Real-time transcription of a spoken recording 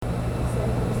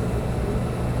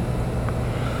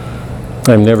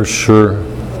I'm never sure.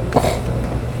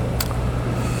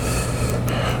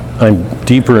 I'm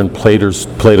deeper in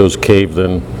Plato's cave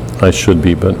than I should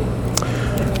be, but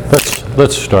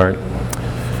let's start.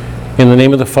 In the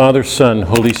name of the Father, Son,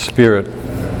 Holy Spirit.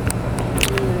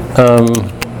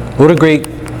 What a great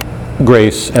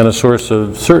grace and a source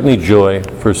of certainly joy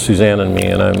for Suzanne and me,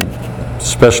 and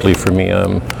especially for me.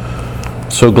 I'm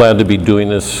so glad to be doing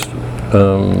this,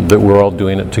 that we're all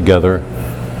doing it together.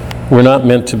 We're not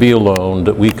meant to be alone,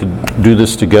 that we could do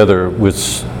this together with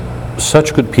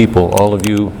such good people. All of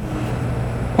you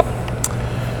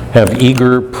have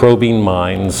eager, probing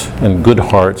minds and good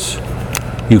hearts.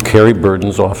 You carry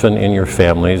burdens often in your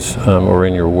families or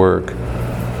in your work.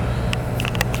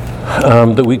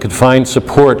 That we could find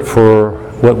support for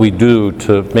what we do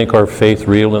to make our faith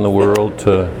real in the world.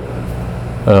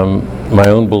 My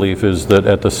own belief is that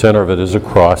at the center of it is a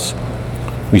cross.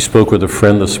 We spoke with a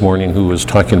friend this morning who was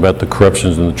talking about the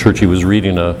corruptions in the church. He was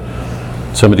reading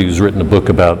somebody who's written a book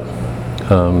about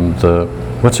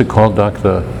what's it called, Doc?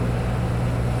 The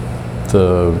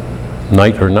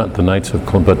night, or not the Knights of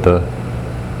Columbus,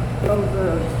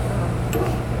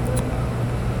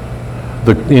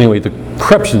 but anyway, the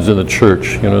corruptions in the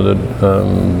church,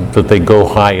 that they go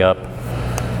high up.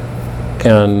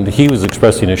 And he was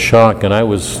expressing his shock, and I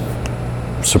was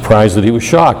surprised that he was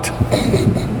shocked.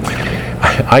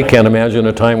 I can't imagine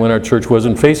a time when our church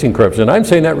wasn't facing corruption. I'm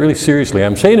saying that really seriously.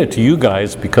 I'm saying it to you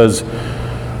guys because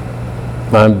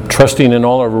I'm trusting in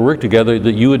all of our work together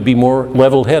that you would be more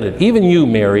level-headed. Even you,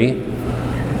 Mary.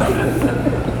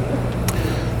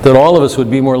 That all of us would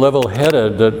be more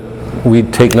level-headed, that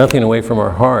we'd take nothing away from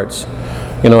our hearts.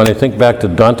 And I think back to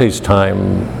Dante's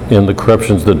time in the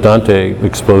corruptions that Dante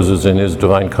exposes in his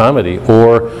Divine Comedy.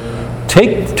 Or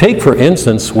take for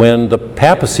instance, when the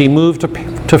papacy moved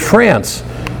to France,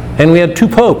 and we had 2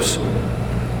 popes.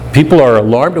 People are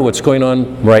alarmed at what's going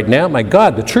on right now. My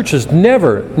God, the church has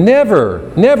never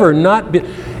not been...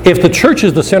 If the church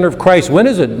is the center of Christ, when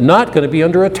is it not going to be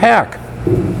under attack?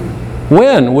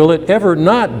 When will it ever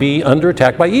not be under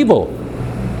attack by evil?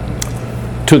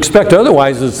 To expect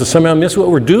otherwise is to somehow miss what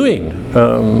we're doing.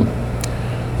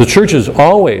 The church has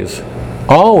always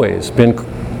been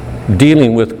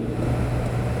dealing with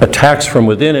attacks from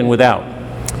within and without.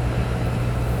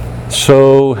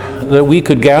 So that we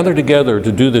could gather together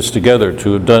to do this together,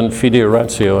 to have done Fide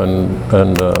Oratio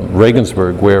and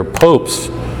Regensburg, where popes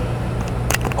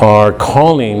are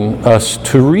calling us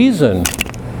to reason,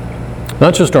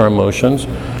 not just our emotions,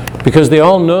 because they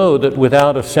all know that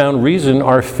without a sound reason,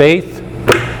 our faith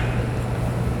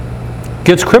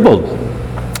gets crippled.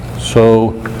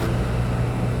 So,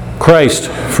 Christ,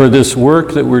 for this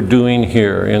work that we're doing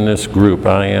here in this group,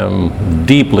 I am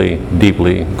deeply,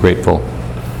 deeply grateful.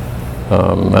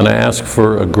 And I ask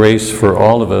for a grace for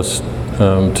all of us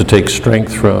to take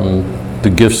strength from the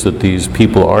gifts that these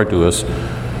people are to us.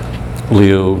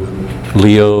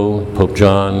 Leo, Pope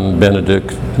John,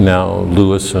 Benedict, now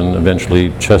Louis, and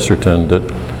eventually Chesterton, that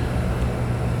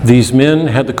these men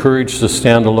had the courage to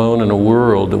stand alone in a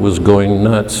world that was going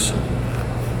nuts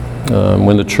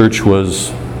when the church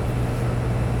was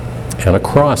at a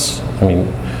cross. I mean,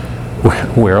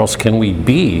 where else can we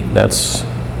be? That's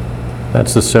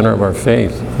the center of our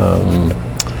faith.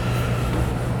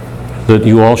 That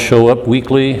you all show up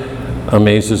weekly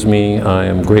amazes me. I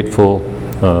am grateful.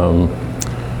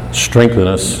 Strengthen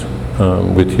us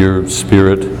with your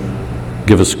Spirit.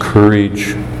 Give us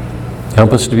courage.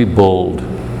 Help us to be bold.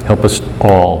 Help us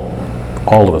all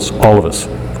of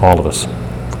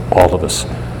us,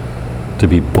 to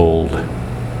be bold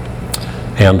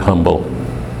and humble.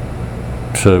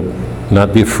 To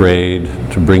not be afraid,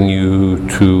 to bring you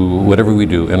to whatever we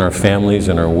do in our families,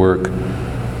 in our work,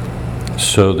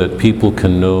 so that people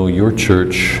can know your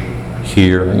church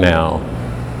here now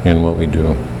in what we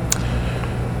do.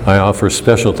 I offer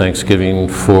special thanksgiving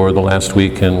for the last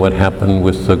week and what happened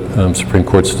with the Supreme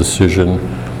Court's decision.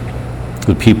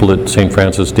 The people at St.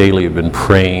 Francis Daily have been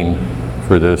praying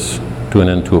for this, to an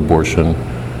end to abortion.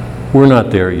 We're not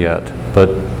there yet, but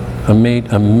a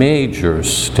major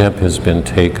step has been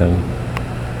taken.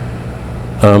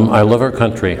 I love our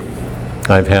country.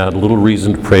 I've had little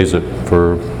reason to praise it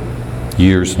for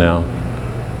years now.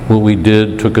 What we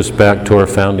did took us back to our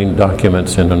founding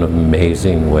documents in an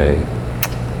amazing way.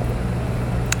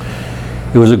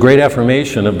 It was a great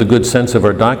affirmation of the good sense of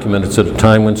our documents at a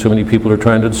time when so many people are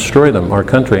trying to destroy them, our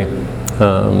country.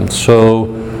 So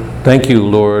thank you,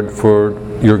 Lord, for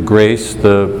your grace,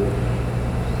 the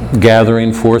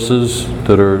gathering forces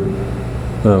that are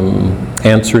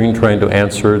trying to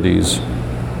answer these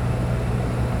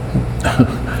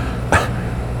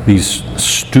these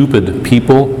stupid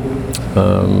people.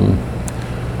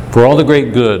 For all the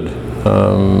great good,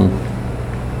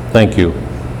 thank you.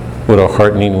 What a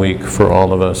heartening week for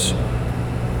all of us.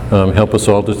 Help us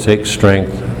all to take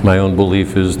strength. My own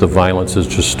belief is the violence has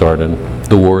just started.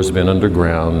 The war has been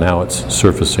underground, now it's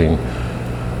surfacing.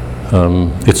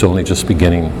 It's only just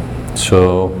beginning.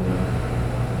 So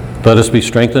let us be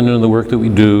strengthened in the work that we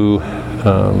do,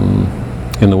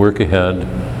 in the work ahead.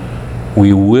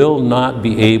 We will not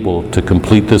be able to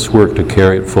complete this work, to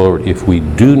carry it forward, if we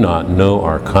do not know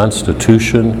our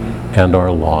Constitution and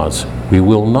our laws. We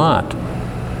will not.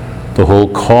 The whole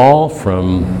call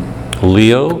from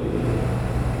Leo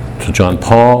to John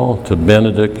Paul to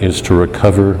Benedict is to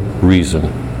recover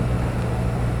reason.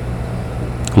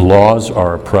 Laws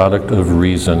are a product of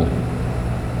reason.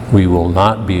 We will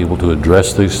not be able to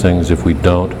address these things if we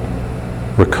don't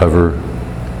recover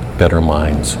better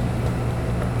minds.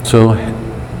 So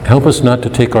help us not to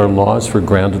take our laws for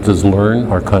granted, as learn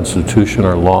our Constitution,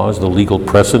 our laws, the legal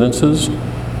precedences,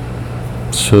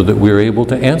 so that we're able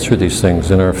to answer these things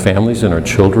in our families, in our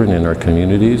children, in our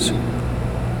communities.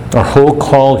 Our whole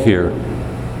call here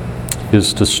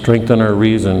is to strengthen our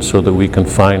reason so that we can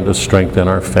find a strength in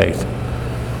our faith.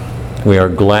 We are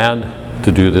glad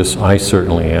to do this. I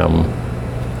certainly am.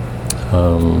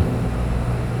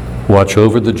 Watch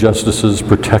over the justices,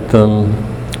 protect them,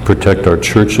 protect our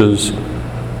churches.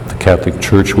 The Catholic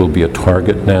Church will be a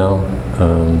target now,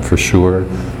 for sure.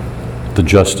 The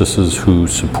justices who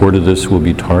supported this will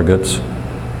be targets.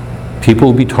 People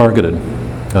will be targeted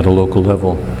at a local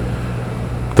level.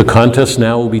 The contest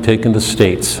now will be taken to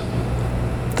states.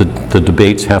 The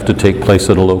debates have to take place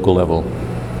at a local level.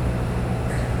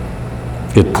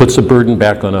 It puts a burden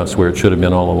back on us where it should have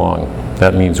been all along.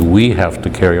 That means we have to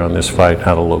carry on this fight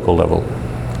at a local level.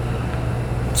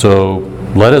 So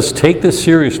let us take this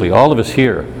seriously. All of us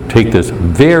here take this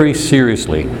very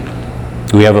seriously.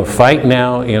 We have a fight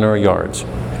now in our yards.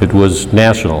 It was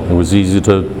national. It was easy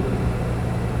to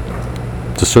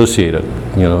dissociate it.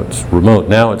 You know, it's remote.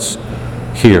 Now it's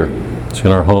here. It's in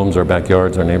our homes, our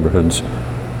backyards, our neighborhoods.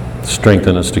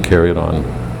 Strengthen us to carry it on,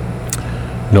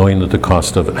 knowing that the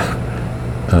cost of it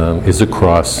is a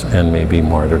cross and maybe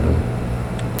martyrdom.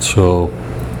 So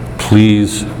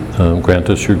please grant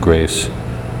us your grace.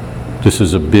 This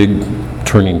is a big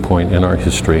turning point in our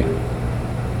history.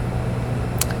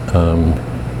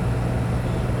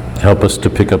 Help us to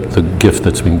pick up the gift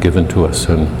that's been given to us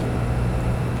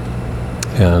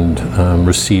and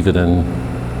receive it and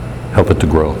help it to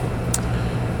grow.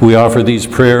 We offer these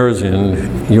prayers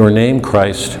in your name,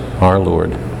 Christ, our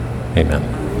Lord. Amen.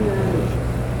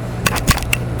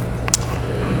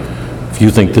 If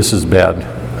you think this is bad,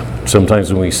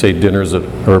 sometimes when we say dinners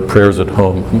or prayers at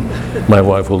home, my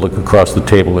wife will look across the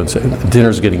table and say, "The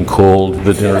dinner's getting cold,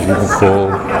 the dinner's getting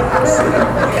cold."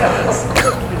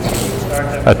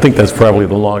 I think that's probably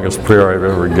the longest prayer I've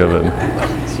ever given.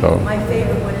 So. My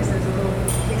favorite one is there's a little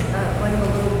one of a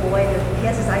little boy that he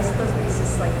has his eyes closed, but he's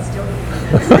just like still.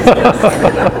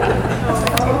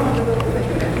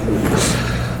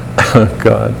 Oh,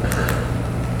 God.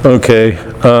 Okay.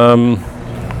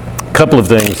 Couple of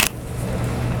things.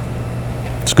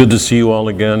 It's good to see you all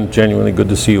again. Genuinely good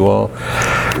to see you all.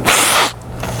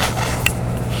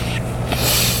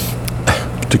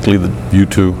 Particularly you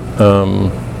two.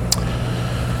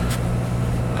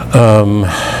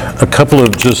 A couple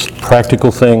of just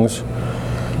practical things.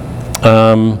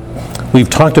 We've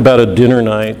talked about a dinner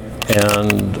night,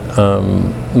 and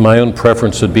my own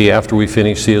preference would be after we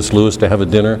finish C.S. Lewis to have a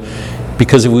dinner,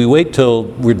 because if we wait till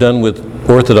we're done with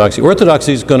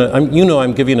Orthodoxy is going to,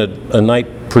 I'm giving a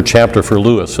night per chapter for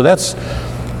Lewis. So that's,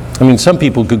 some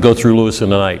people could go through Lewis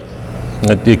in a night.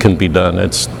 It can be done.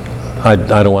 I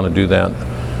don't want to do that.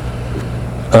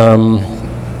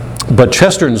 But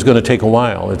Chesterton's going to take a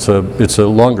while. It's a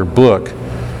longer book,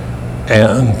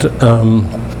 and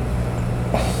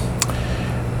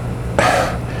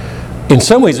in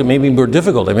some ways it may be more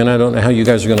difficult. I don't know how you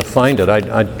guys are going to find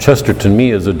it. Chester, to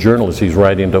me, as a journalist, he's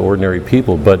writing to ordinary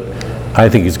people, but I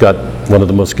think he's got one of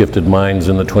the most gifted minds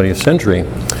in the 20th century.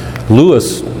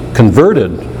 Lewis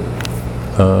converted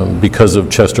because of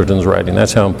Chesterton's writing.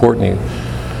 That's how important he.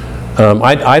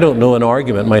 I don't know an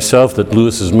argument myself that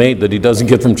Lewis has made that he doesn't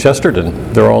get from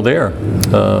Chesterton. They're all there.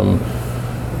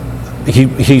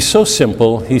 He's so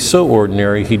simple. He's so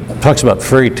ordinary. He talks about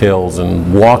fairy tales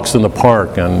and walks in the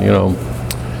park, and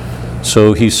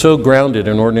so he's so grounded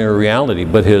in ordinary reality.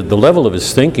 But the level of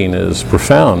his thinking is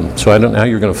profound. So I don't know how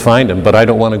you're going to find him, but I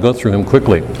don't want to go through him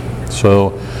quickly.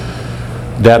 So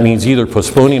that means either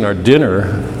postponing our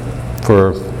dinner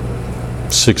for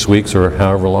 6 weeks or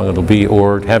however long it'll be,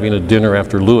 or having a dinner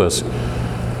after Lewis.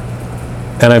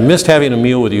 And I've missed having a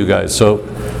meal with you guys, so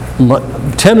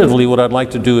Tentatively, what I'd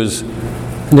like to do is,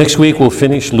 next week we'll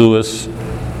finish Lewis,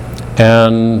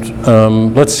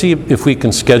 and let's see if we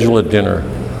can schedule a dinner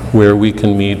where we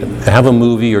can meet, have a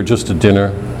movie or just a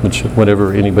dinner,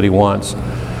 whatever anybody wants,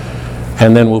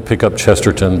 and then we'll pick up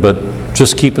Chesterton. But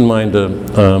just keep in mind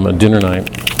a dinner night.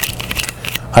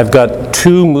 I've got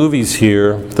 2 movies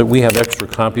here that we have extra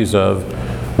copies of.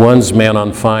 One's Man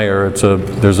on Fire.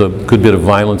 There's a good bit of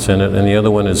violence in it, and the other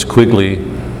one is Quigley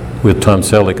with Tom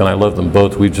Selleck, and I love them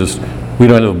both. We don't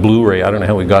have a Blu-ray. I don't know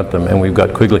how we got them, and we've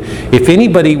got Quigley. If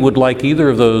anybody would like either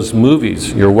of those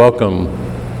movies, you're welcome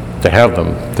to have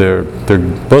them.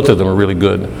 Both of them are really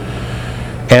good.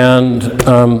 And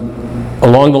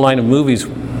along the line of movies,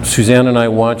 Suzanne and I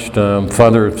watched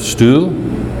Father Stu.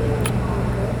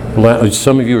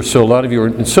 Some of you, a lot of you,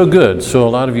 it's so good, so a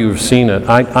lot of you have seen it.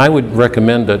 I would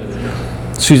recommend it.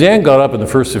 Suzanne got up in the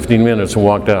first 15 minutes and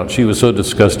walked out. She was so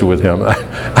disgusted with him.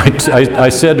 I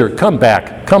said to her, come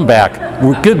back.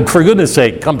 For goodness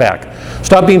sake, come back.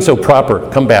 Stop being so proper,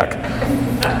 come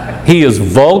back. He is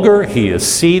vulgar, he is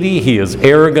seedy, he is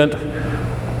arrogant.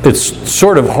 It's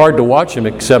sort of hard to watch him,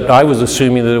 except I was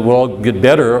assuming that it will all get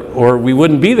better or we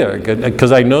wouldn't be there,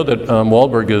 because I know that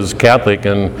Wahlberg is Catholic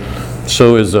and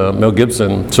so is Mel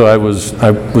Gibson. So I was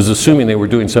assuming they were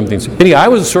doing something. Anyway, I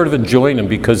was sort of enjoying him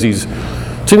because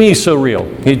to me, he's so real.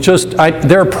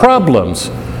 There are problems.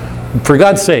 For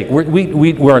God's sake,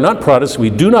 we are not Protestants. We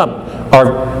do not,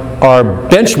 our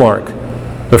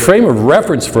benchmark, the frame of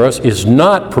reference for us is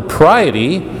not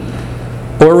propriety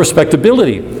or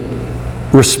respectability.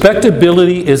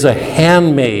 Respectability is a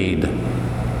handmaid.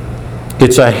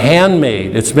 It's a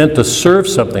handmaid. It's meant to serve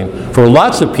something. For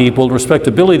lots of people,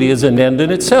 respectability is an end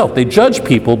in itself. They judge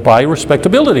people by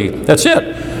respectability. That's it.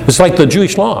 It's like the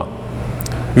Jewish law.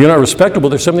 If you're not respectable,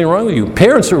 there's something wrong with you.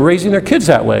 Parents are raising their kids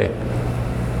that way.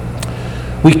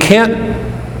 We can't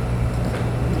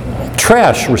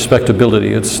trash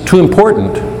respectability. It's too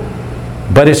important.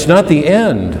 But it's not the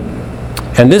end.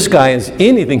 And this guy is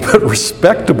anything but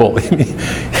respectable.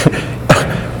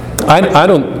 I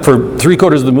don't, for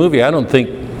 3/4 of the movie, I don't think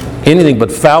anything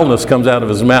but foulness comes out of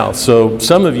his mouth. So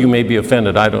some of you may be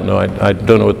offended. I don't know. I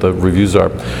don't know what the reviews are.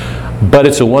 But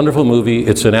it's a wonderful movie.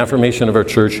 It's an affirmation of our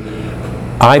church.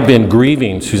 I've been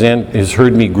grieving. Suzanne has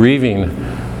heard me grieving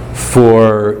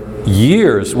for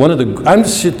years.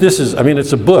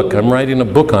 It's a book. I'm writing a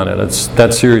book on it. It's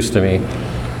that serious to me.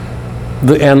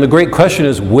 And the great question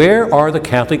is, where are the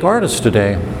Catholic artists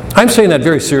today? I'm saying that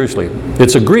very seriously.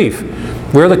 It's a grief.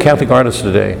 Where are the Catholic artists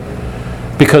today?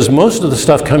 Because most of the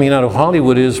stuff coming out of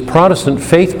Hollywood is Protestant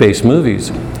faith-based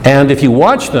movies. And if you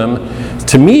watch them,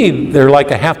 to me, they're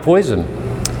like a half poison.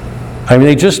 I mean,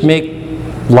 they just make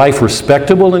life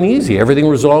respectable and easy. Everything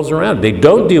resolves around it. They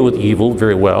don't deal with evil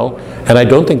very well, and I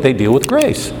don't think they deal with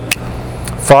grace.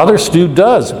 Father Stu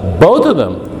does, both of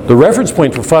them. The reference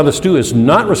point for Father Stu is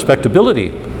not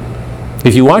respectability.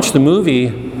 If you watch the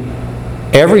movie,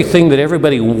 everything that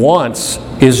everybody wants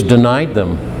is denied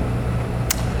them.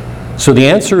 So the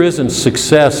answer isn't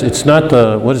success. It's not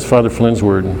what is Father Flynn's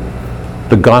word?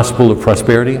 The gospel of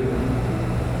prosperity?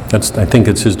 I think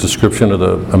it's his description of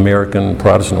the American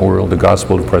Protestant world, the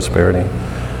gospel of prosperity.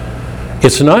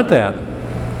 It's not that.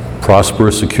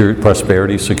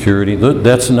 Prosperity, security.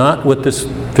 That's not what this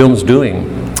film's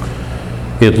doing.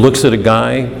 It looks at a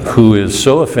guy who is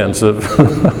so offensive,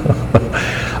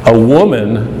 a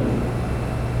woman.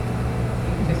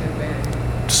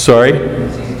 Sorry?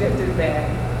 She's just as bad.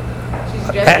 She's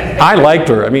just as bad. I liked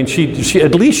her. I mean, she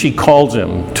at least she calls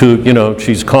him to,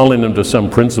 she's calling him to some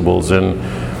principles, and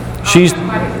she's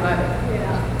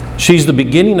the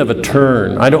beginning of a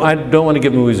turn. I don't want to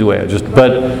give movies away.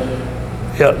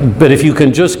 But if you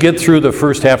can just get through the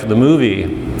first half of the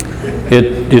movie,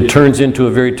 it turns into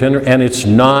a very tender, and it's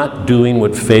not doing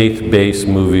what faith-based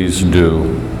movies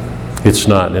do. It's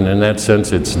not, and in that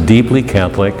sense, it's deeply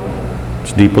Catholic.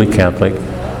 It's deeply Catholic,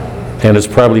 and it's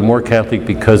probably more Catholic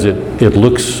because it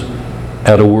looks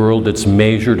at a world that's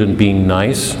measured in being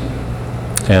nice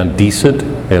and decent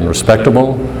and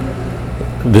respectable.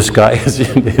 This guy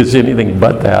is anything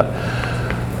but that.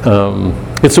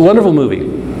 It's a wonderful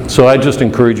movie. So I just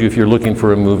encourage you, if you're looking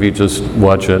for a movie, just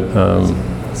watch it.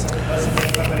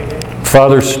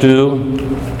 Father Stu,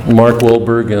 Mark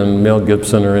Wahlberg and Mel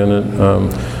Gibson are in it.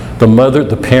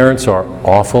 The parents are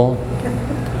awful.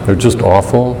 They're just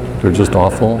awful.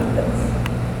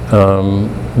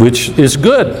 Which is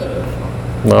good.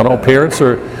 Not all parents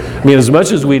are. I mean, as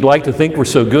much as we'd like to think we're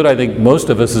so good, I think most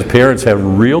of us as parents have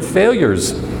real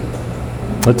failures.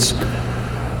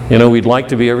 We'd like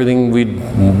to be everything we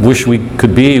wish we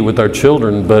could be with our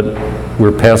children, but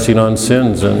we're passing on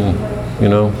sins, and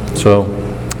so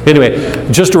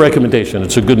Anyway, just a recommendation.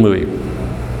 It's a good movie.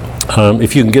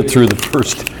 If you can get through the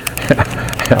first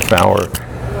half hour.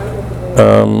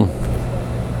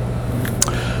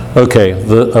 Okay,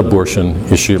 the abortion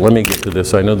issue. Let me get to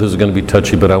this. I know this is going to be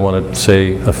touchy, but I want to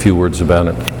say a few words about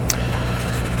it.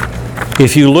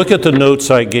 If you look at the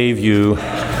notes I gave you,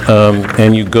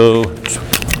 and you go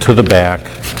to the back,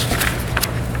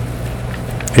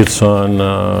 it's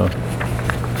on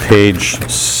page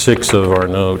 6 of our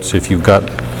notes, if you've got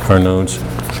our notes.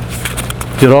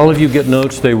 Did all of you get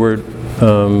notes? They were,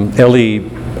 Ellie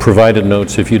provided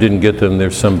notes. If you didn't get them,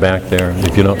 there's some back there,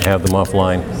 if you don't have them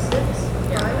offline.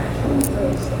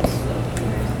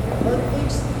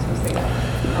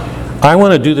 I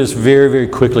want to do this very, very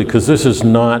quickly because this is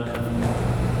not,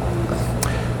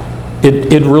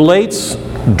 it relates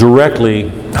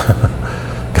directly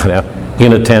kind of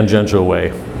in a tangential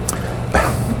way.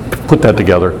 Put that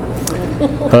together.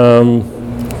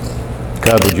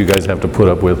 God, would you guys have to put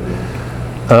up with.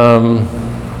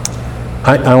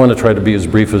 I want to try to be as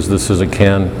brief as this as I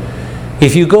can.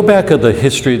 If you go back at the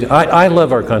history, I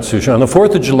love our Constitution. On the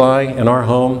 4th of July in our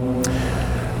home,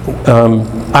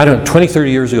 20,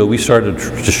 30 years ago, we started a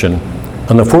tradition.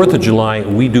 On the 4th of July,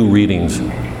 we do readings.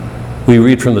 We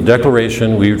read from the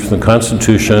Declaration, we read from the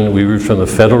Constitution, we read from the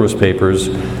Federalist Papers.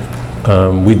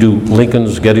 We do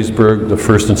Lincoln's, Gettysburg, the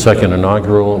first and second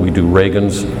inaugural. We do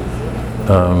Reagan's.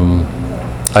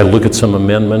 I look at some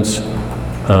amendments.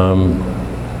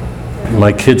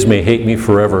 My kids may hate me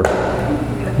forever,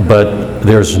 but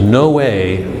there's no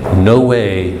way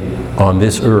on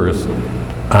this earth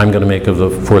I'm going to make of the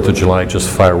 4th of July just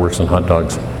fireworks and hot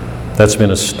dogs. That's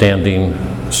been a standing,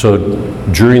 so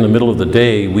during the middle of the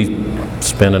day, we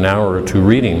spend an hour or two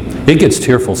reading. It gets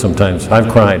tearful sometimes.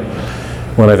 I've cried.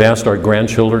 When I've asked our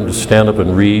grandchildren to stand up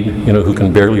and read, who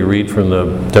can barely read from the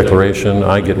Declaration,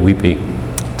 I get weepy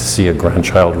to see a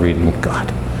grandchild reading.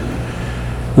 God.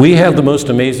 We have the most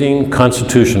amazing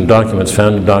Constitution documents,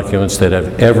 founding documents that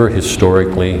have ever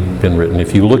historically been written.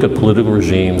 If you look at political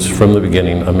regimes from the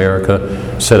beginning,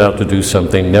 America set out to do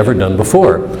something never done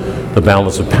before. The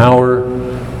balance of power,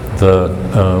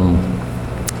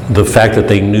 the fact that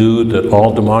they knew that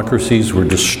all democracies were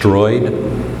destroyed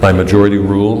by majority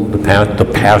rule,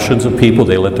 the passions of people,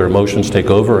 they let their emotions take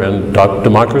over, and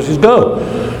democracies go.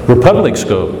 Republics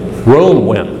go. Rome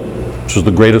went, which was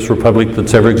the greatest republic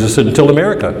that's ever existed until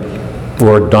America,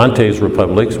 or Dante's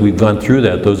republics. We've gone through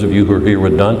that, those of you who are here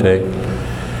with Dante.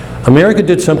 America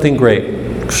did something great,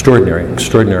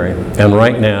 extraordinary. And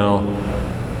right now,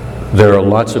 there are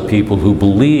lots of people who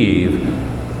believe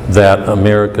that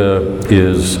America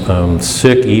is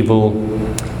sick, evil,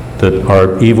 that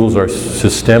our evils are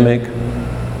systemic,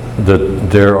 that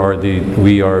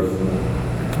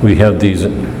we have these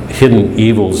hidden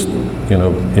evils,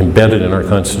 embedded in our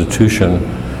Constitution.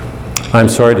 I'm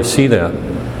sorry to see that.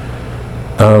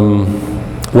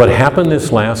 What happened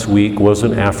this last week was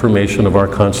an affirmation of our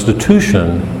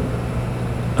Constitution.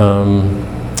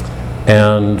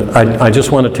 And I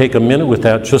just want to take a minute with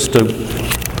that just to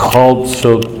call,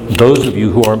 so those of you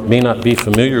who may not be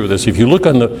familiar with this, if you look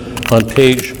on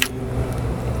page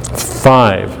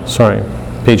 5,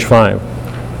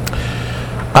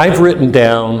 I've written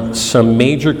down some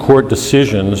major court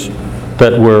decisions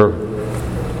that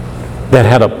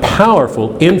had a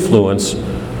powerful influence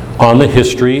on the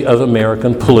history of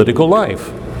American political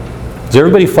life. Is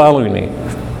everybody following me?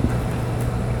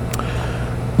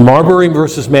 Marbury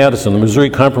versus Madison, the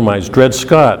Missouri Compromise, Dred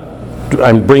Scott.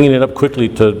 I'm bringing it up quickly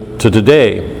to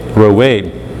today, Roe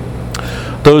Wade.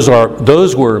 Those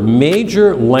were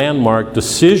major landmark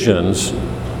decisions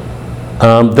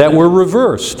that were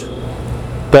reversed.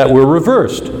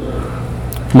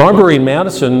 Marbury and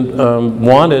Madison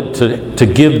wanted to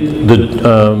give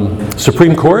the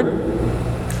Supreme Court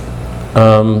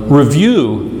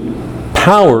review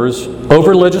powers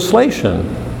over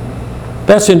legislation.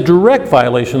 That's in direct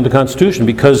violation of the Constitution,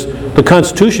 because the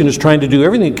Constitution is trying to do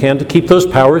everything it can to keep those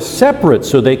powers separate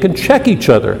so they can check each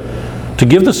other. To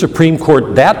give the Supreme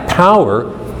Court that power,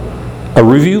 a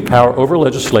review power over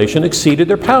legislation, exceeded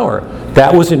their power.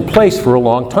 That was in place for a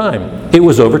long time. It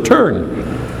was overturned.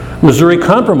 Missouri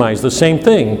Compromise, the same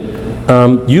thing.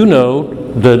 You know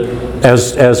that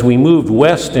as we moved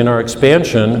west in our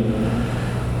expansion,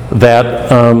 that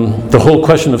the whole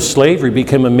question of slavery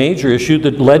became a major issue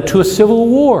that led to a civil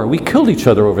war. We killed each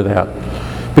other over that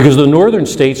because the northern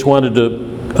states wanted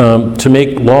to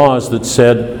make laws that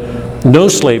said no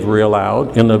slavery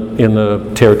allowed in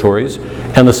the territories,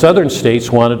 and the southern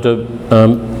states wanted to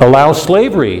allow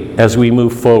slavery as we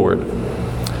move forward.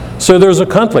 So there's a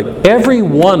conflict. Every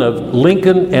one of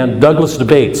Lincoln and Douglas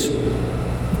debates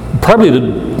probably the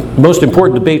most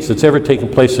important debates that's ever taken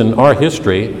place in our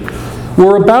history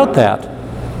were about that.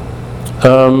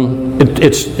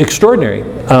 It's extraordinary.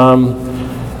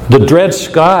 The Dred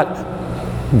Scott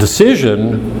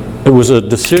decision, it was a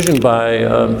decision by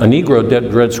a Negro,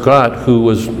 Dred Scott, who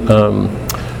was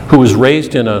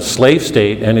raised in a slave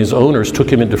state, and his owners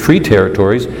took him into free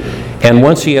territories. And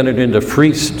once he entered into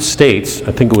free states,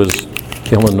 I think it was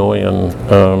Illinois and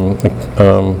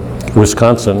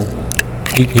Wisconsin,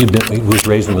 he was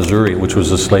raised in Missouri, which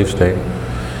was a slave state.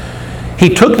 He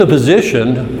took the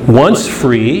position, once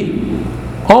free,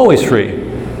 always free.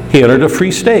 He entered a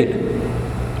free state.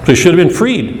 So he should have been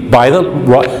freed by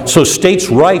so states'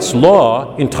 rights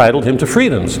law entitled him to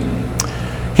freedoms.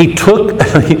 He took,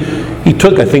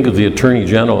 I think, of the Attorney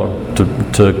General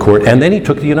to court, and then he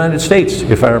took the United States,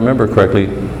 if I remember correctly,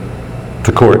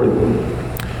 to court.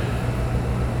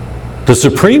 The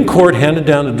Supreme Court handed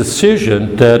down a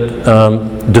decision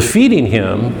that defeating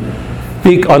him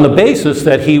on the basis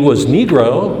that he was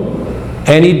Negro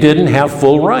and he didn't have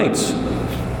full rights.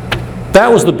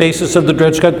 That was the basis of the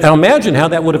Dred Scott. Now imagine how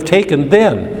that would have taken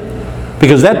then.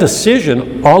 Because that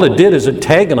decision, all it did is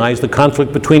antagonize the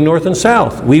conflict between North and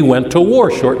South. We went to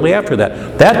war shortly after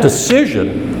that. That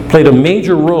decision played a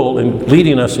major role in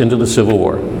leading us into the Civil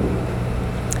War.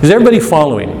 Is everybody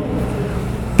following?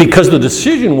 Because the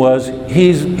decision was,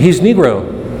 he's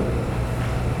Negro.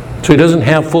 So he doesn't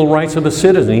have full rights of a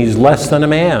citizen. He's less than a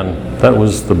man. That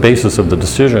was the basis of the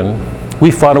decision.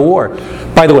 We fought a war.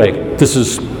 By the way, this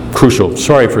is crucial.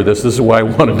 Sorry for this. This is why I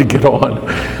wanted to get on.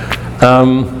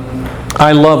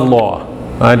 I love law.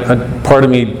 Part of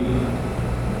me,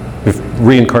 if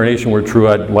reincarnation were true,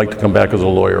 I'd like to come back as a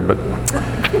lawyer, but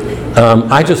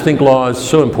I just think law is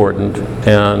so important,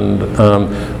 and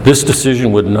this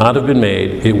decision would not have been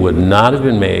made, it would not have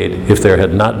been made if there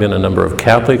had not been a number of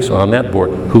Catholics on that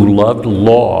board who loved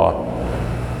law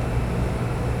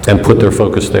and put their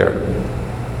focus there.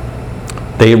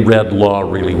 They read law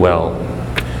really well.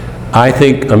 I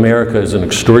think America is an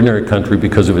extraordinary country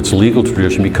because of its legal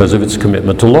tradition, because of its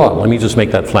commitment to law. Let me just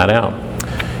make that flat out.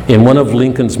 In one of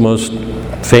Lincoln's most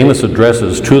famous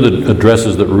addresses, two of the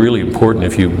addresses that are really important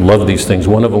if you love these things,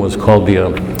 one of them was called the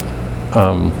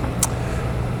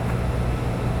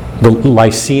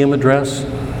Lyceum Address.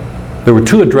 There were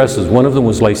two addresses. One of them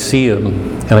was Lyceum,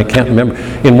 and I can't remember.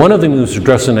 In one of them, he was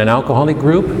addressing an alcoholic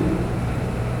group,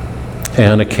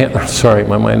 and I can't, sorry,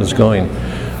 my mind is going.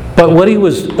 But what he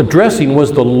was addressing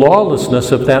was the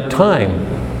lawlessness of that time.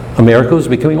 America was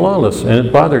becoming lawless, and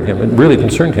it bothered him. It really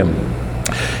concerned him.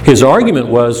 His argument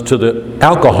was to the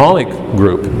alcoholic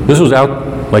group. This was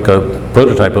like a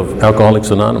prototype of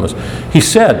Alcoholics Anonymous. He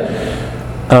said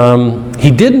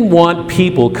he didn't want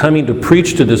people coming to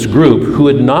preach to this group who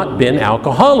had not been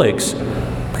alcoholics,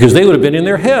 because they would have been in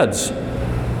their heads.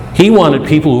 He wanted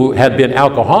people who had been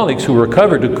alcoholics who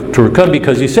recovered to recover,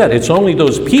 because he said it's only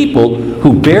those people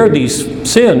who bear these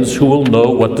sins who will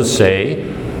know what to say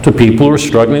to people who are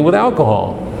struggling with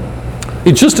alcohol.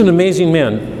 It's just an amazing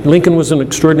man. Lincoln was an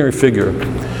extraordinary figure.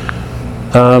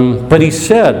 But he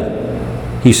said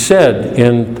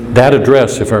in that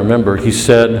address, if I remember, he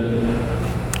said,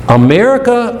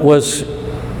 America was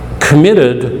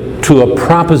committed to a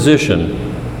proposition.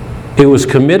 It was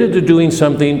committed to doing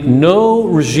something no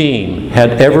regime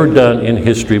had ever done in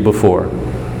history before.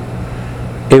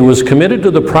 It was committed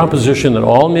to the proposition that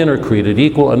all men are created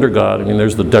equal under God. I mean,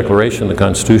 there's the Declaration, the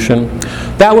Constitution.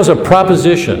 That was a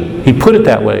proposition. He put it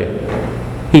that way.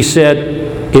 He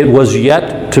said it was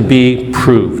yet to be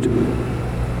proved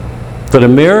that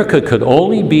America could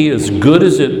only be as good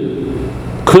as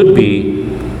it could be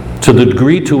to the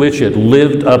degree to which it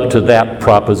lived up to that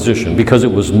proposition, because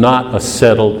it was not a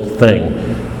settled thing.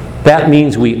 That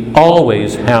means we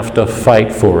always have to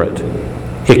fight for it.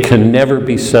 It can never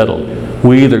be settled.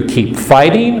 We either keep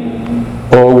fighting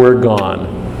or we're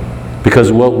gone.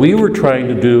 Because what we were trying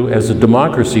to do as a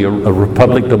democracy, a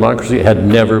republic democracy, had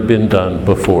never been done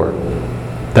before.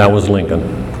 That was Lincoln.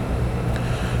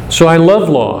 So I love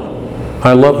law.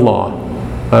 I love law.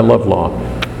 I love law.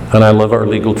 And I love our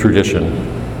legal tradition.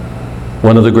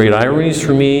 One of the great ironies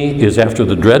for me is after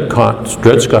the Dred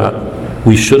Scott,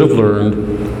 we should have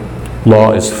learned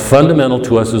law is fundamental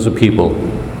to us as a people,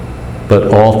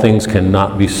 but all things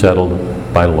cannot be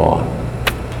settled by law.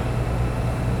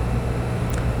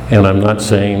 And I'm not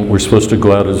saying we're supposed to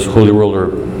go out as holy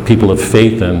roller people of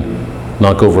faith and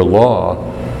knock over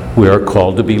law. We are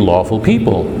called to be lawful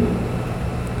people.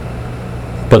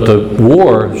 But the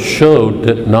war showed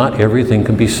that not everything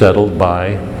can be settled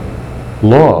by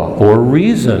law or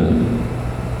reason.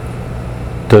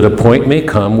 That a point may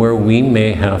come where we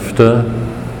may have to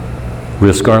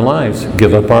risk our lives,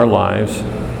 give up our lives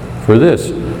for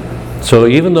this. So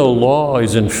even though law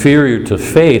is inferior to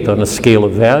faith on a scale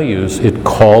of values, it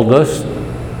called us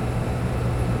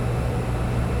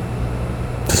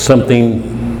to something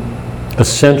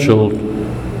essential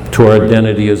to our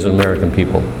identity as American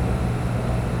people.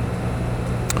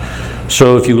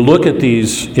 So if you look at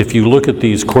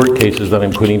these court cases that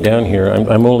I'm putting down here,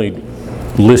 I'm only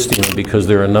listing them because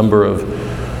there are a number of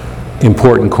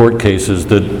important court cases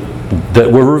that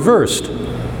were reversed.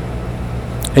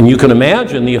 And you can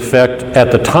imagine the effect at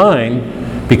the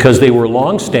time, because they were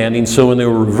long-standing, so when they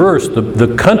were reversed,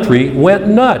 the country went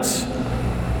nuts.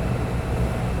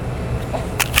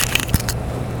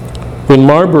 When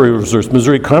Marbury was reversed,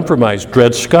 Missouri Compromise,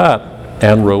 Dred Scott,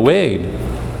 and Roe Wade,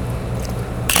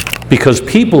 because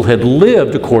people had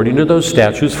lived according to those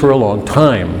statutes for a long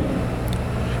time.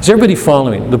 Is everybody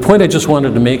following? The point I just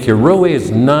wanted to make here, Roe Wade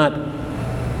is not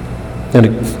an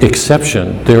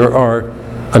exception. There are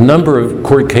a number of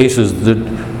court cases that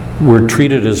were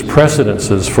treated as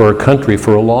precedences for our country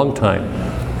for a long time.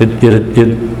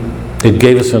 It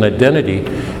gave us an identity,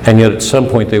 and yet at some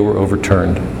point they were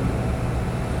overturned.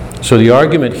 So the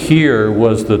argument here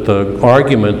was that the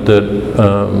argument that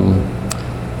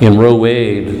in Roe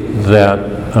Wade that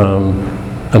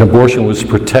an abortion was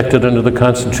protected under the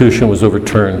Constitution was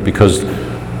overturned, because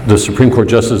the Supreme Court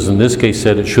justice in this case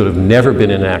said it should have never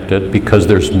been enacted, because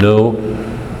there's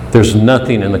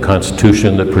nothing in the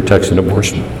Constitution that protects an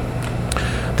abortion.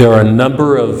 There are a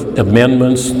number of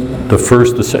amendments,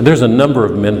 there's a number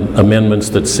of amendments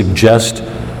that suggest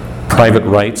private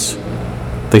rights.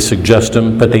 They suggest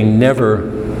them, but they never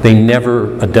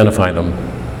identify them.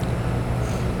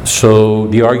 So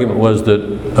the argument was that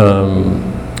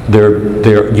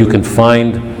you can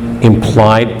find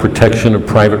implied protection of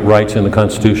private rights in the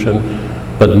Constitution,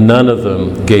 but none of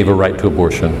them gave a right to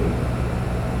abortion.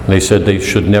 And they said they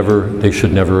should never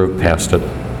have passed it,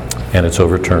 and it's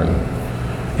overturned.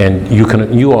 And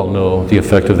you all know the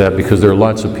effect of that, because there are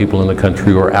lots of people in the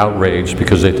country who are outraged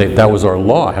because they think that was our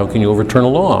law. How can you overturn a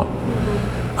law?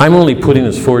 I'm only putting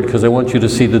this forward because I want you to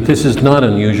see that this is not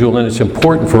unusual, and it's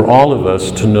important for all of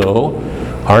us to know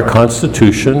our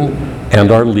Constitution and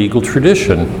our legal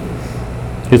tradition.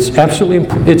 It's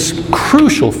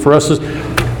crucial for us.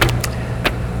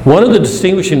 One of the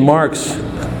distinguishing marks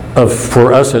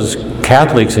for us as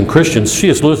Catholics and Christians,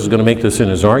 C.S. Lewis is going to make this in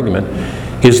his argument,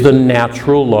 is the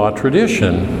natural law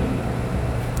tradition.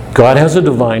 God has a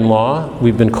divine law.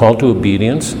 We've been called to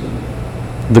obedience.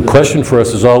 The question for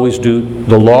us is always, do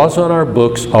the laws on our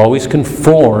books always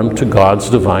conform to God's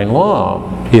divine law?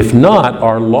 If not,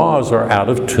 our laws are out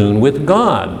of tune with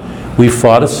God. We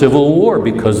fought a civil war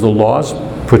because the laws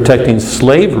protecting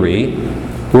slavery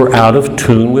were out of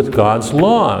tune with God's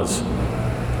laws.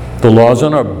 The laws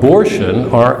on abortion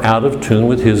are out of tune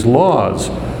with His laws.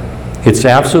 It's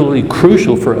absolutely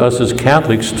crucial for us as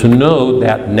Catholics to know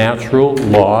that natural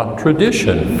law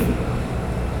tradition.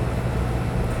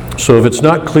 So if it's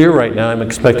not clear right now, I'm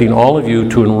expecting all of you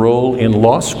to enroll in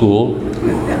law school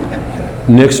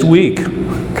next week.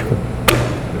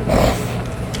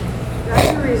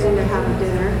 That's a reason to have a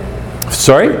dinner.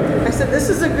 Sorry? I said this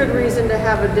is a good reason to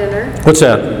have a dinner. What's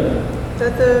that?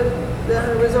 That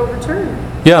it was overturned.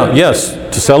 Yeah, yes.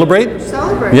 To celebrate?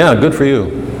 Celebrate. Yeah, good for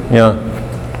you. Yeah.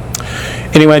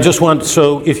 Anyway,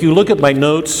 so if you look at my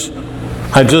notes,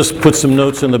 I just put some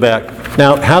notes in the back.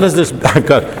 Now, how does this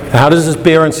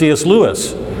bear on C.S.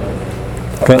 Lewis?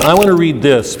 Okay, I want to read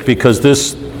this because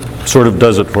this sort of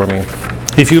does it for me.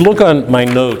 If you look on my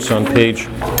notes on page,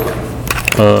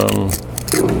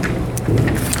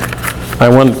 I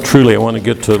want to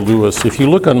get to Lewis. If you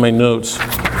look on my notes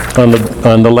on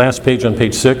the last page, on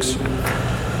page 6,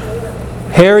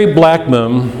 Harry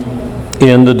Blackman,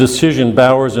 in the decision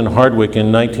Bowers and Hardwick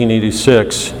in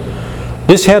 1986,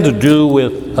 this had to do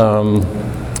with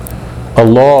a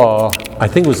law, I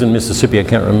think it was in Mississippi, I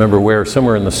can't remember where,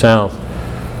 somewhere in the South,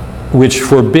 which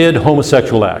forbid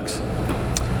homosexual acts.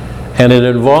 And it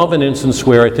involved an instance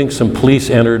where I think some police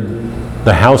entered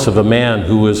the house of a man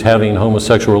who was having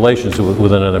homosexual relations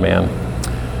with another man.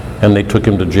 And they took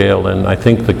him to jail, and I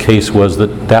think the case was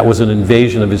that was an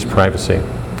invasion of his privacy.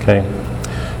 Okay?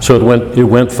 So it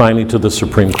went finally to the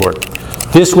Supreme Court.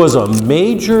 This was a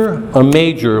major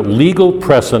legal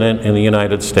precedent in the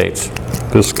United States,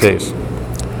 this case,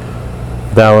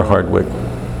 Bauer-Hardwick.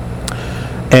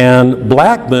 And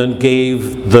Blackman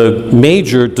gave the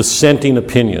major dissenting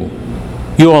opinion.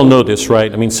 You all know this,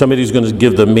 right? I mean, somebody's going to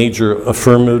give the major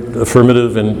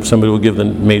affirmative and somebody will give the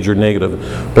major negative.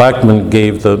 Blackman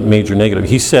gave the major negative.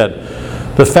 He said,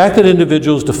 The fact that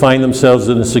individuals define themselves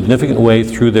in a significant way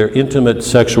through their intimate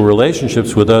sexual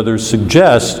relationships with others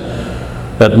suggests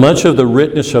that much of the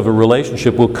richness of a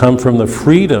relationship will come from the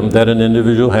freedom that an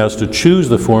individual has to choose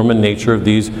the form and nature of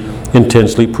these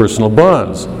intensely personal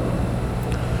bonds.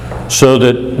 So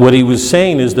that what he was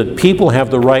saying is that people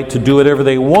have the right to do whatever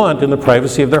they want in the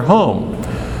privacy of their home.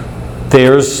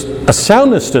 There's a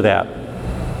soundness to that.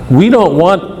 We don't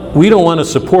want to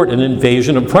support an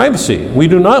invasion of privacy. I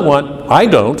do not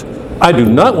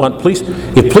want police.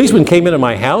 If policemen came into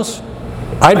my house,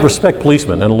 I'd respect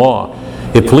policemen and law.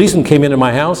 If policemen came into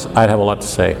my house, I'd have a lot to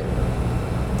say.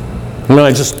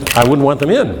 I wouldn't want them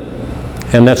in.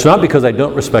 And that's not because I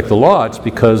don't respect the law, it's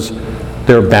because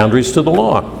there are boundaries to the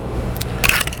law.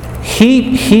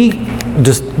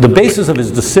 The basis of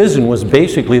his decision was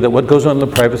basically that what goes on in the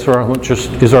privacy of our home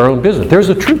is our own business. There's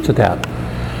a truth to that.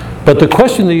 But the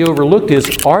question that he overlooked is,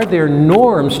 are there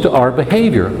norms to our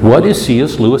behavior? What is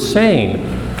C.S. Lewis saying?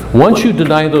 Once you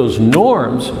deny those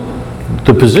norms,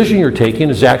 the position you're taking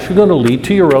is actually going to lead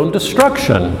to your own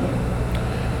destruction.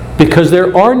 Because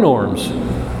there are norms.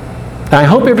 And I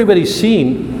hope everybody's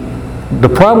seen the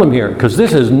problem here, because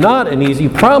this is not an easy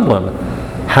problem.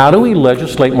 How do we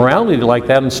legislate morality like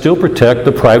that and still protect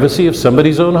the privacy of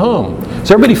somebody's own home?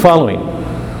 Is everybody following?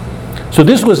 So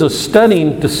this was a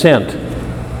stunning dissent.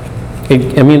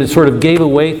 It sort of gave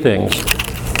away things.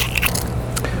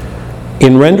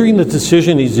 In rendering the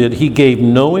decision he did, he gave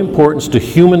no importance to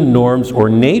human norms or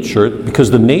nature,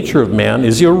 because the nature of man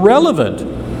is irrelevant.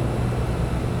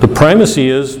 The primacy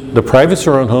is the privacy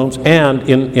of our own homes, and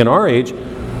in our age,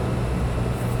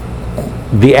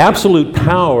 the absolute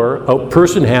power a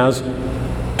person has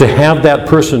to have that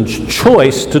person's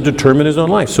choice to determine his own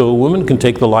life. So a woman can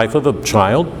take the life of a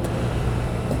child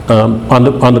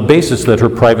on the basis that her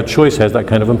private choice has that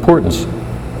kind of importance.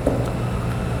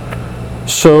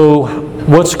 So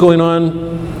what's going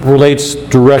on relates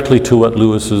directly to what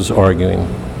Lewis is arguing.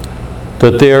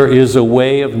 That there is a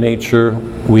way of nature,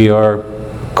 we are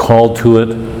called to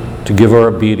it, to give our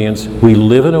obedience. We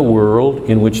live in a world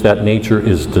in which that nature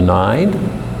is denied.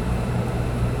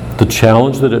 The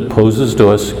challenge that it poses to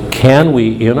us, can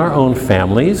we in our own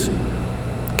families,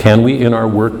 can we in our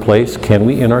workplace, can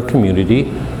we in our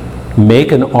community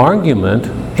make an argument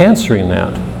answering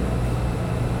that?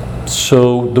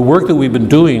 So the work that we've been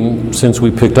doing since we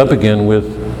picked up again with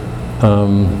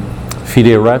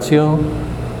Fide Ratio,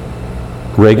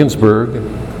 Regensburg,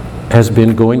 has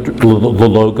been going to the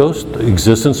logos, the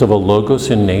existence of a logos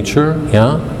in nature,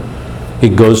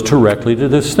 It goes directly to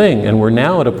this thing. And we're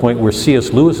now at a point where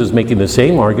C.S. Lewis is making the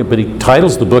same argument, but he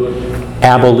titles the book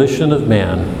Abolition of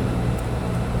Man.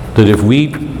 That if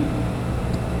we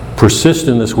persist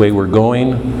in this way we're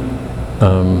going,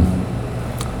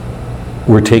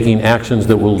 we're taking actions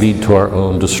that will lead to our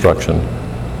own destruction,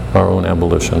 our own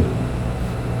abolition.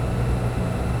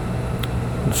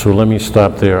 So let me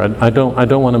stop there. I don't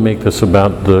want to make this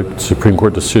about the Supreme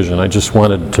Court decision. I just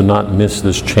wanted to not miss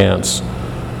this chance.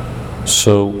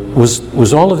 So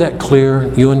was all of that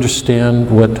clear? You understand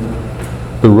what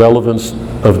the relevance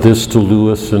of this to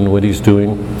Lewis and what he's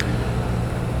doing?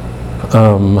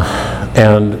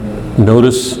 And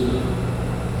notice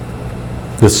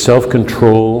the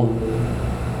self-control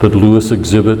that Lewis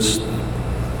exhibits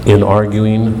in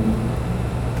arguing,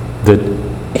 that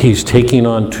he's taking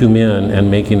on two men and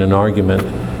making an argument,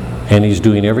 and he's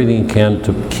doing everything he can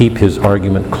to keep his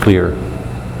argument clear,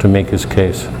 to make his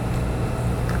case.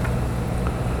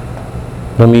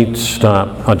 Let me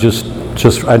stop. I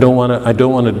don't want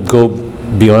to go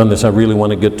beyond this. I really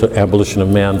want to get to abolition of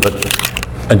man, but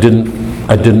I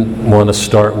didn't want to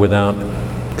start without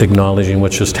acknowledging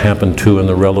what just happened too, and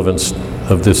the relevance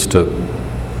of this to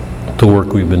the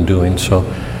work we've been doing. So,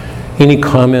 any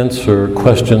comments or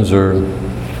questions or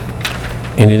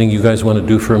anything you guys want to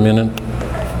do for a minute?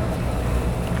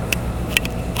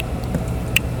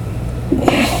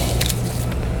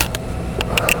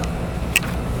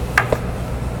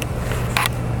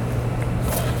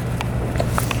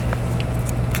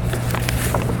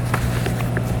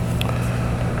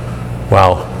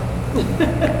 Wow.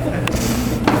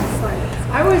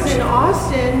 I was in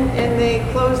Austin and they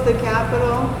closed the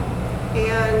Capitol,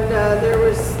 and there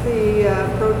was the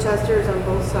protesters on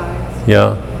both sides.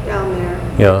 Yeah. Down there.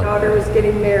 Yeah. My daughter was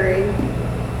getting married.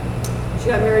 She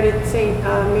got married at St.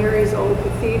 Mary's Old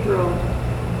Cathedral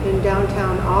in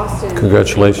downtown Austin.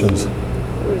 Congratulations.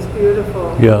 It was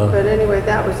beautiful. Yeah. But anyway,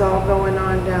 that was all going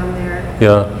on down there.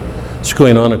 Yeah. It's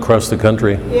going on across the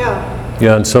country. Yeah.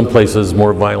 Yeah, in some places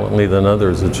more violently than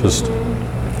others. It's just... There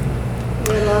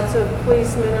were lots of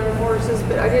policemen on horses,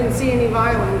 but I didn't see any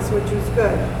violence, which was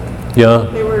good. Yeah,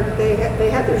 They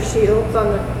had their shields on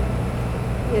the,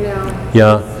 you know.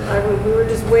 yeah. We were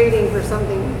just waiting for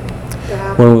something to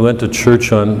happen. When we went to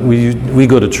church we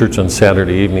go to church on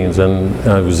Saturday evenings, and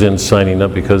I was in signing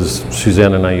up because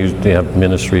Suzanne and I usually have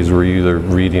ministries where we're either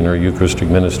reading or Eucharistic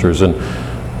ministers, and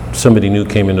somebody new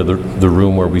came into the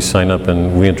room where we sign up,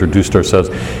 and we introduced ourselves.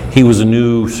 He was a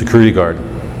new security guard,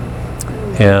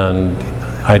 and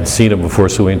I'd seen him before,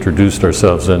 so we introduced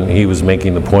ourselves, and he was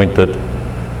making the point that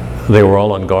they were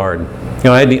all on guard.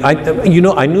 I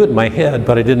knew it in my head,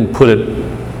 but I didn't put it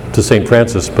to St.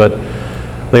 Francis, but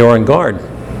they were on guard.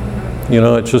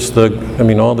 It's just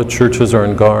all the churches are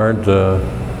on guard.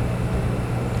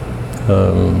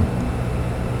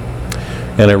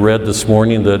 And I read this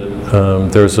morning that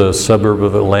there's a suburb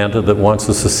of Atlanta that wants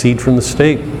us to secede from the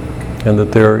state, and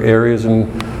that there are areas in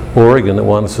Oregon that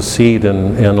want us to secede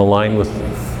and align with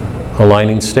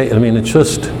aligning state. It's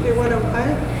just... They want to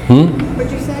what?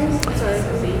 What'd you say? Sorry.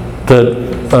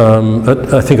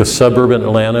 I think a suburb in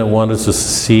Atlanta wanted us to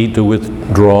secede, to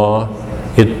withdraw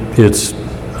its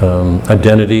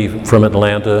identity from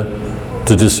Atlanta,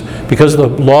 because the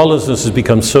lawlessness has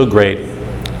become so great,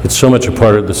 it's so much a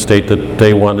part of the state that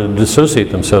they wanted to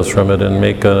dissociate themselves from it and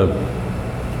make a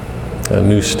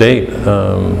new state.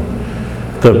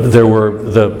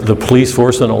 The police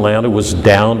force in Atlanta was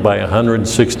down by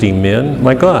 160 men.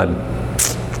 My God.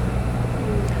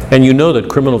 And you know that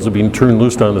criminals are being turned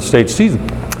loose on the state.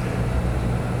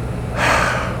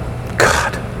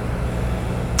 God.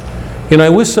 I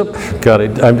wish I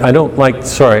don't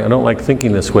like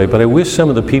thinking this way, but I wish some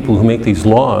of the people who make these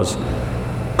laws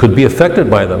could be affected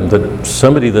by them, that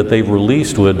somebody that they've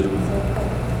released would,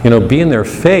 be in their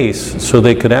face so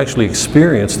they could actually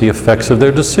experience the effects of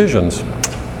their decisions.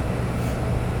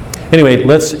 Anyway,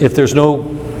 if there's no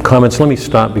comments, let me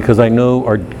stop, because I know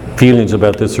our feelings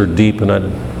about this are deep, and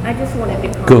I just wanted to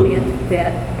comment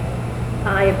that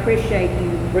I appreciate you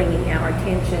bringing our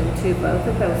attention to both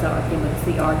of those arguments,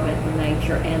 the argument of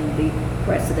nature and the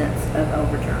precedence of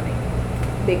overturning,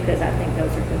 because I think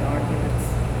those are good arguments.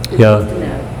 Yeah. To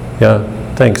know.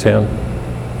 Yeah. Thanks, Ann.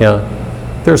 Yeah.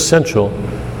 They're essential.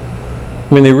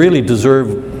 They really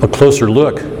deserve a closer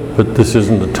look, but this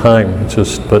isn't the time.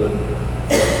 But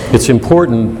it's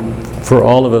important for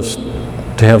all of us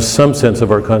to have some sense of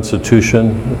our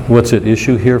Constitution. What's at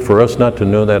issue here? For us not to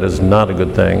know that is not a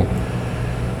good thing.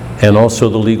 And also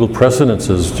the legal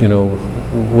precedences,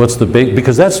 what's the base?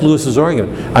 Because that's Lewis's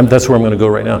argument. That's where I'm going to go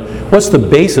right now. What's the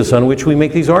basis on which we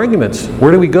make these arguments?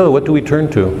 Where do we go? What do we turn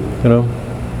to?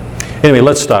 Anyway,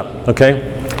 let's stop, okay?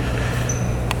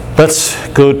 Let's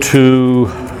go to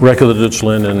Recorded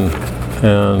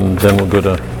and then we'll go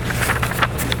to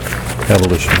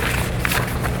Abolition.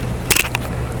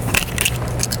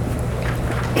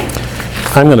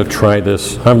 I'm going to try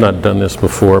this. I've not done this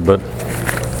before, but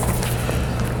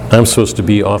I'm supposed to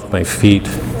be off my feet.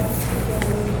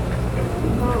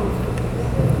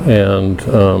 And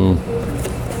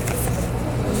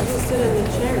Just sit in the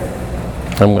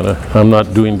chair. I'm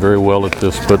not doing very well at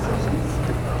this, but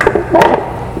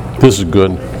this is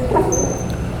good.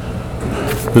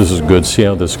 This is good. See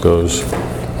how this goes.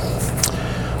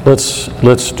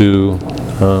 Let's do.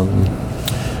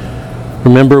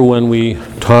 Remember when we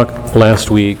talked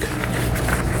last week?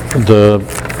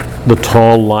 The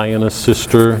tall lioness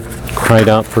sister cried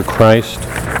out for Christ.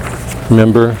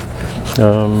 Remember?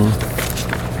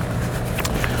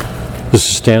 This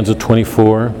is stanza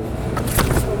 24.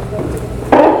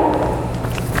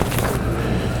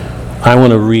 I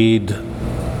want to read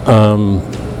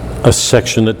a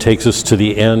section that takes us to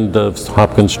the end of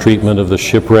Hopkins' treatment of the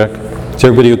shipwreck. Is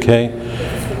everybody okay?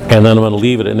 And then I'm going to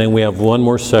leave it, and then we have one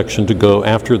more section to go.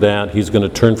 After that, he's going to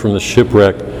turn from the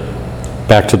shipwreck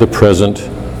back to the present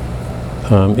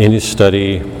in his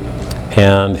study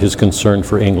and his concern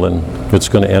for England. It's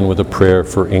going to end with a prayer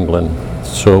for England.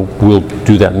 So we'll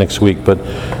do that next week, but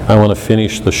I want to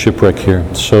finish the shipwreck here.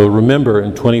 So remember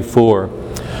in 24,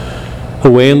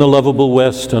 away in the lovable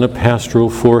west on a pastoral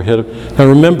forehead. Now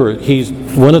remember, he's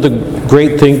one of the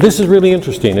great things. This is really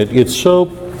interesting. It's so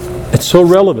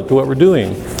relevant to what we're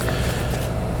doing.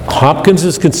 Hopkins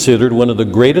is considered one of the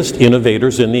greatest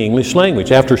innovators in the English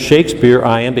language. After Shakespeare,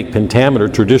 iambic pentameter,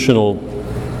 traditional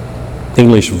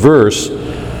English verse,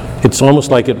 it's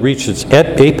almost like it reached its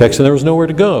apex and there was nowhere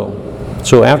to go.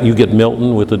 So after you get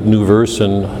Milton with a new verse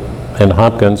and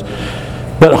Hopkins.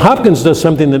 But Hopkins does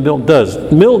something that Milton does.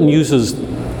 Milton uses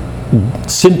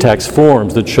syntax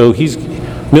forms that show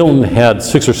Milton had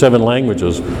 6 or 7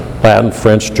 languages, Latin,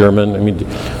 French, German.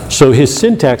 So his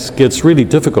syntax gets really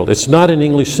difficult. It's not an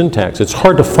English syntax. It's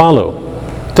hard to follow.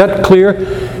 Is that clear?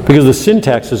 Because the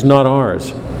syntax is not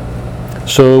ours.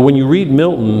 So when you read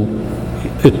Milton,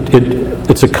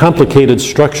 it's a complicated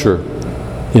structure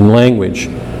in language.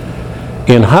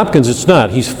 In Hopkins, it's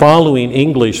not. He's following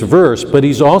English verse, but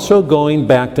he's also going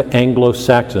back to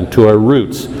Anglo-Saxon, to our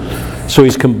roots. So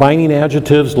he's combining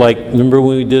adjectives like, remember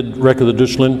when we did Wreck of the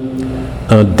Deutschland?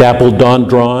 Dappled, dawn,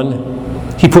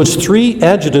 drawn. He puts 3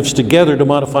 adjectives together to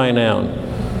modify a noun.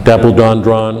 Dappled, dawn,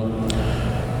 drawn.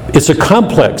 It's a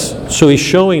complex. So he's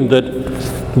showing that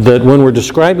when we're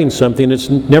describing something, it's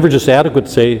never just adequate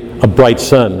to say a bright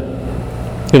sun.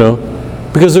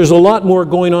 Because there's a lot more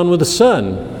going on with the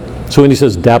sun. So when he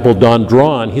says dappled, dawn,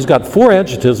 drawn, he's got 4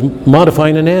 adjectives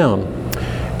modifying a noun.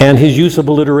 And his use of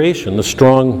alliteration, the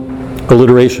strong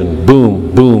alliteration,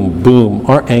 boom, boom, boom,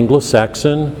 are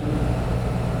Anglo-Saxon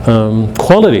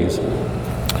qualities.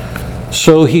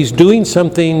 So he's doing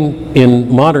something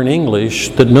in modern English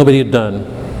that nobody had done.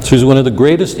 So he's one of the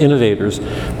greatest innovators,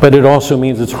 but it also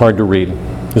means it's hard to read.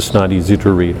 It's not easy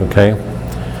to read, okay?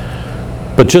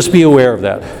 But just be aware of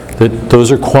that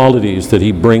those are qualities that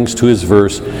he brings to his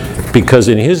verse, because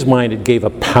in his mind it gave a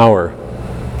power.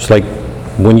 It's like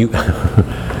when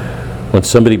when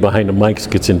somebody behind the mic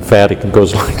gets emphatic and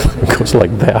goes like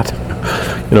that,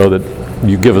 that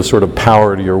you give a sort of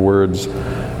power to your words.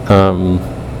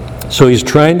 So he's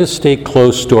trying to stay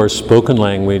close to our spoken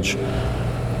language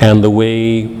and the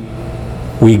way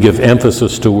we give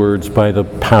emphasis to words by the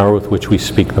power with which we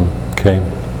speak them. Okay.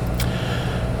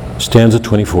 Stanza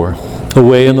 24.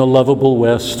 Away in the lovable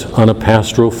west, on a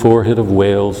pastoral forehead of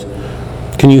Wales.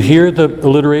 Can you hear the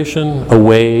alliteration?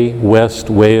 Away, west,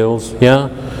 Wales. Yeah?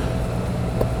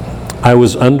 I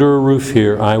was under a roof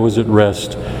here, I was at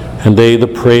rest, and they the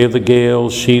prey of the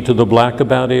gales, she to the black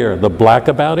about air. The black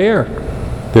about air.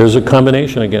 There's a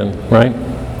combination again, right,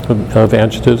 of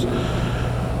adjectives.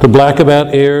 The black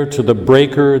about air to the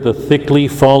breaker, the thickly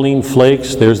falling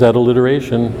flakes. There's that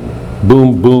alliteration.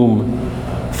 Boom, boom.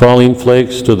 Falling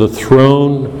flakes to the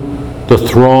throne, the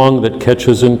throng that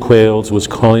catches and quails was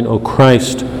calling, "O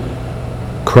Christ,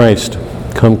 Christ,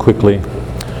 come quickly."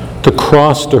 The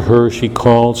cross to her she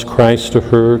calls, Christ to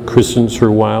her, christens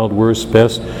her wild worst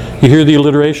best. You hear the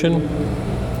alliteration?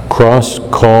 Cross,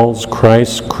 calls,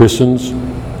 Christ, christens.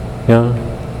 Yeah?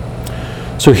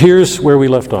 So here's where we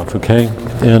left off, okay?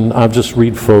 And I'll just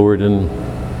read forward and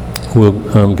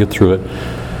we'll get through it.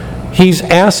 He's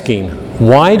asking,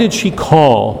 why did she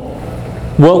call?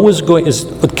 What was going,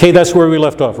 okay, that's where we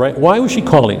left off, right? Why was she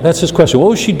calling? That's his question. What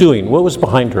was she doing? What was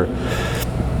behind her?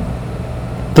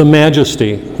 The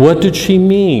majesty. What did she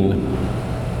mean?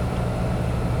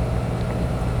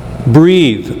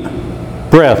 Breathe.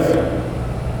 Breath.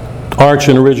 Arch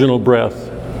and original breath.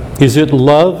 Is it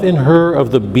love in her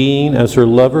of the being as her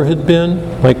lover had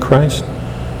been, like Christ?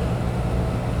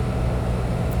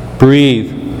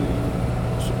 Breathe.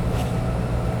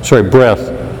 Sorry,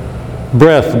 breath.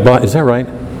 Breath, is that right?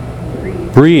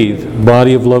 Breathe,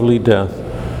 body of lovely death.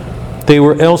 They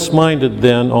were else-minded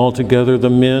then altogether. The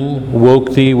men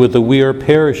woke thee with the we are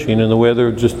perishing in the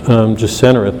weather just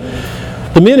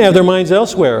centereth. The men have their minds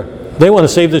elsewhere. They want to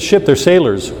save the ship. They're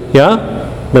sailors. Yeah?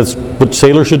 That's what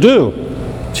sailors should do.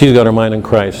 She's got her mind in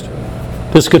Christ.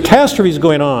 This catastrophe is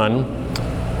going on.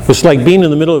 It's like being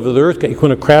in the middle of the earthquake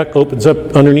when a crack opens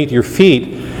up underneath your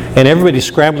feet and everybody's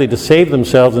scrabbling to save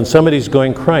themselves and somebody's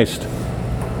going, Christ.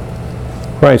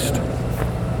 Christ.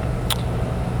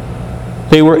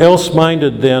 They were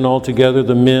else-minded then altogether.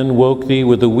 The men woke thee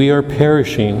with the we are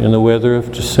perishing in the weather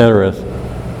of Genezareth.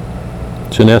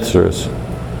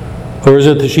 Or is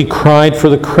it that she cried for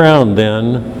the crown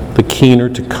then, the keener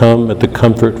to come at the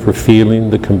comfort for feeling,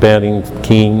 the combating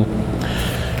keen?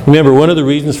 Remember, one of the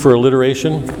reasons for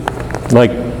alliteration,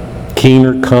 like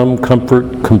keener, come,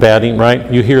 comfort, combating,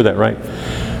 right? You hear that, right?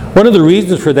 One of the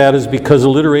reasons for that is because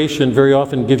alliteration very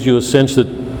often gives you a sense that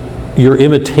you're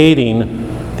imitating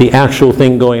the actual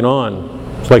thing going on.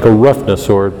 It's like a roughness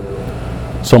or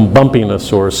some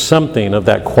bumpiness or something of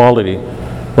that quality.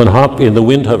 When in the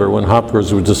Windhover, when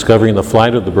Hopkins was discovering the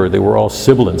flight of the bird, they were all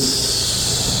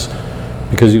sibilants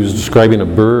because he was describing a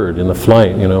bird in the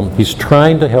flight. He's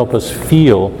trying to help us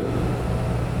feel,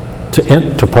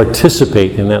 to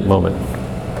participate in that moment.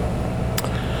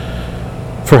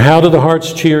 For how to the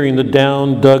heart's cheering, the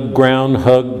down dug ground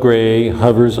hug gray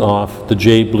hovers off, the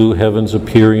jade blue heavens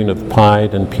appearing of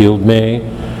pied and peeled May.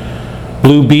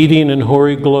 Blue beating and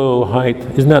hoary glow height.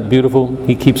 Isn't that beautiful?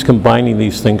 He keeps combining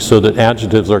these things so that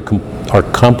adjectives are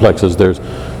complexes. There's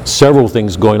several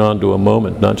things going on to a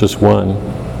moment, not just one.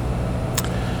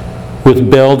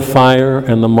 With belled fire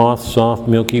and the moth's soft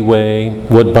milky way,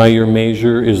 what by your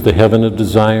measure is the heaven of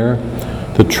desire?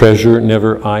 The treasure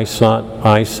never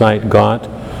eyesight got,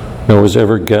 nor was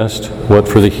ever guessed what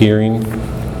for the hearing.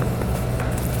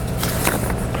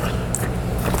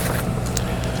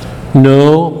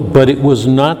 No, but it was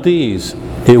not these.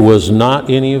 It was not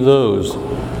any of those.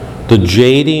 The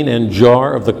jading and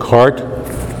jar of the cart,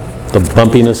 the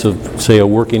bumpiness of, say, a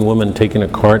working woman taking a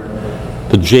cart,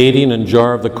 the jading and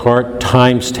jar of the cart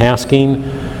times tasking.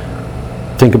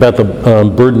 Think about the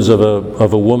burdens of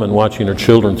a woman watching her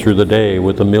children through the day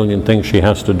with a million things she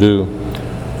has to do.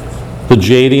 The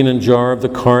jading and jar of the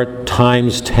cart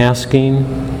times tasking.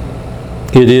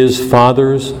 It is,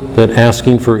 fathers, that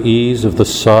asking for ease of the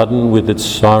sodden with its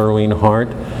sorrowing heart,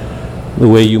 the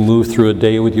way you move through a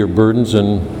day with your burdens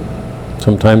and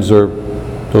sometimes are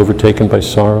overtaken by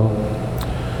sorrow.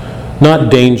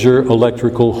 Not danger,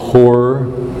 electrical horror.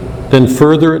 Then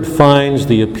further it finds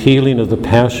the appealing of the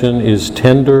passion is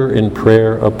tender in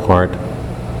prayer apart.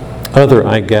 Other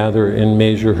I gather and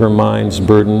measure her mind's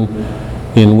burden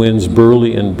in winds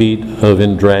burly and beat of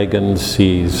indragoned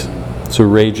seas. It's a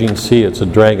raging sea, it's a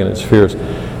dragon, it's fierce.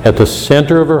 At the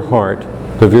center of her heart,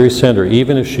 the very center,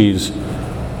 even if she's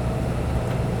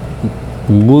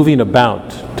moving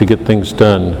about to get things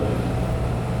done,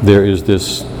 there is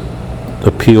this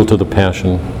appeal to the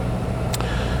passion.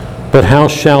 But how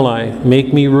shall I?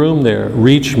 Make me room there,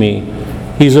 reach me.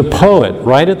 He's a poet.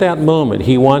 Right at that moment,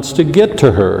 he wants to get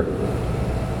to her.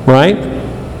 Right?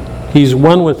 He's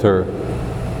one with her.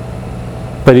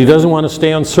 But he doesn't want to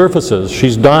stay on surfaces.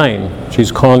 She's dying.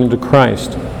 She's calling to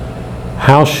Christ.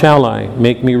 How shall I?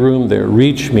 Make me room there,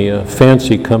 reach me, a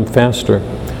fancy come faster.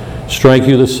 Strike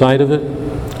you the sight of it?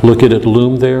 Look at it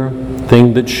loom there,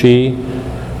 thing that she...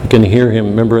 You can hear him,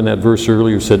 remember in that verse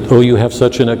earlier, said, oh, you have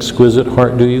such an exquisite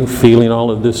heart, do you? Feeling all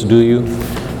of this, do you?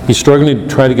 He's struggling to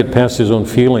try to get past his own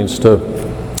feelings to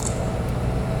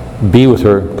be with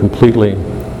her completely.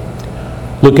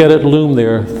 Look at it loom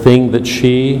there, thing that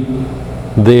she,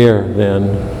 there then,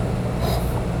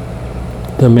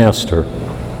 the Master.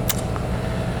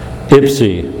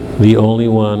 Ipsi, the only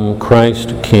one,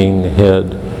 Christ King,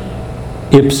 head.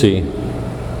 Ipsi,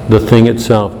 the thing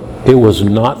itself. It was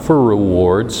not for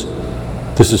rewards.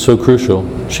 This is so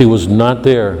crucial. She was not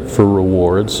there for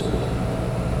rewards.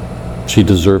 She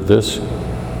deserved this.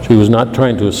 She was not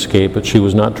trying to escape it. She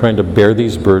was not trying to bear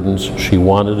these burdens. She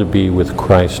wanted to be with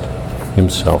Christ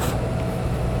himself.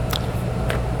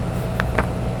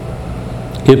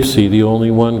 Ipsi, the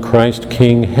only one, Christ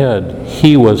King head.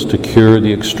 He was to cure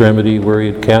the extremity where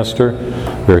he had cast her,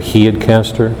 where he had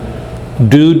cast her.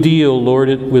 Do deal, Lord,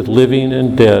 it with living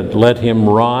and dead. Let him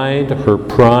ride her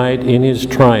pride in his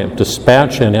triumph,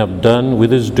 dispatch and have done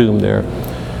with his doom there.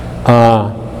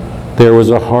 There was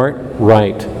a heart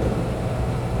right.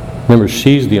 Remember,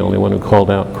 she's the only one who called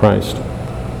out Christ.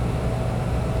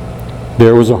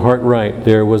 There was a heart right.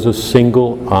 There was a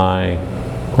single eye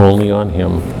only on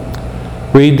him.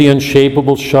 Read the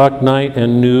unshapable shocked night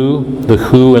and knew the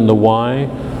who and the why,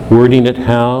 wording it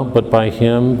how, but by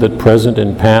him that present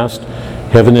and past,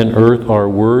 heaven and earth are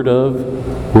word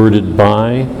of, worded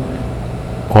by.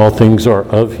 All things are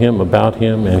of him, about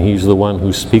him, and he's the one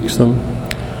who speaks them.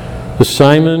 The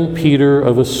Simon Peter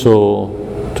of a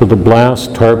soul, to the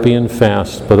blast Tarpeian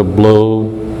fast, but a blow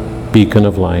beacon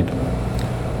of light.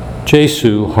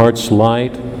 Jesu, heart's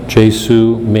light,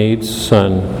 Jesu, maid's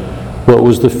son. What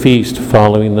was the feast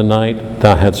following the night?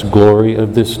 Thou hadst glory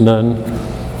of this nun.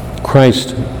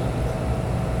 Christ,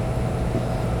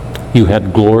 you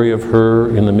had glory of her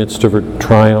in the midst of her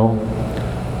trial.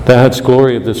 Thou hadst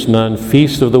glory of this nun,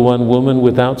 feast of the one woman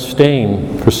without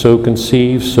stain, for so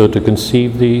conceived, so to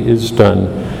conceive thee is done.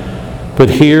 But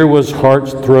here was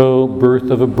heart's throe, birth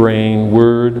of a brain,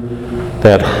 word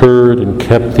that heard and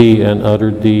kept thee and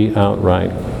uttered thee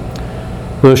outright.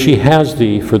 Well, she has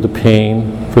thee for the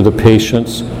pain, for the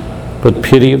patience, but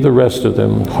pity of the rest of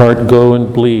them, heart go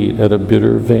and bleed at a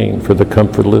bitter vein for the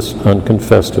comfortless,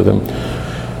 unconfessed of them.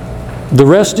 The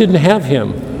rest didn't have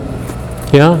him.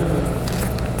 Yeah?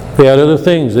 They had other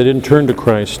things. They didn't turn to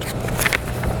Christ.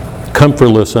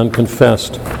 Comfortless,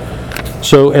 unconfessed.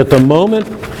 So at the moment,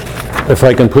 if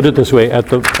I can put it this way, at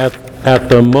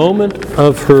the moment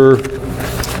of her,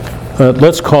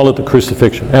 let's call it the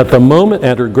crucifixion. At the moment,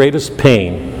 at her greatest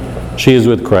pain, she is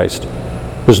with Christ.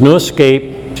 There's no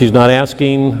escape. She's not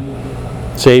asking,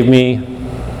 save me,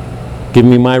 give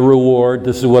me my reward,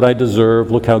 this is what I deserve,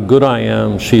 look how good I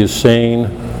am. She is saying,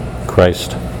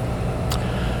 Christ.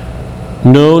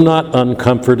 No, not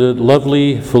uncomforted,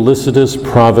 lovely, felicitous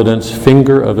providence,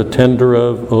 finger of a tender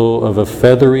of a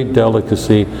feathery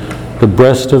delicacy, the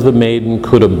breast of the maiden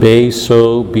could obey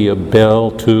so, be a bell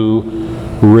to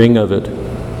ring of it.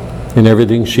 In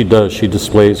everything she does, she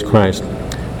displays Christ,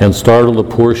 and startle the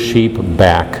poor sheep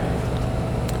back.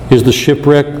 Is the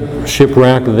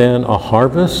shipwreck then a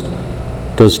harvest?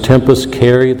 Does tempest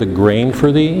carry the grain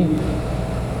for thee?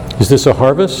 Is this a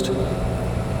harvest?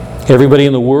 Everybody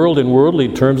in the world, in worldly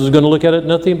terms, is going to look at it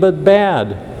nothing but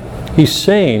bad. He's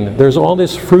saying there's all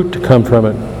this fruit to come from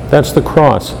it. That's the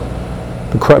cross.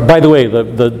 By the way,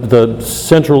 the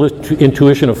central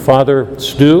intuition of Father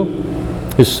Stu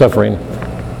is suffering.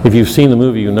 If you've seen the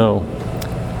movie, you know.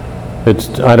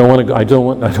 I don't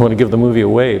want to give the movie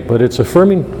away, but it's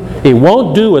affirming. It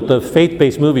won't do what the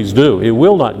faith-based movies do. It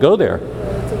will not go there.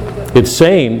 It's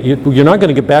saying you're not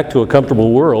going to get back to a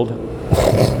comfortable world.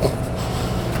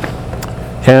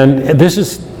 And this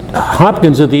is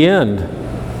Hopkins at the end.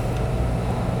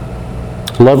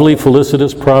 Lovely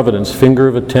felicitous providence, finger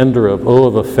of a tender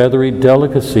of a feathery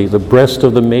delicacy, the breast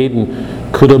of the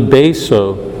maiden could obey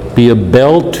so, be a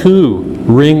bell too,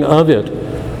 ring of it,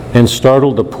 and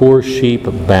startle the poor sheep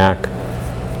back.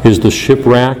 Is the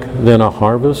shipwreck then a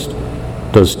harvest?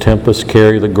 Does tempest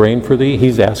carry the grain for thee?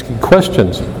 He's asking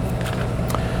questions.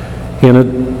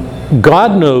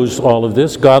 God knows all of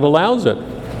this. God allows it.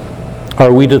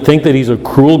 Are we to think that he's a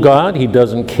cruel God? He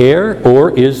doesn't care?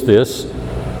 Or is this,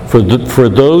 for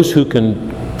those who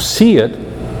can see it,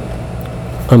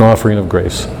 an offering of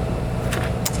grace?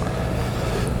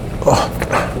 Oh.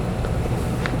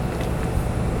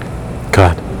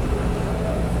 God.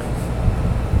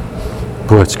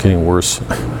 Boy, it's getting worse.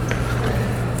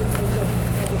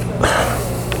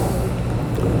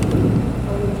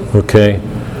 Okay.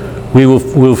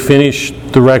 We'll finish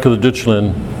the Rack of the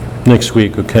Dutchland next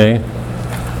week, okay?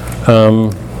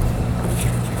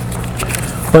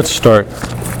 Let's start.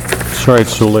 Sorry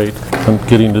it's so late. I'm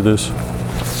getting to this.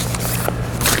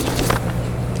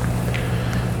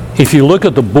 If you look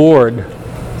at the board,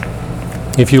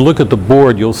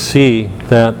 you'll see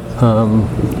that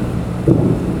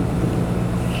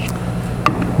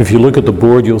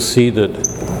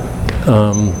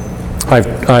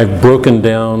I've broken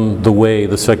down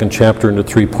the second chapter into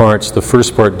 3 parts. The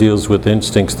first part deals with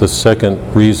instincts, the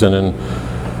second reason, and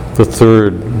the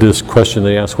third, this question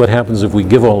they ask, what happens if we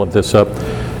give all of this up?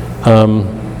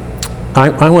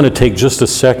 I want to take just a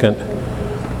second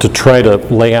to try to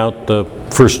lay out the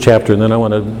first chapter, and then I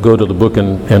want to go to the book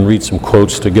and read some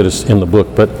quotes to get us in the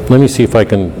book. But let me see if I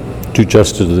can do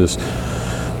justice to this.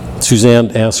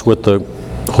 Suzanne asked what the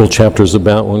whole chapter is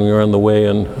about when we were on the way,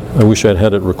 and I wish I'd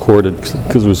had it recorded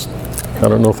because I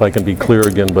don't know if I can be clear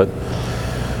again, but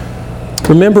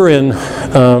remember in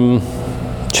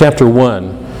chapter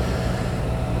 1,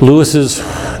 Lewis is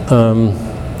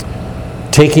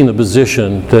taking the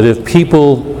position that if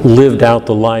people lived out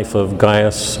the life of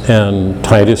Gaius and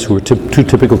Titus, who were two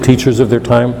typical teachers of their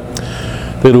time,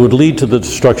 that it would lead to the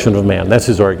destruction of man. That's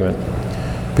his argument.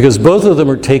 Because both of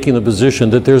them are taking the position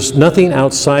that there's nothing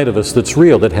outside of us that's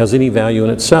real, that has any value in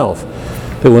itself.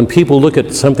 That when people look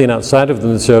at something outside of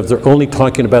themselves, they're only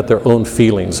talking about their own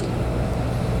feelings.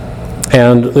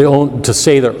 And to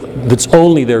say that it's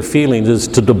only their feelings is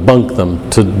to debunk them,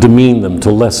 to demean them,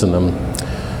 to lessen them.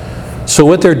 So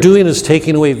what they're doing is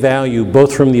taking away value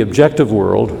both from the objective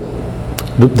world,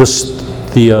 the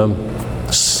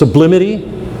sublimity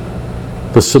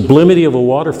of a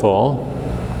waterfall.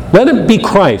 Let it be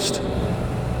Christ.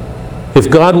 If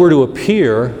God were to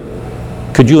appear,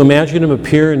 could you imagine him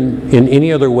appear in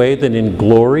any other way than in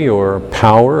glory or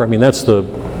power? I mean, those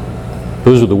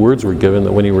are the words we're given,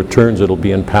 that when he returns it'll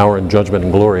be in power and judgment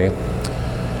and glory.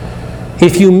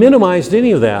 If you minimized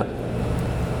any of that,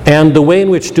 and the way in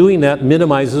which doing that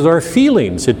minimizes our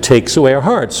feelings, it takes away our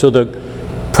hearts. So the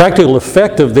practical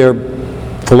effect of their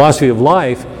philosophy of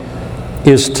life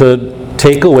is to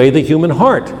take away the human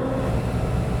heart,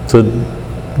 to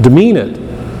demean it.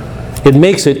 It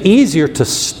makes it easier to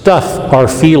stuff our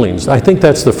feelings. I think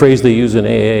that's the phrase they use in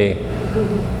AA.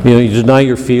 You deny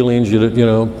your feelings,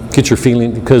 get your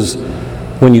feelings, because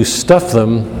when you stuff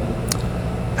them,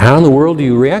 how in the world do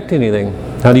you react to anything?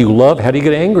 How do you love? How do you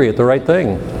get angry at the right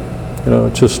thing?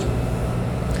 It's just...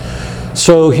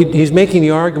 So he's making the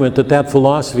argument that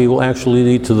philosophy will actually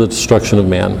lead to the destruction of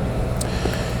man.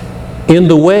 In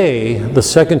the Way, the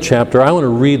second chapter, I want to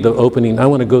read the opening. I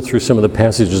want to go through some of the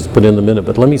passages put in a minute,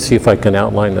 but let me see if I can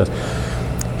outline this.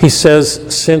 He says,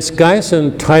 since Gaius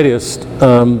and Titus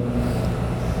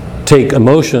take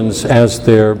emotions as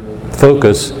their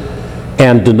focus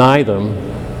and deny them,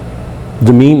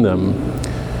 demean them,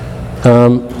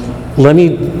 let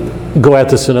me go at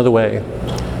this another way.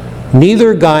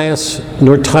 Neither Gaius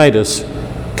nor Titus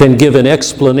can give an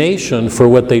explanation for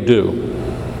what they do.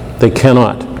 They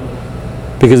cannot.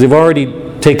 Because they've already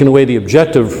taken away the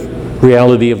objective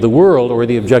reality of the world or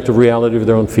the objective reality of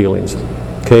their own feelings.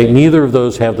 Okay? Neither of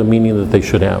those have the meaning that they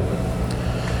should have.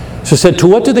 So it said, to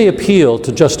what do they appeal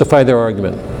to justify their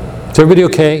argument? Is everybody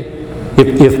okay?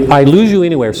 If I lose you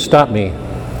anywhere, stop me.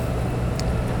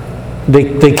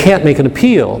 They can't make an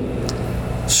appeal.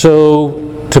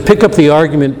 So to pick up the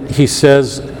argument, he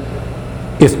says,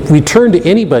 if we turn to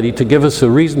anybody to give us a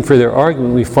reason for their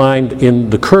argument, we find in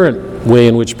the current way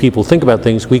in which people think about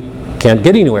things, we can't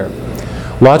get anywhere.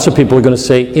 Lots of people are going to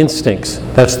say instincts.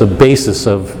 That's the basis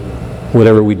of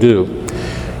whatever we do.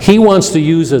 He wants to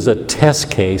use as a test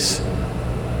case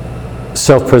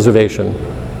self-preservation.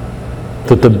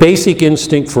 That the basic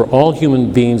instinct for all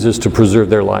human beings is to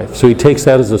preserve their life. So he takes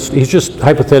that as he's just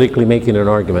hypothetically making an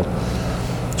argument.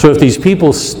 So if these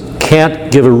people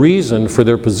can't give a reason for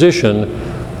their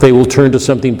position, they will turn to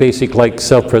something basic like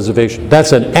self-preservation.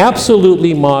 That's an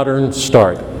absolutely modern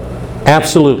start.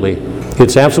 Absolutely.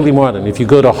 It's absolutely modern. If you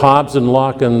go to Hobbes and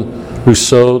Locke and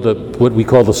Rousseau, what we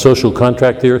call the social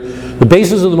contract theory, the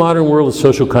basis of the modern world is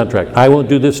social contract. I won't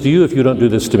do this to you if you don't do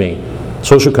this to me.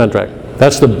 Social contract.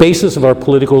 That's the basis of our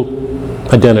political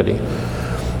identity.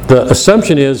 The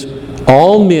assumption is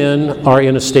all men are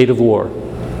in a state of war.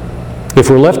 If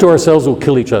we're left to ourselves, we'll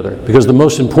kill each other, because the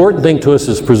most important thing to us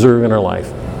is preserving our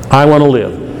life. I want to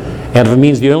live. And if it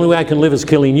means the only way I can live is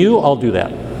killing you, I'll do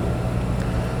that.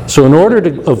 So in order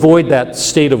to avoid that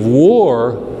state of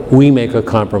war, we make a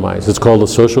compromise. It's called a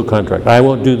social contract. I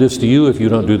won't do this to you if you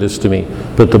don't do this to me.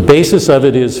 But the basis of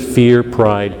it is fear,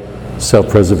 pride,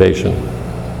 self-preservation.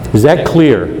 Is that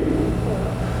clear?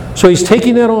 So he's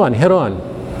taking that on, head on.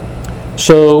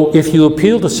 So if you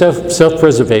appeal to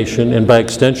self-preservation, and by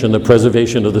extension the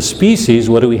preservation of the species,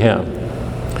 what do we have?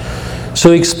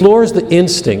 So he explores the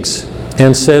instincts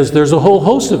and says there's a whole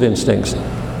host of instincts.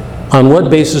 On what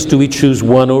basis do we choose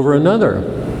one over another?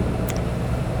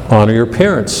 Honor your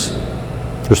parents.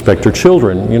 Respect your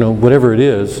children. Whatever it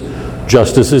is.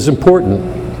 Justice is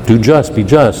important. Do just, be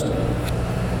just.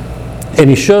 And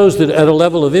he shows that at a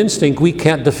level of instinct, we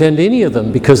can't defend any of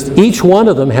them, because each one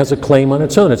of them has a claim on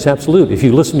its own. It's absolute. If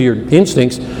you listen to your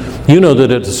instincts, you know that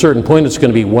at a certain point it's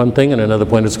going to be one thing, and another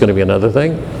point it's going to be another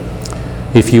thing.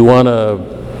 If you want to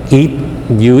eat,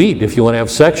 you eat. If you want to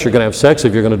have sex, you're going to have sex.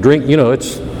 If you're going to drink,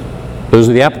 those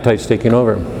are the appetites taking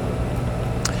over.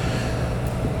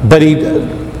 But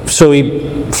so he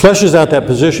fleshes out that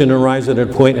position and arrives at a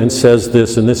point and says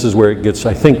this, and this is where it gets,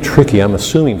 I think, tricky, I'm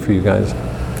assuming, for you guys.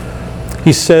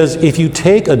 He says, if you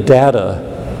take a data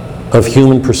of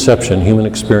human perception, human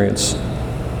experience,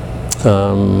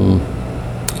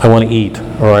 I want to eat,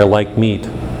 or I like meat,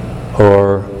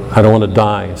 or I don't want to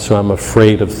die, so I'm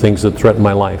afraid of things that threaten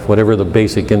my life, whatever the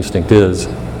basic instinct is,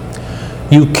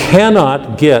 you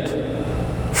cannot get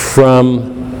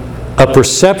from a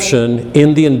perception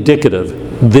in the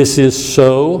indicative, this is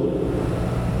so,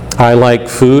 I like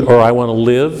food, or I want to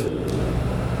live.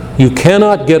 You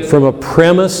cannot get from a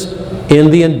premise in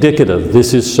the indicative,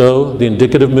 this is so, the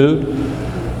indicative mood.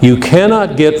 You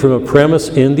cannot get from a premise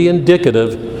in the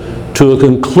indicative to a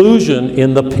conclusion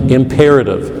in the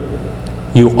imperative.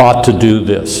 You ought to do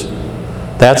this.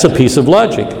 That's a piece of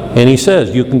logic. And he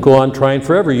says, you can go on trying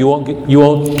forever. You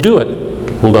won't do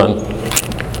it. Hold on.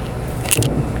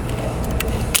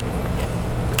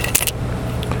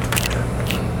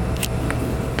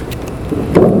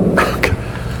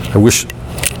 I wish...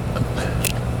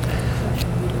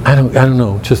 I don't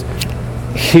know, just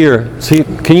here. See,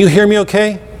 can you hear me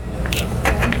okay?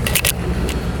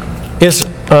 Is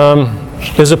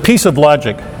a piece of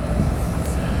logic.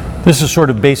 This is sort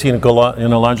of basic in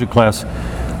a logic class.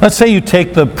 Let's say you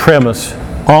take the premise,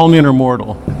 all men are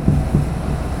mortal.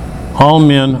 All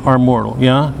men are mortal,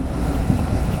 yeah?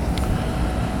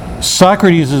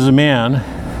 Socrates is a man.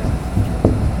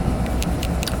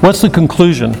 What's the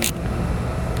conclusion?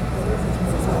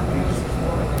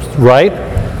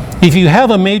 Right? If you have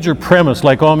a major premise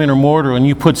like all men are mortal and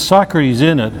you put Socrates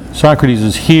in it, Socrates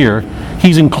is here,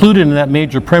 he's included in that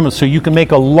major premise, so you can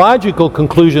make a logical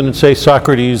conclusion and say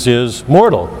Socrates is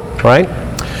mortal, right?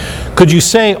 Could you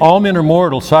say all men are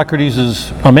mortal, Socrates is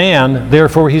a man,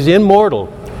 therefore he's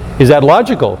immortal? Is that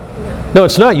logical? No,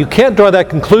 it's not. You can't draw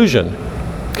that conclusion,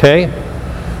 okay?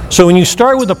 So when you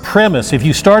start with a premise, if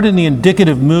you start in the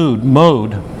indicative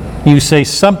mode, you say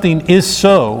something is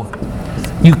so,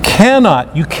 you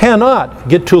cannot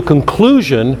get to a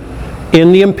conclusion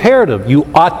in the imperative. You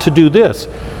ought to do this.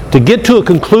 To get to a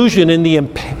conclusion in the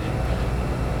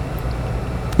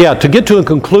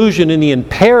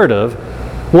imperative,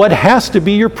 what has to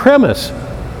be your premise?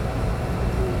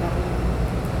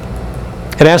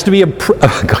 It has to be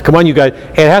come on, you guys.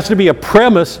 It has to be a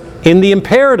premise in the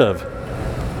imperative.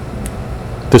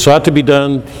 This ought to be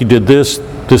done. He did this.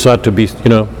 This ought to be,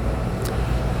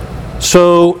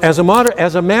 So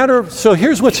so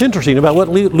here's what's interesting about what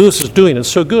Lewis is doing. It's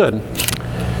so good.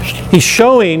 He's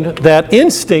showing that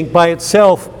instinct by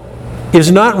itself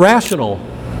is not rational.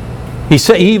 He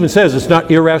even says it's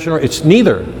not irrational, it's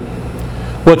neither.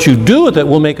 What you do with it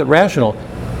will make it rational.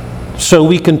 So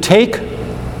we can take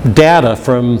data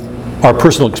from our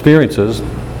personal experiences,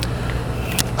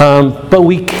 but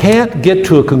we can't get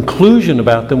to a conclusion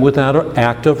about them without an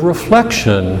act of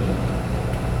reflection.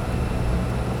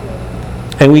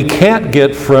 And we can't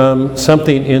get from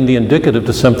something in the indicative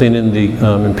to something in the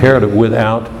imperative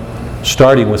without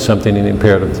starting with something in the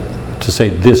imperative to say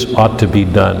this ought to be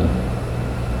done.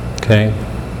 Okay?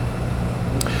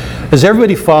 Is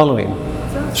everybody following?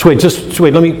 So wait,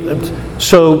 let me...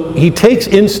 So he takes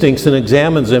instincts and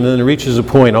examines them and then reaches a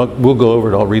point. We'll go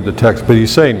over it, I'll read the text. But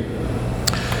he's saying,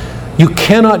 you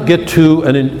cannot get to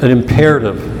an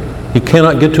imperative. You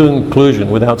cannot get to a conclusion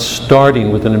without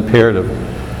starting with an imperative.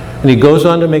 And he goes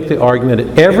on to make the argument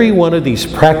that every one of these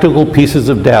practical pieces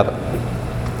of data,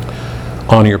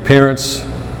 honor your parents,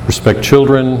 respect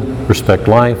children, respect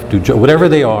life, whatever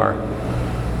they are,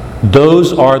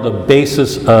 those are the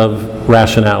basis of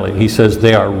rationality. He says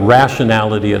they are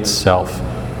rationality itself.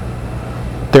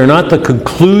 They're not the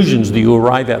conclusions that you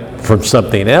arrive at from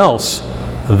something else.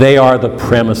 They are the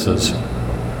premises.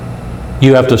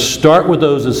 You have to start with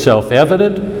those as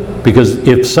self-evident, because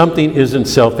if something isn't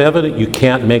self-evident, you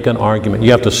can't make an argument.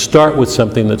 You have to start with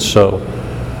something that's so.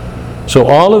 So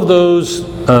all of those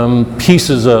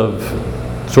pieces of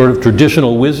sort of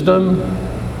traditional wisdom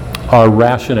are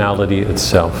rationality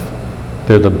itself.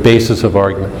 They're the basis of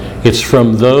argument. It's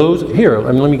from those, here,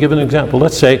 let me give an example.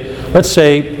 Let's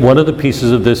say one of the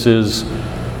pieces of this is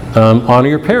honor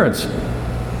your parents.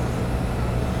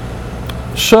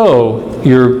 So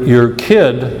your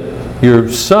kid, your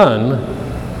son,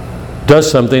 does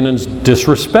something and is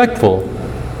disrespectful.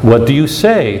 What do you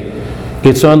say?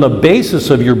 It's on the basis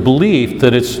of your belief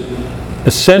that it's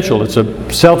essential, it's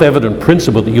a self-evident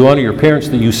principle that you honor your parents,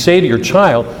 that you say to your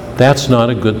child, that's not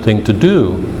a good thing to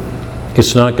do.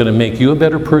 It's not going to make you a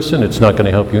better person, it's not going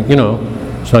to help you,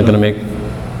 it's not going to make...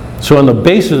 So on the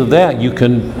basis of that, you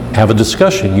can have a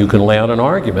discussion, you can lay out an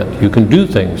argument, you can do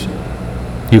things,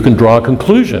 you can draw a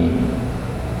conclusion.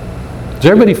 Is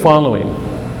everybody following?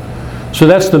 So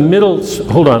that's the middle,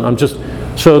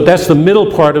 so that's the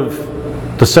middle part of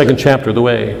the second chapter of the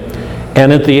Way.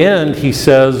 And at the end, he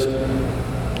says,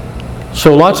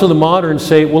 so lots of the moderns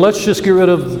say, well, let's just get rid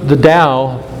of the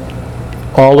Tao,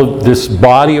 all of this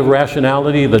body of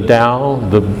rationality, the Tao,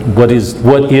 what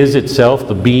is itself,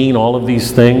 the being, all of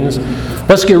these things.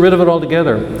 Let's get rid of it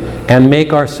altogether and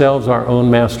make ourselves our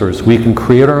own masters. We can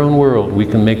create our own world. We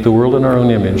can make the world in our own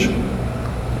image.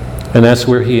 And that's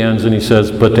where he ends, and he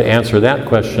says, but to answer that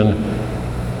question,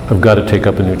 I've got to take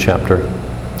up a new chapter.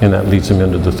 And that leads him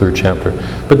into the third chapter.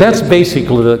 But that's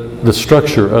basically the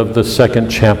structure of the second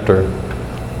chapter.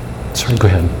 Sorry, go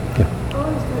ahead. Yeah. I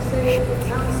was going to say, it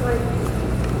sounds like...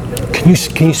 Can you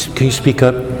speak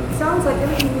up? It sounds like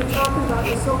everything you're talking about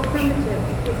is so primitive.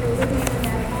 If you're living in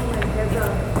that moment,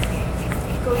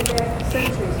 going back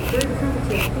centuries, very primitive,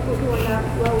 people who are not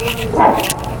well-learned.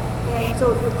 And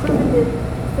so if you're primitive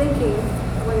thinking,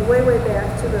 going way back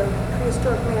to the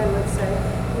prehistoric man, let's say,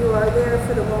 you are there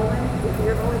for the moment. If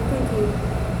you're only thinking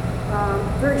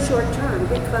very short term,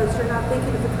 because you're not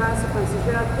thinking of the consequences.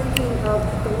 You're not thinking of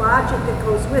the logic that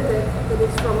goes with it, that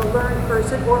is from a learned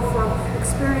person or from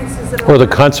experiences that are... Or the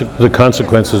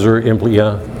consequences are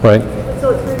yeah, right.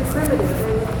 So it's very primitive, and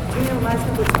you realize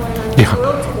what's going on in the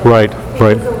world today. Right.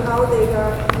 Because of how they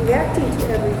are reacting to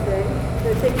everything.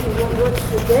 They're thinking, well, what's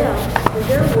for them in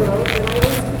their world? And I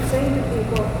always keep saying to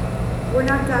people, we're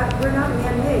not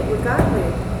man-made, we're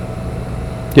God-made.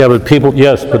 Yeah, but people,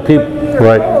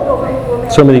 right.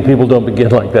 So many people don't begin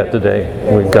like that today.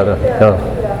 We've got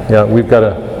to, we've got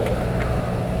to,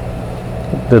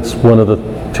 that's one of the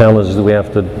challenges that we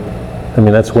have to,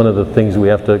 that's one of the things we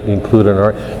have to include in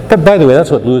our, but by the way,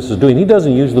 that's what Lewis is doing. He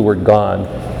doesn't use the word God.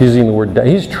 He's using the word,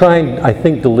 he's trying, I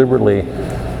think, deliberately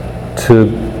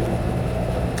to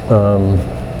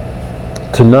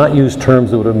not use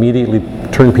terms that would immediately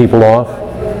turn people off.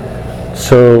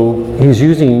 So he's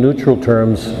using neutral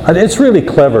terms. It's really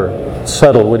clever,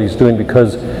 subtle what he's doing,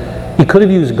 because he could have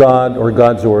used God or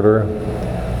God's order,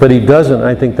 but he doesn't.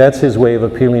 I think that's his way of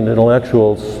appealing to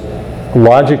intellectuals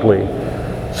logically,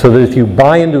 so that if you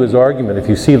buy into his argument, if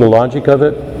you see the logic of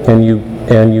it, and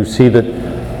you see that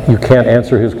you can't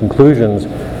answer his conclusions,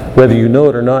 whether you know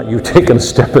it or not, you've taken a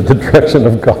step in the direction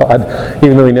of God,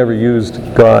 even though he never used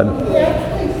God. He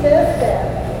actually says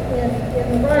that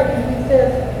in the writing. He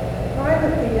says, I'm a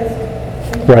theist,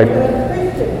 and Right. I'm a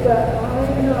Christian, but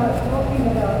I'm not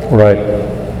Right,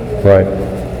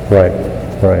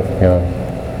 yeah.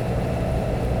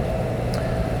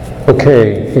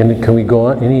 Okay, and can we go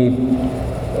on?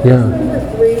 Yeah. Number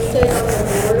 3 say on the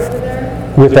board over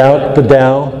there? Without the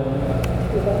Tao.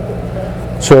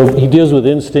 So he deals with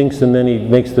instincts, and then he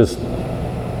makes this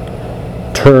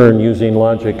turn using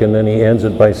logic, and then he ends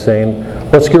it by saying,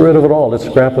 let's get rid of it all, let's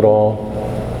scrap it all,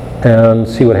 and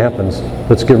see what happens.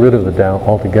 Let's get rid of the Tao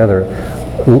altogether.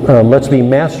 Let's be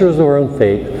masters of our own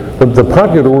fate. The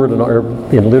popular word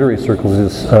in literary circles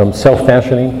is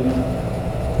self-fashioning.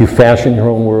 You fashion your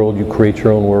own world, you create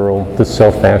your own world. This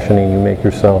self-fashioning, you make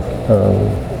yourself.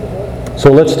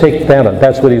 So let's take that on.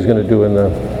 That's what he's going to do in the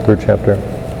 3rd chapter.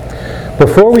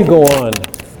 Before we go on,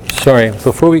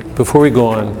 before we go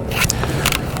on,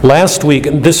 last week,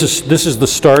 and this is the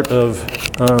start of,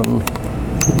 I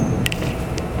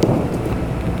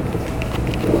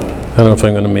don't know if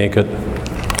I'm going to make it.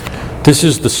 This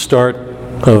is the start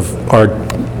of our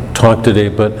talk today,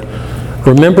 but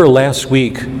remember last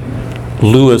week,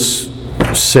 Lewis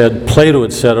said, Plato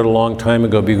had said it a long time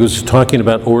ago, because he was talking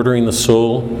about ordering the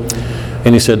soul,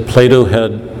 and he said Plato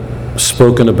had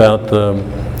spoken about the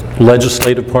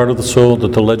legislative part of the soul,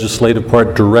 that the legislative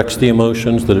part directs the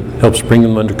emotions, that it helps bring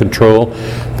them under control,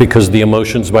 because the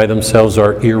emotions by themselves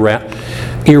are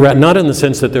not in the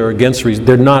sense that they're against reason.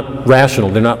 They're not rational.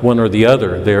 They're not one or the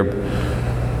other. They're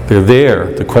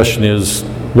there. The question is,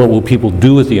 what will people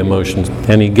do with the emotions?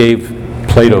 And he gave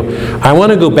Plato. I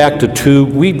want to go back to 2.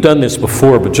 We've done this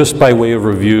before, but just by way of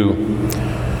review.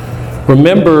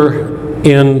 Remember,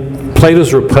 in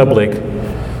Plato's Republic,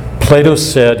 Plato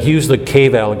said, he used the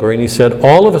cave allegory, and he said,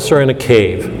 all of us are in a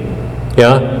cave.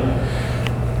 Yeah?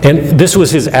 And this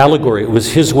was his allegory. It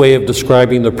was his way of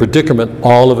describing the predicament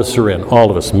all of us are in.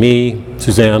 All of us. Me,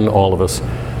 Suzanne, all of us.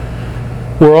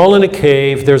 We're all in a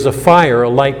cave. There's a fire, a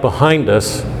light behind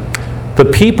us. The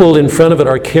people in front of it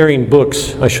are carrying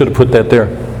books. I should have put that there.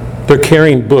 They're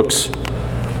carrying books.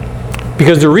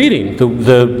 Because they're reading.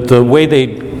 The way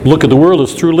they look at the world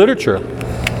is through literature.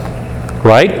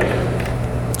 Right?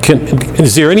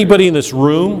 Is there anybody in this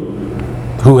room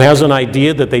who has an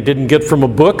idea that they didn't get from a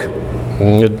book?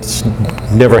 It's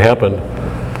never happened.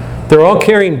 They're all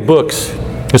carrying books.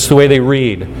 It's the way they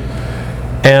read.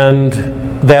 And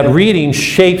that reading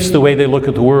shapes the way they look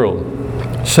at the world.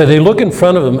 So they look in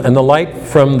front of them, and the light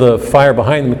from the fire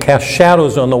behind them casts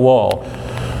shadows on the wall.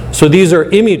 So these are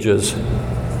images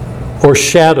or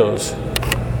shadows,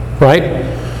 right?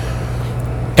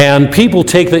 And people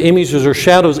take the images or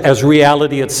shadows as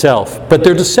reality itself. But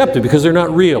they're deceptive because they're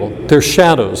not real. They're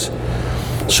shadows.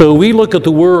 So we look at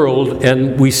the world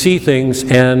and we see things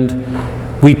and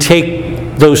we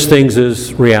take those things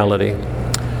as reality.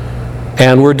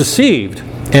 And we're deceived.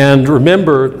 And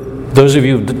remember, those of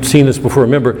you who've seen this before,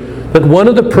 remember that one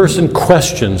of the person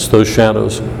questions those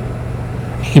shadows.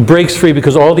 He breaks free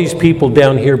because all these people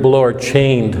down here below are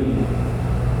chained.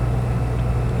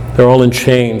 They're all in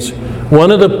chains.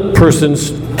 One of the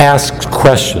persons asks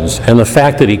questions, and the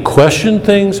fact that he questioned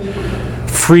things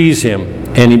frees him,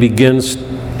 and he begins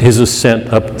his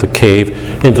ascent up the cave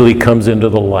until he comes into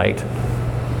the light.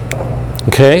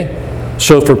 Okay?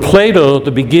 So for Plato,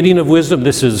 the beginning of wisdom,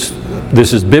 this is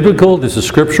biblical, this is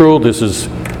scriptural, this is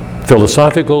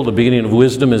philosophical. The beginning of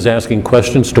wisdom is asking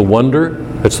questions to wonder.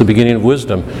 That's the beginning of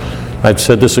wisdom. I've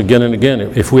said this again and again.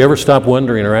 If we ever stop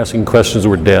wondering or asking questions,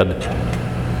 we're dead.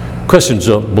 Questions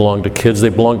don't belong to kids, they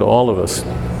belong to all of us.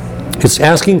 It's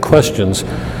asking questions.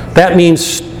 That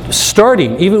means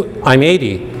starting, I'm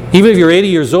 80. Even if you're 80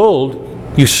 years old,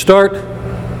 you start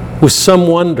with some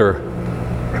wonder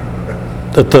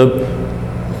at the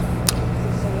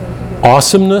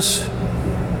awesomeness,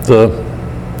 the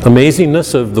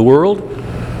amazingness of the world,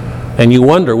 and you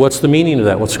wonder, what's the meaning of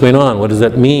that? What's going on? What does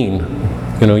that mean?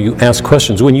 You know, you ask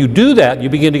questions. When you do that, you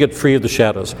begin to get free of the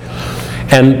shadows.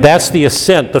 And that's the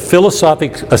ascent, the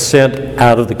philosophic ascent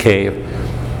out of the cave.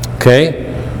 Okay?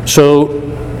 So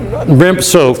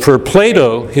for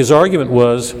Plato, his argument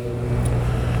was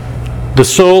the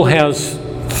soul has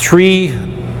 3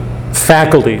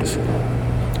 faculties: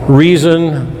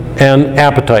 reason and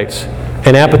appetites.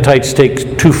 And appetites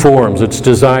take 2 forms. It's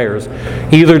desires.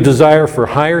 Either desire for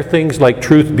higher things like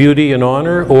truth, beauty, and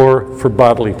honor, or for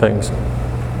bodily things.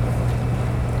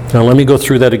 Now let me go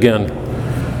through that again.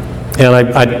 And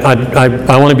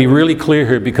I want to be really clear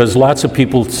here, because lots of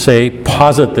people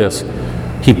posit this.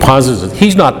 He posits it.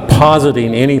 He's not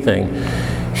positing anything.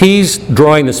 He's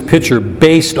drawing this picture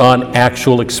based on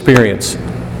actual experience.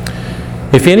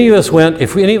 If any of us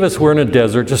were in a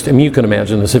desert, you can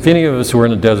imagine this. If any of us were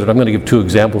in a desert, I'm going to give 2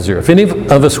 examples here. If any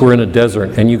of us were in a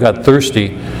desert and you got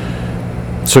thirsty,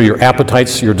 So your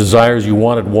appetites, your desires, you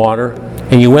wanted water,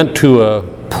 and you went to a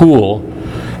pool,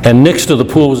 and next to the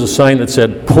pool was a sign that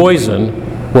said poison,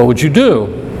 what would you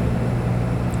do?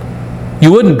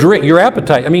 You wouldn't drink. Your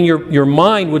appetite, I mean, your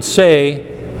mind would say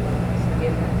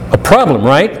a problem,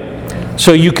 right?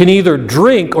 So you can either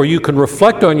drink or you can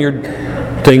reflect on your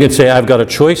thing and say, I've got a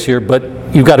choice here, but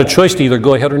you've got a choice to either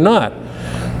go ahead or not.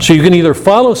 So you can either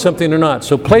follow something or not.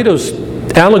 So Plato's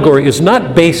allegory is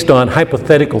not based on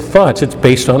hypothetical thoughts, it's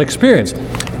based on experience.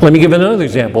 Let me give another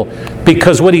example.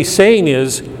 Because what he's saying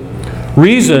is,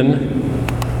 reason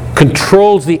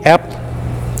controls the God,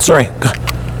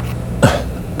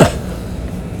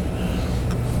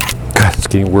 it's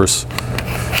getting worse.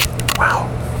 Wow.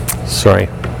 Sorry.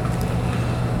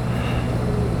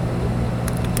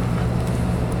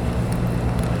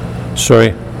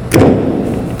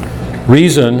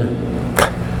 Reason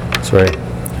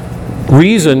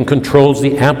controls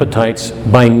the appetites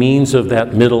by means of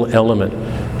that middle element.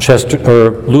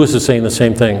 Lewis is saying the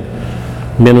same thing.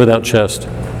 Men without chest.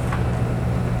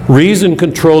 Reason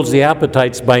controls the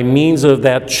appetites by means of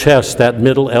that chest, that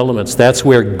middle elements. That's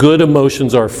where good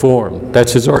emotions are formed.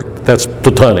 That's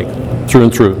Platonic, through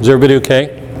and through. Is everybody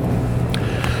okay?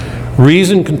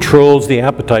 Reason controls the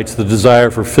appetites, the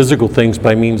desire for physical things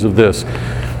by means of this.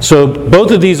 So both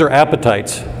of these are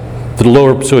appetites.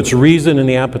 So it's reason and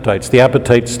the appetites. The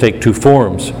appetites take two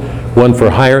forms, one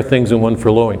for higher things and one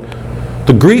for lower.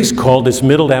 The Greeks called this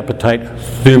middle appetite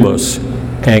thumos,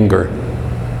 anger.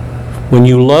 When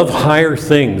you love higher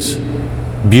things,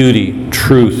 beauty,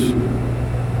 truth,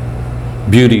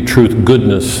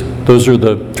 goodness, those are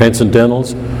the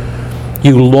transcendentals.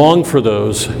 You long for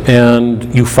those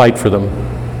and you fight for them.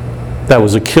 That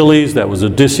was Achilles, that was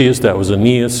Odysseus, that was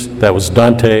Aeneas, that was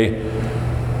Dante.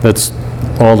 That's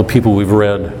all the people we've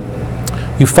read.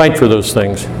 You fight for those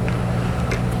things.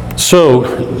 So,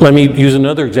 let me use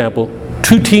another example.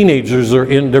 Two teenagers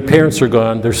their parents are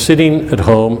gone, they're sitting at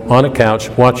home on a couch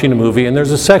watching a movie, and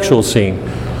there's a sexual scene.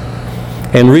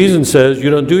 And reason says, you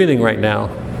don't do anything right now.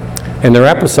 And their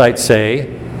appetites say,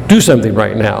 do something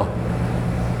right now.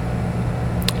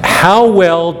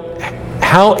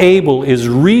 How able is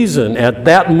reason at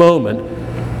that moment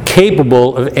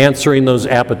capable of answering those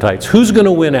appetites? Who's going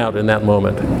to win out in that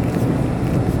moment? Depends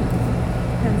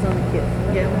on the kid.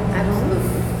 Yeah,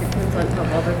 absolutely. Depends on top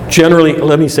of other.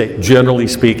 Generally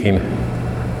speaking,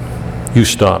 you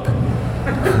stop.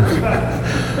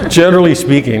 Generally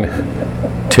speaking,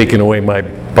 taking away my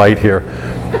bite here.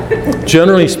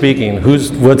 Generally speaking,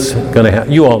 what's going to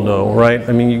happen? You all know, right?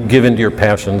 I mean, you give into your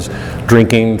passions,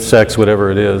 drinking, sex,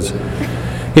 whatever it is.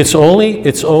 It's only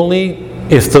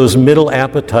if those middle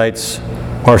appetites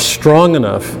are strong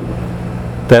enough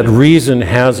that reason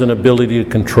has an ability to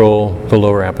control the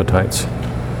lower appetites.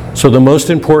 So the most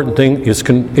important thing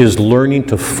is learning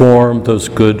to form those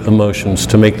good emotions,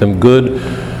 to make them good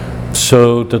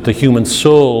so that the human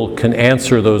soul can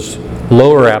answer those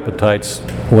lower appetites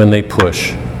when they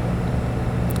push.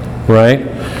 Right?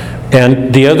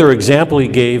 And the other example he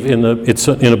gave it's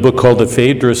in a book called The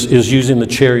Phaedrus is using the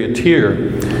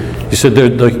charioteer. He said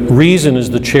the reason is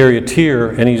the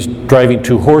charioteer, and he's driving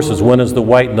two horses. One is the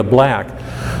white and the black.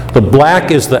 The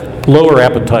black is the lower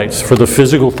appetites for the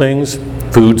physical things,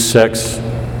 food, sex,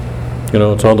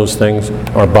 it's all those things,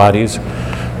 our bodies.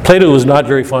 Plato was not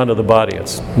very fond of the body.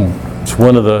 It's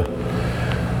one of the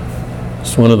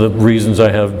reasons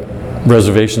I have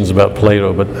reservations about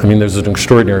Plato, but I mean there's an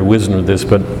extraordinary wisdom of this,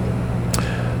 but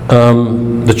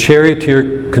the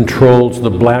charioteer controls the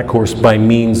black horse by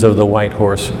means of the white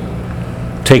horse.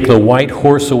 Take the white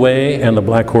horse away and the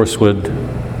black horse would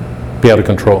be out of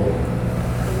control.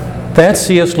 That's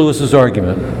C.S. Lewis's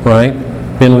argument, right?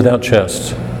 Men without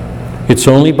chests. It's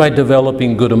only by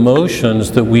developing good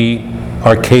emotions that we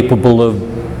are capable of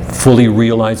fully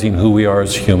realizing who we are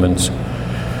as humans.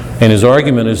 And his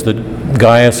argument is that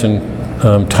Gaius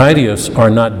and Titius are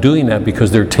not doing that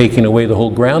because they're taking away the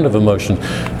whole ground of emotion.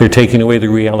 They're taking away the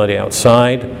reality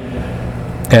outside,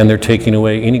 and they're taking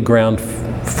away any ground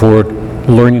for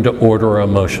learning to order our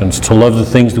emotions, to love the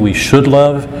things that we should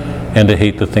love and to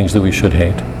hate the things that we should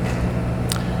hate.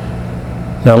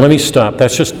 Now let me stop.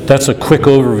 That's a quick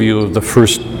overview of the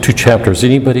first two chapters.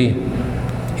 Anybody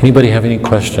have any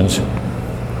questions?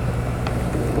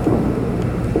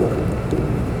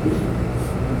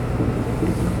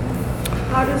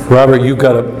 Robert, you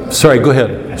got a... Sorry, go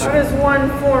ahead. How does one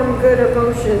form good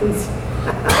emotions?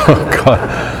 Oh, God.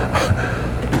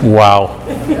 Wow.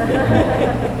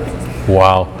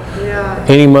 Wow. Yeah.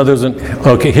 Any mothers and...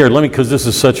 Okay, here, let me, because this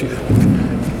is such...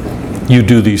 You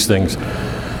do these things.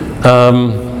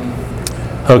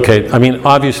 Okay, I mean,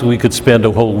 obviously we could spend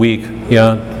a whole week,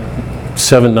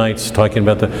 7 nights talking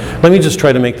about that. Let me just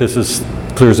try to make this as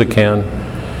clear as I can.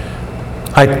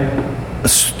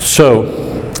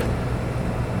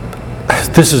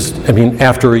 This is, I mean,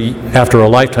 after a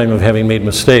lifetime of having made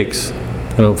mistakes,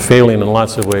 failing in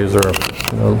lots of ways, or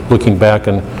looking back,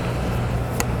 and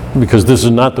because this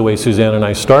is not the way Suzanne and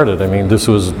I started. I mean, this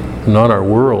was not our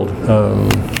world.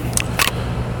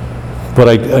 But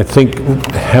I think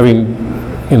having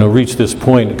reached this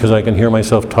point, because I can hear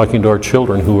myself talking to our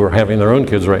children who are having their own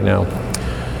kids right now.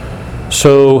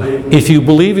 So if you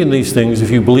believe in these things, if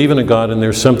you believe in a God and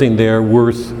there's something there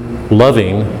worth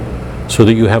loving, so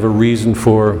that you have a reason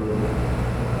for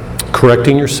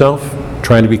correcting yourself,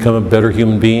 trying to become a better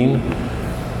human being,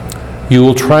 you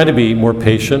will try to be more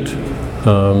patient,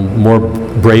 more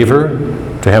braver,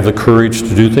 to have the courage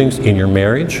to do things in your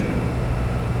marriage,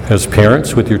 as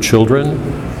parents with your children.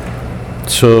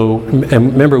 So, and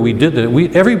remember, we did that.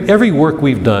 Every work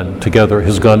we've done together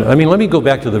has gone. I mean, let me go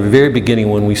back to the very beginning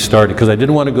when we started, because I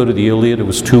didn't want to go to the Iliad. It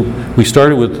was too. We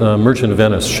started with Merchant of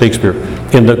Venice, Shakespeare,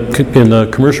 in the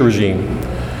commercial regime.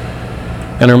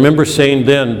 And I remember saying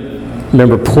then,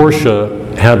 Portia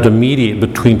had to mediate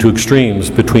between two extremes,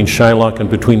 between Shylock and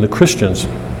between the Christians.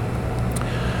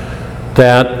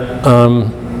 That,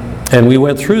 and we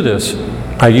went through this.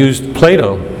 I used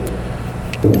Plato.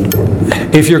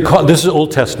 If you're called, this is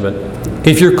Old Testament.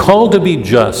 If you're called to be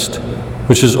just,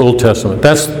 which is Old Testament,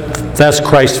 that's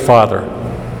Christ's Father.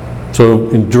 So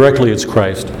indirectly it's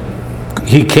Christ.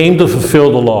 He came to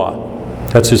fulfill the law.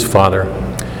 That's his Father.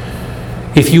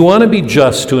 If you want to be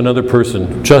just to another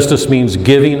person, justice means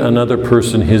giving another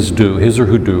person his due, his or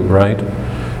her due, right?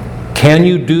 Can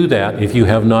you do that if you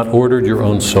have not ordered your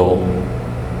own soul?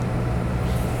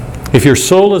 If your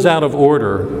soul is out of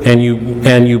order and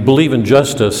you believe in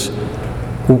justice,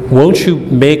 won't you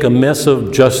make a mess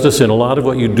of justice in a lot of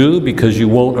what you do because you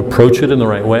won't approach it in the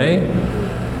right way?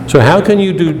 So how can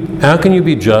you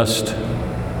be just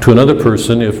to another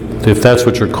person if that's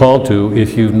what you're called to,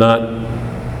 if you've not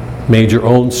made your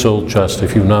own soul just,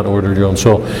 if you've not ordered your own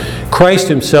soul? Christ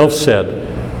himself said,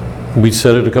 we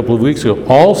said it a couple of weeks ago,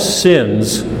 all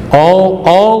sins,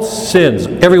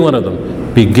 every one of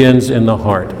them begins in the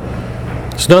heart.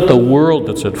 It's not the world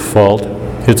that's at fault,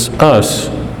 it's us.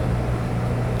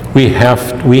 We have,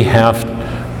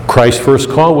 Christ's first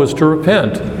call was to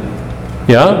repent.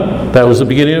 Yeah? That was the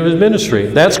beginning of his ministry.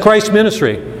 That's Christ's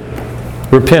ministry.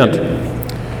 Repent.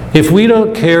 If we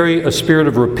don't carry a spirit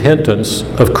of repentance,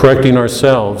 of correcting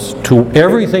ourselves to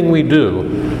everything we do,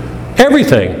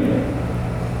 everything,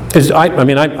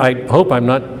 I hope I'm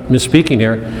not misspeaking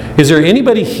here. Is there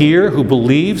anybody here who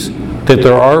believes that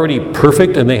they're already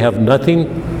perfect and they have nothing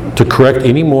to correct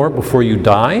anymore before you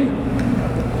die?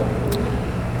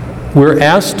 We're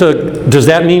asked to, does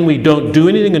that mean we don't do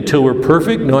anything until we're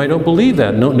perfect? No, I don't believe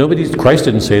that. Christ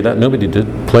didn't say that. Nobody did.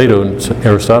 Plato and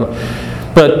Aristotle.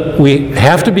 But we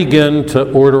have to begin to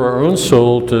order our own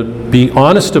soul, to be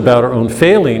honest about our own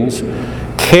failings,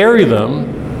 carry them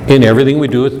in everything we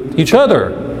do with each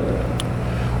other.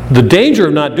 The danger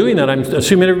of not doing that, I'm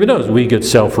assuming everybody knows, we get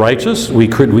self-righteous, we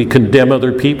condemn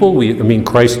other people,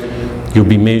 Christ, you'll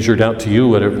be measured out to you,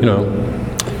 whatever,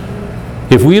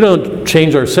 If we don't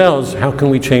change ourselves, how can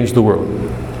we change the world?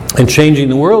 And changing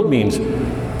the world means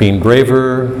being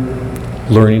braver,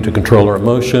 learning to control our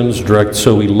emotions,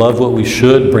 so we love what we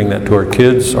should, bring that to our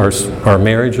kids, our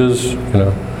marriages,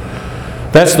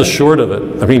 That's the short of it.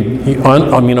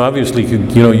 Obviously,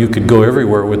 you could go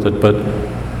everywhere with it, but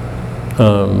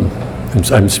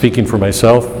I'm speaking for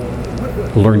myself,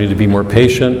 learning to be more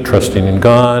patient, trusting in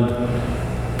God,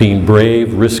 being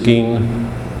brave, risking,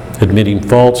 admitting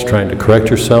faults, trying to correct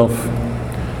yourself.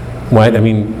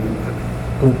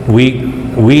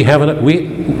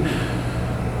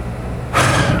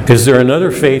 Is there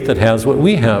another faith that has what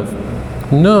we have?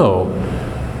 No.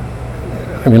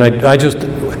 Wait,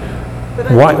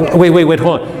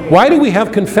 hold on. Why do we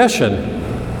have confession?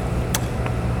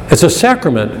 It's a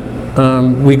sacrament.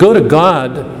 We go to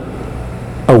God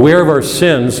aware of our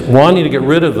sins, wanting to get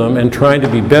rid of them and trying to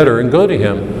be better, and go to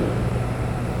him.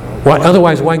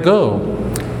 Otherwise, why go?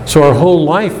 So our whole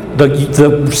life,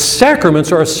 the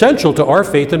sacraments are essential to our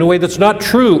faith in a way that's not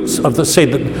true of the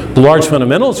large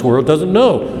fundamentalist world doesn't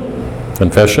know.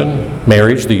 Confession,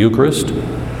 marriage, the Eucharist.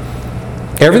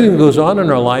 Everything that goes on in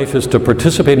our life is to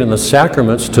participate in the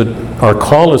sacraments. Our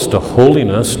call is to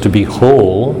holiness, to be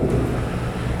whole.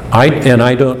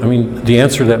 The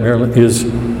answer to that, Marilyn, is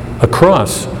a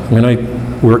cross.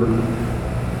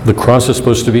 The cross is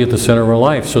supposed to be at the center of our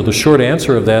life. So the short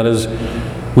answer of that is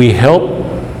we help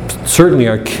certainly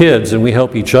our kids and we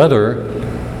help each other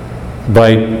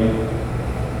by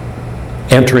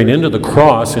entering into the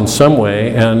cross in some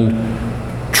way and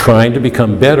trying to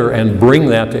become better and bring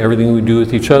that to everything we do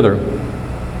with each other.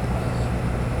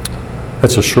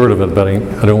 That's the short of it, but I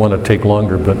don't want to take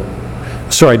longer. But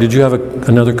sorry, did you have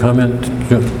another comment?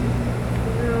 No,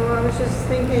 I was just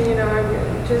thinking,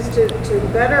 just to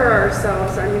better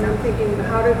ourselves. I mean, I'm thinking,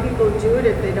 how do people do it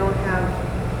if they don't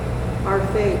have our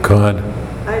faith? God.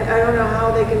 I don't know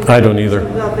how they can. I don't either.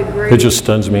 Without the grace. It just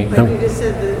stuns me. Like you just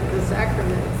said, the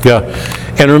sacraments. Yeah,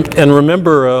 and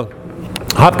remember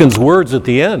Hopkins' words at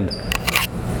the end.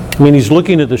 I mean, he's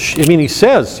looking at he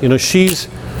says, she's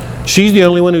the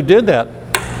only one who did that.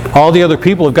 All the other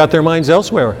people have got their minds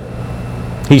elsewhere.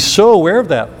 He's so aware of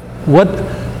that. What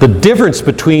the difference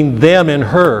between them and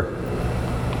her?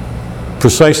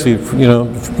 Precisely,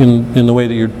 in the way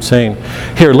that you're saying.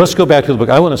 Here, let's go back to the book.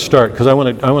 I want to start because I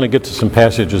want to get to some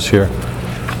passages here.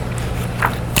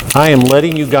 I am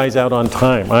letting you guys out on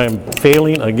time. I am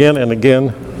failing again and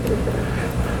again.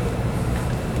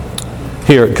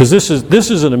 Here, because this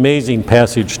is an amazing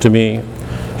passage to me,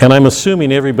 and I'm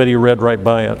assuming everybody read right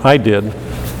by it. I did.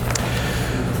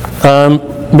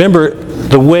 Remember,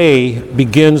 the way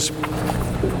begins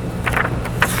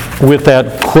with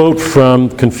that quote from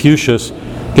Confucius,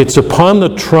 "It's upon the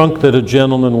trunk that a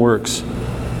gentleman works."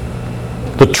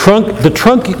 The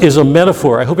trunk is a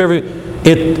metaphor. I hope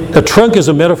a trunk is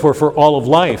a metaphor for all of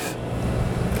life.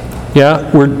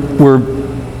 Yeah,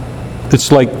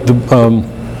 it's like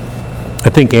I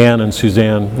think Anne and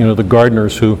Suzanne, the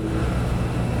gardeners who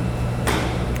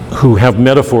have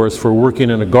metaphors for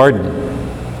working in a garden.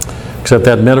 Except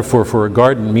that metaphor for a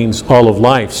garden means all of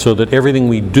life, so that everything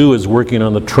we do is working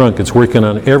on the trunk. It's working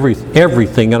on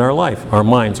everything in our life. Our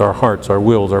minds, our hearts, our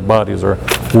wills, our bodies, our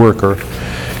work.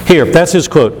 Here, that's his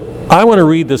quote. I want to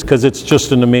read this because it's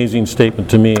just an amazing statement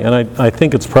to me, and I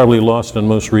think it's probably lost on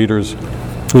most readers.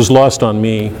 It was lost on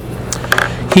me.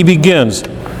 He begins,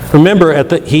 remember,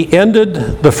 he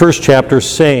ended the first chapter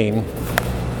saying,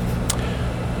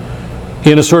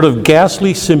 in a sort of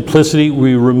ghastly simplicity,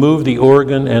 we remove the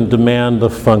organ and demand the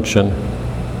function.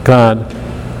 God,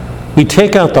 we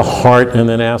take out the heart and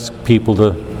then ask people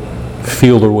to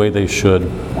feel the way they should.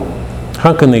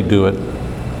 How can they do it?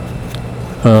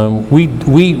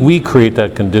 We create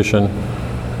that condition,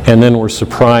 and then we're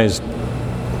surprised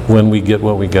when we get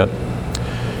what we get.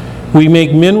 We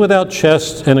make men without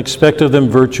chests and expect of them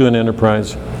virtue and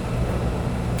enterprise.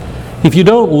 If you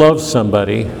don't love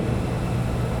somebody,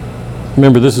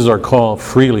 remember, this is our call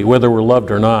freely, whether we're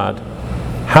loved or not.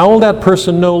 How will that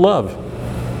person know love?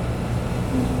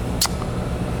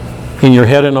 In your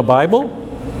head in a Bible?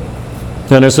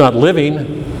 Then it's not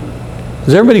living.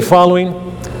 Is everybody following?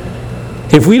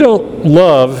 If we don't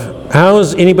love, how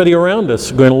is anybody around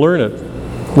us going to learn it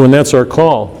when that's our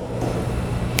call?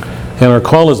 And our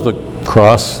call is the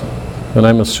cross, and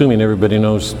I'm assuming everybody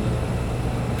knows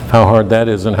how hard that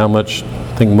is and how much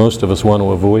I think most of us want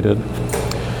to avoid it.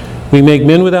 We make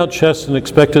men without chests and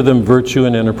expect of them virtue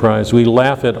and enterprise. We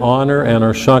laugh at honor and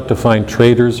are shocked to find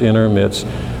traitors in our midst.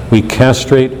 We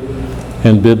castrate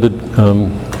and bid the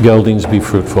geldings be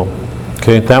fruitful.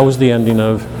 Okay, that was the ending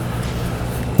of.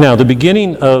 Now, the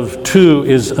beginning of 2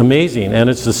 is amazing, and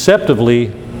it's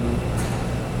deceptively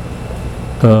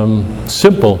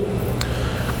simple.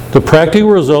 The practical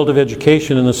result of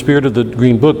education in the spirit of the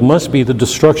Green Book must be the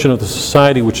destruction of the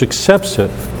society which accepts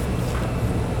it.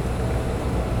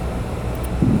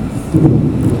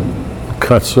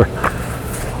 God, sorry.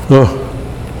 Oh.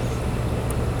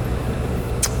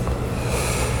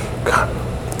 God.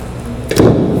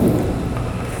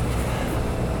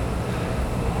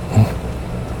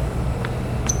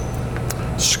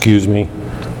 Excuse me.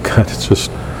 God, it's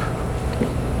just.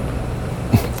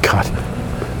 God.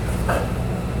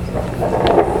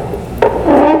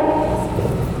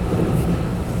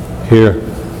 Here.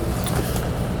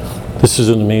 This is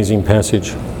an amazing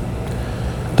passage.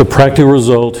 The practical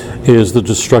result is the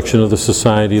destruction of the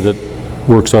society that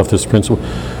works off this principle.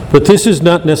 But this is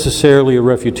not necessarily a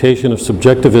refutation of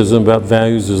subjectivism about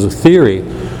values as a theory.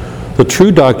 The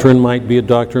true doctrine might be a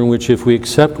doctrine which, if we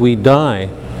accept, we die.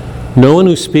 No one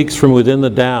who speaks from within the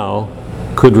Tao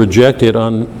could reject it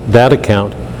on that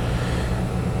account.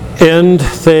 En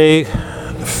the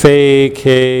fe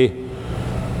ke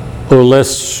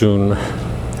olesun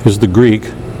is the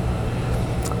Greek.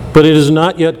 But it has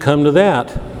not yet come to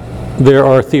that. There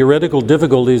are theoretical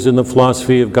difficulties in the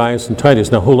philosophy of Gaius and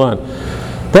Titus. Now hold on.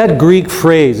 That Greek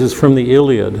phrase is from the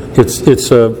Iliad.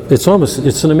 It's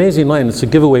an amazing line. It's a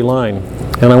giveaway line,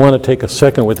 and I want to take a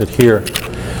second with it here.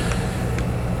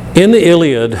 In the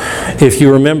Iliad, if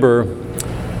you remember,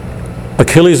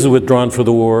 Achilles is withdrawn for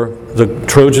the war. The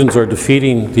Trojans are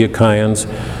defeating the Achaeans.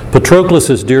 Patroclus,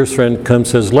 his dearest friend,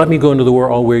 comes and says, let me go into the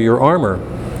war, I'll wear your armor.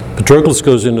 Patroclus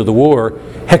goes into the war.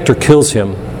 Hector kills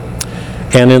him.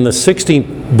 And in the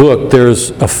 16th book, there's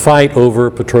a fight over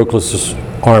Patroclus'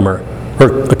 armor,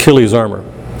 or Achilles' armor.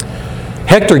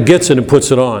 Hector gets it and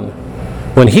puts it on.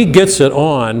 When he gets it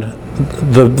on,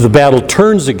 the battle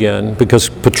turns again because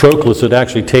Patroclus had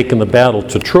actually taken the battle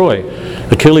to Troy.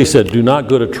 Achilles said, do not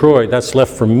go to Troy. That's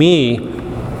left for me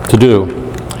to do.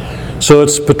 So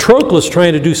it's Patroclus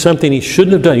trying to do something he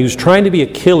shouldn't have done. He was trying to be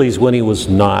Achilles when he was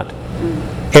not.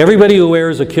 Everybody who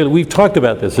wears Achilles, we've talked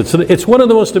about this. It's one of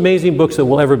the most amazing books that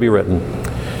will ever be written.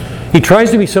 He tries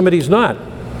to be somebody he's not,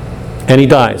 and he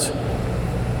dies.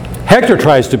 Hector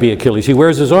tries to be Achilles. He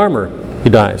wears his armor. He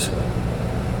dies.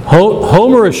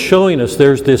 Homer is showing us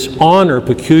there's this honor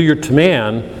peculiar to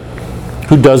man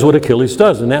who does what Achilles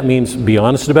does, and that means be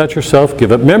honest about yourself,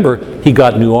 give up. Remember, he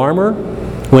got new armor.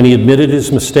 When he admitted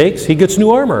his mistakes, he gets new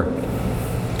armor.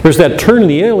 There's that turn in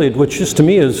the Iliad, which just to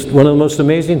me is one of the most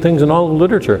amazing things in all of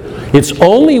literature. It's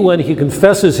only when he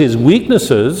confesses his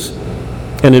weaknesses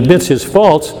and admits his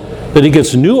faults that he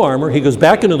gets new armor. He goes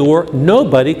back into the war.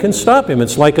 Nobody can stop him.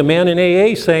 It's like a man in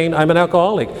AA saying, I'm an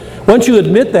alcoholic. Once you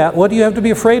admit that, what do you have to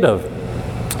be afraid of?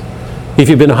 If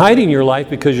you've been hiding your life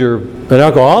because you're an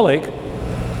alcoholic,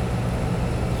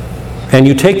 and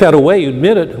you take that away, you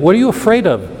admit it, what are you afraid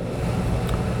of?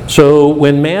 So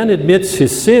when man admits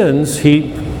his sins,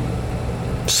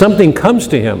 something comes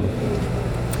to him.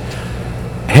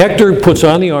 Hector puts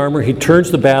on the armor, he turns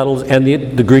the battles, and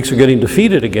the Greeks are getting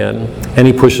defeated again, and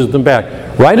he pushes them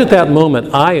back. Right at that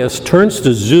moment, Aias turns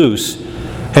to Zeus,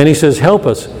 and he says, help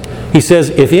us. He says,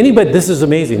 if anybody, this is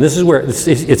amazing, this is where, it's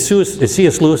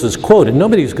C.S. Lewis's quote, and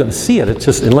nobody's going to see it, it's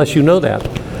just, unless you know that.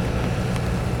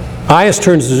 Aias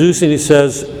turns to Zeus and he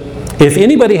says, if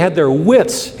anybody had their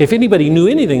wits, if anybody knew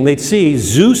anything, they'd see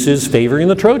Zeus is favoring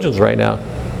the Trojans right now.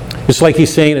 It's like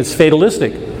he's saying it's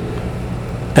fatalistic.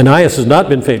 And Aias has not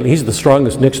been fatal. He's the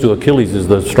strongest, next to Achilles is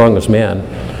the strongest man.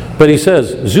 But he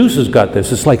says, Zeus has got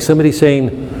this. It's like somebody saying,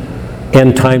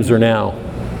 end times are now.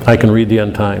 I can read the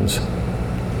end times.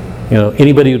 You know,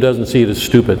 anybody who doesn't see it is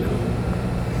stupid.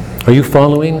 Are you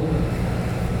following?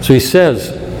 So he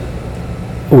says,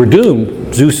 we're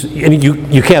doomed. Zeus, and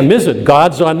you can't miss it.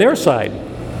 God's on their side.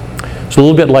 It's a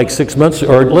little bit like 6 months,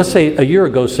 or let's say a year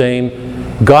ago,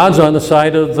 saying God's on the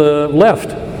side of the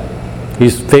left.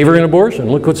 He's favoring abortion.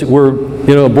 Look,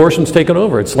 abortion's taken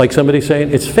over. It's like somebody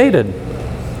saying it's fated.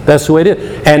 That's the way it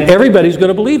is, and everybody's going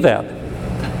to believe that.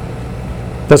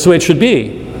 That's the way it should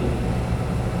be.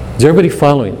 Is everybody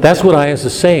following? That's what Aias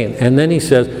is saying. And then he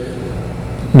says,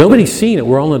 nobody's seen it.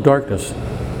 We're all in the darkness.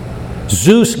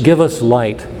 Zeus, give us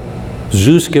light.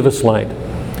 Zeus, give us light.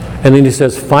 And then he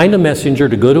says, find a messenger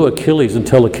to go to Achilles and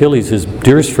tell Achilles his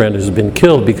dearest friend has been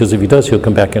killed, because if he does, he'll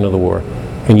come back into the war.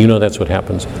 And you know that's what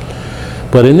happens.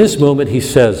 But in this moment, he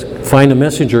says, find a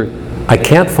messenger. I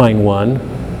can't find one.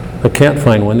 I can't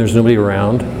find one. There's nobody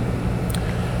around.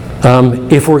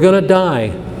 If we're going to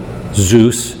die,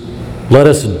 Zeus, let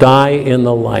us die in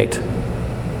the light.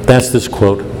 That's this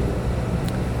quote.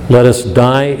 Let us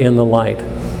die in the light.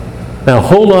 Now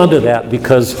hold on to that,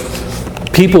 because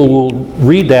people will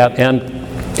read that and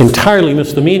entirely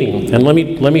miss the meaning. And let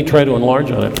me try to enlarge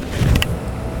on it.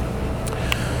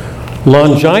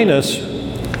 Longinus,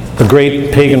 a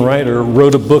great pagan writer,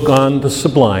 wrote a book on the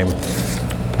sublime.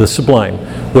 The sublime.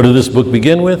 What did this book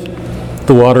begin with?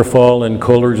 The waterfall and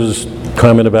Coleridge's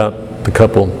comment about the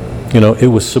couple. You know, it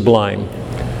was sublime.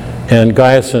 And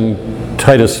Gaius and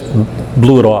Titus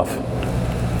blew it off.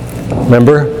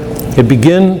 Remember? It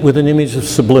began with an image of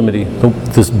sublimity,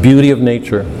 this beauty of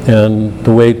nature, and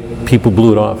the way people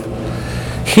blew it off.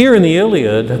 Here in the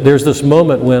Iliad, there's this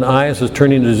moment when Aias is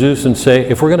turning to Zeus and say,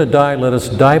 if we're going to die, let us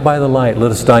die by the light.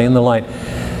 Let us die in the light.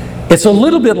 It's a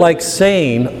little bit like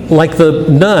saying, like the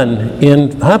nun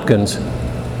in Hopkins,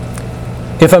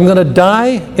 if I'm going to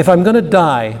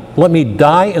die, let me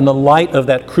die in the light of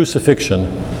that crucifixion.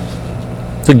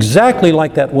 It's exactly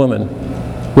like that woman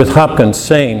with Hopkins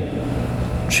saying,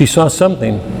 she saw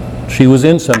something. She was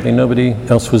in something nobody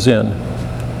else was in.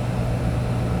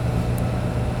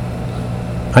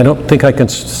 I don't think I can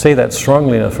say that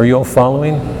strongly enough. Are you all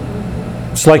following?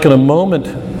 It's like in a moment,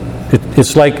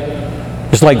 it's like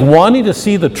wanting to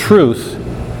see the truth,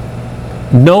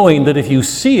 knowing that if you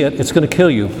see it, it's going to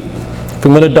kill you. If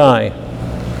I'm going to die.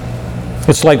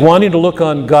 It's like wanting to look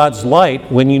on God's light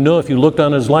when you know if you looked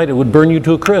on His light, it would burn you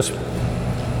to a crisp.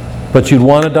 But you'd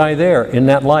want to die there, in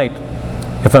that light.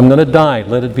 If I'm going to die,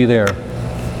 let it be there.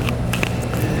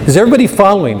 Is everybody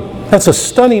following? That's a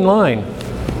stunning line.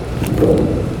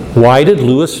 Why did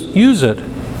Lewis use it?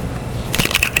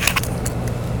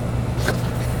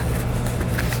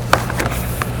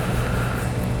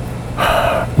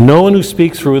 No one who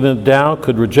speaks for within the Tao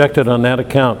could reject it on that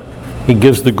account. He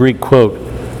gives the Greek quote,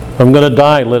 I'm going to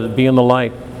die, let it be in the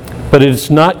light. But it's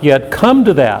not yet come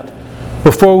to that.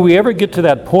 Before we ever get to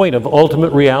that point of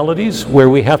ultimate realities where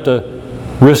we have to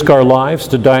risk our lives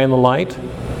to die in the light.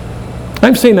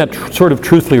 I'm saying that sort of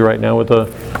truthfully right now with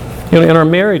in our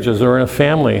marriages or in a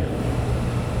family.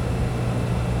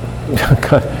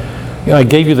 I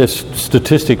gave you this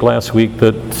statistic last week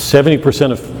that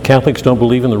 70% of Catholics don't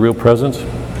believe in the real presence.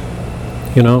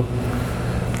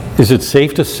 Is it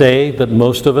safe to say that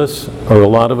most of us, or a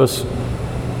lot of us,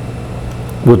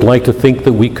 would like to think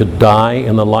that we could die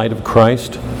in the light of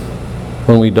Christ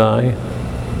when we die?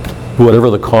 Whatever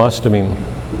the cost,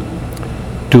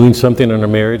 doing something in our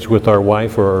marriage with our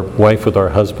wife or our wife with our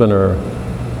husband, or,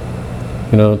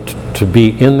 to be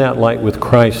in that light with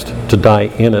Christ, to die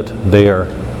in it there,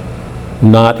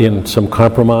 not in some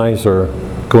compromise or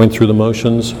going through the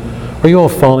motions. Are you all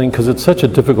following? Because it's such a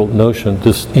difficult notion,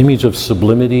 this image of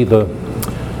sublimity, the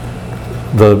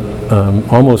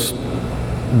almost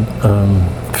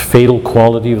fatal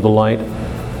quality of the light.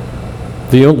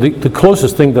 The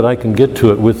closest thing that I can get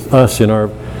to it with us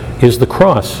is the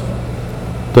cross.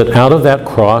 That out of that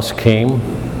cross came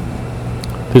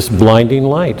this blinding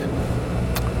light.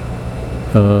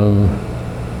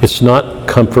 It's not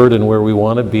comfort and where we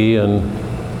want to be, and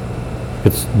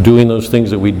it's doing those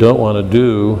things that we don't want to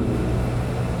do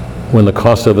when the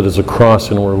cost of it is a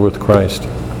cross and we're with Christ.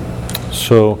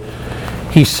 So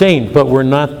he's saying, but we're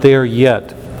not there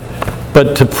yet.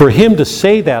 But for him to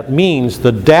say that means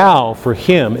the Tao for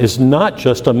him is not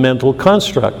just a mental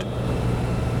construct.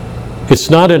 It's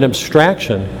not an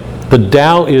abstraction. The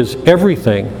Tao is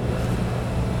everything.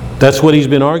 That's what he's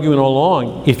been arguing all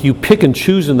along. If you pick and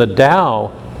choose in the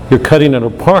Tao, you're cutting it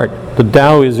apart. The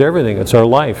Tao is everything. It's our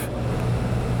life.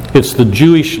 It's the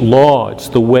Jewish law. It's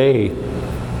the way.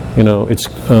 It's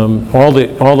all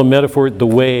the metaphor, the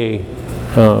way.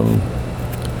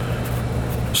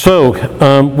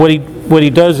 What he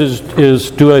does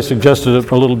is do I suggested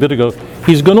a little bit ago.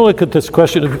 He's going to look at this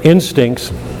question of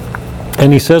instincts,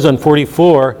 and he says on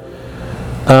 44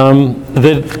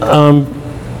 that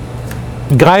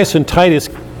Gaius and Titus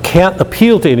can't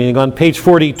appeal to anything. On page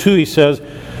 42, he says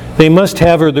they must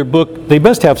have, or their book, they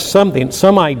must have something,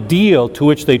 some ideal to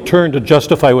which they turn to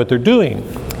justify what they're doing.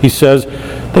 He says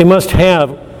they must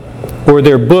have, or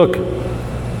their book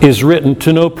is written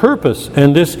to no purpose,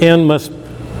 and this end must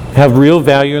have real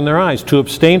value in their eyes. To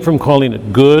abstain from calling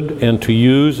it good and to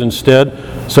use instead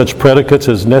such predicates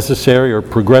as necessary or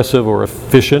progressive or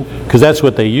efficient, because that's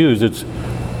what they use. It's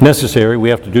necessary, we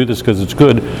have to do this because it's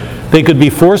good. They could be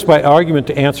forced by argument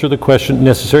to answer the question,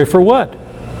 necessary for what?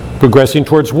 Progressing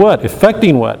towards what?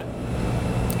 Effecting what?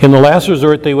 In the last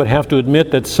resort, they would have to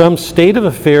admit that some state of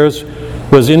affairs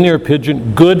was, in their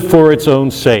opinion, good for its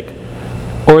own sake,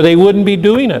 or they wouldn't be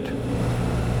doing it.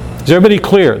 Is everybody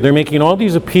clear? They're making all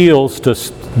these appeals to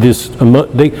this.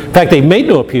 In fact, they've made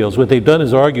no appeals. What they've done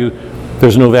is argue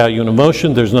there's no value in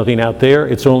emotion, there's nothing out there,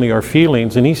 it's only our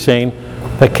feelings. And he's saying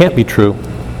that can't be true.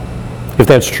 If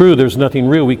that's true, there's nothing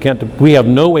real. We have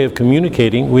no way of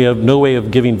communicating. We have no way of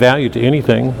giving value to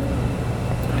anything.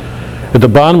 At the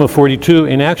bottom of 42,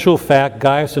 in actual fact,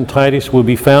 Gaius and Titus will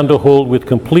be found to hold with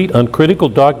complete uncritical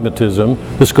dogmatism.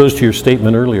 This goes to your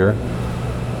statement earlier.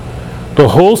 The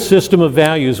whole system of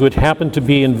values which happened to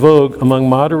be in vogue among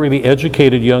moderately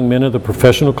educated young men of the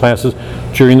professional classes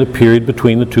during the period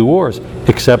between the two wars.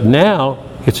 Except now,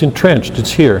 it's entrenched,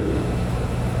 it's here.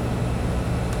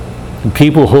 And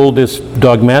people hold this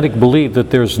dogmatic belief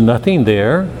that there's nothing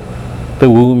there that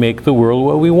will make the world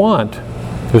what we want.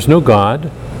 There's no God.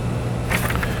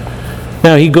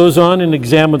 Now he goes on and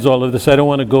examines all of this. I don't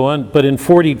want to go on, but in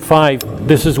 45,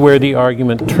 this is where the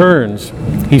argument turns.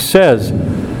 He says,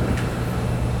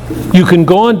 you can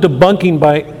go on debunking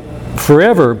by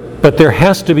forever, but there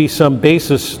has to be some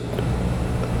basis,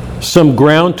 some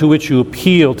ground to which you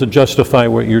appeal to justify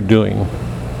what you're doing.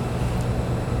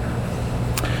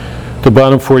 The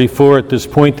bottom 44, at this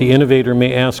point, the innovator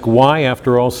may ask why,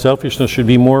 after all, selfishness should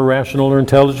be more rational or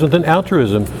intelligent than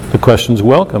altruism. The question's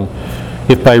welcome.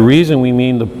 If by reason we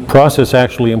mean the process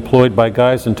actually employed by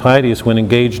Gaius and Titus when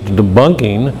engaged in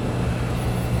debunking,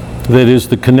 that is,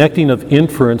 the connecting of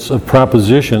inference of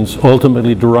propositions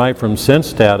ultimately derived from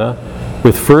sense data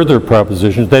with further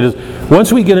propositions, that is,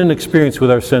 once we get an experience with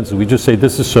our senses, we just say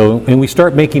this is so, and we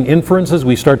start making inferences,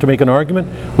 we start to make an argument,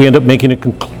 we end up making a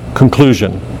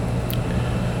conclusion.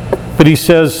 But he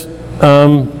says,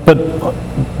 but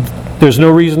There's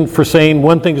no reason for saying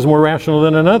one thing is more rational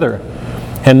than another.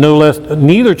 And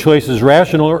neither choice is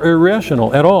rational or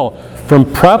irrational at all.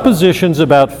 From propositions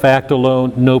about fact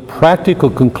alone, no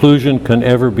practical conclusion can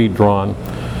ever be drawn.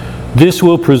 This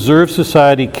will preserve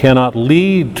society cannot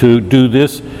lead to do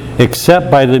this except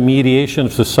by the mediation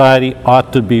of society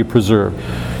ought to be preserved.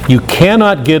 You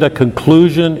cannot get a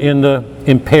conclusion in the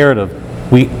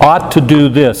imperative. We ought to do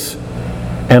this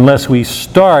unless we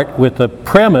start with the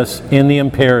premise in the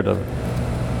imperative.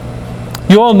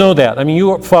 You all know that. I mean,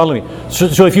 you follow me.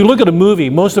 So if you look at a movie,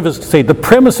 most of us say the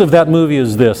premise of that movie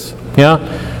is this.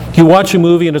 Yeah? You watch a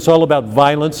movie and it's all about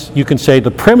violence. You can say the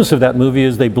premise of that movie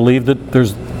is they believe that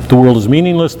the world is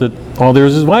meaningless, that all there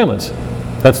is violence.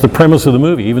 That's the premise of the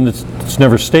movie, even if it's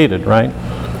never stated, right?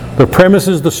 The premise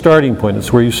is the starting point.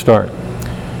 It's where you start.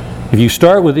 If you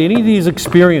start with any of these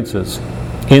experiences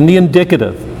in the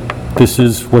indicative, this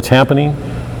is what's happening,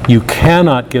 you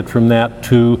cannot get from that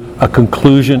to a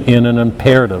conclusion in an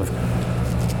imperative.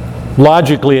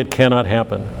 Logically, it cannot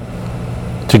happen.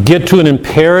 To get to an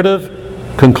imperative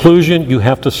conclusion, you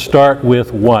have to start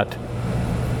with what?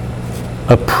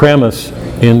 A premise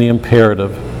in the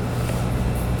imperative.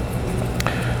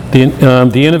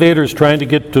 The innovator is trying to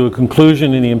get to a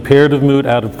conclusion in the imperative mood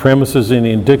out of premises in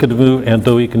the indicative mood, and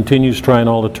though he continues trying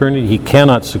all eternity, he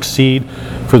cannot succeed,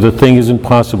 for the thing is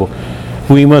impossible.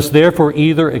 We must therefore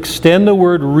either extend the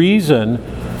word reason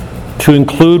to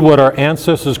include what our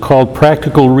ancestors called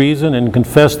practical reason and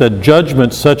confess that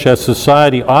judgments such as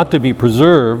society ought to be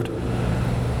preserved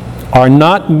are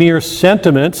not mere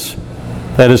sentiments,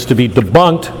 that is to be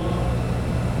debunked,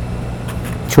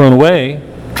 thrown away,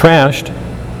 trashed.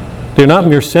 They're not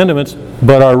mere sentiments,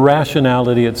 but are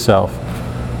rationality itself.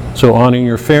 So honoring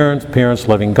your parents,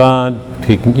 loving God,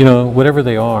 whatever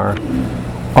they are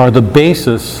the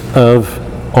basis of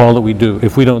all that we do.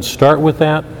 If we don't start with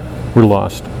that, we're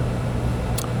lost.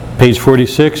 Page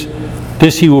 46,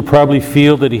 this he will probably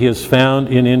feel that he has found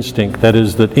in instinct. That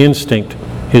is, that instinct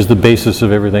is the basis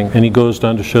of everything. And he goes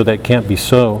on to show that can't be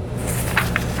so.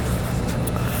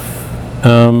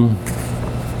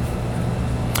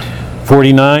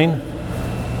 49,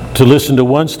 to listen to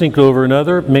one instinct over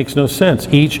another makes no sense.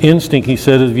 Each instinct, he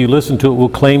said, if you listen to it, will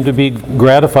claim to be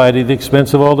gratified at the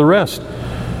expense of all the rest.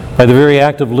 By the very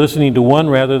act of listening to one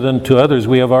rather than to others,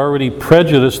 we have already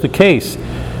prejudiced the case.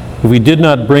 If we did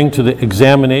not bring to the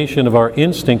examination of our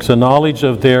instincts a knowledge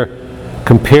of their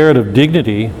comparative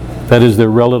dignity, that is, their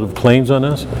relative claims on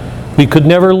us, we could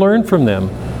never learn from them.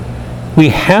 We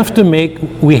have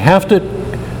to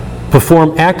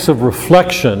perform acts of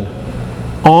reflection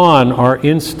on our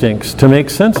instincts to make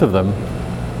sense of them.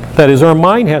 That is, our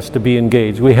mind has to be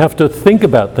engaged. We have to think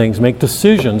about things, make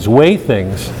decisions, weigh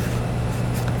things.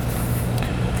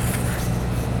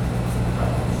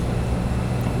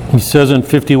 He says in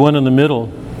 51 in the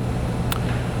middle,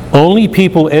 only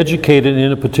people educated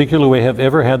in a particular way have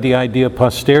ever had the idea of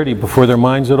posterity before their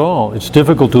minds at all. It's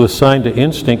difficult to assign to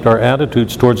instinct our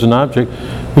attitudes towards an object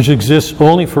which exists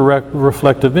only for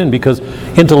reflective in, because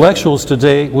intellectuals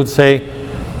today would say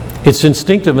it's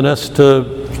instinctive in us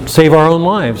to save our own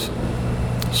lives.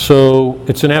 So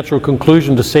it's a natural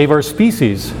conclusion to save our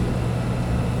species.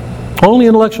 Only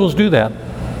intellectuals do that.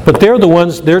 But they're the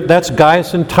ones, that's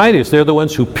Gaius and Titus. They're the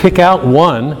ones who pick out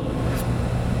one.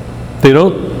 They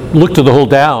don't look to the whole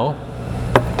Tao.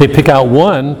 They pick out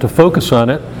one to focus on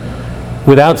it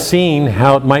without seeing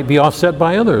how it might be offset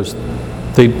by others.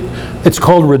 It's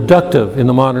called reductive in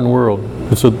the modern world.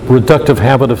 It's a reductive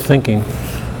habit of thinking.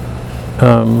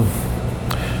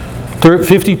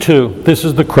 52, this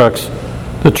is the crux.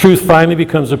 The truth finally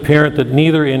becomes apparent that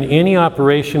neither in any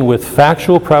operation with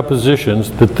factual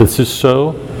propositions that this is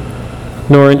so,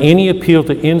 nor in any appeal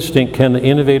to instinct can the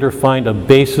innovator find a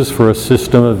basis for a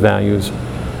system of values.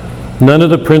 None of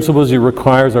the principles he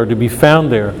requires are to be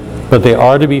found there, but they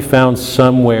are to be found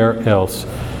somewhere else.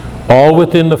 All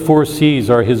within the four C's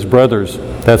are his brothers.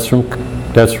 That's from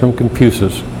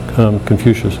Confucius.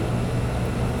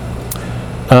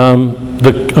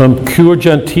 The cure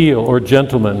gentile or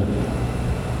gentleman.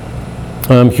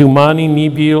 Humani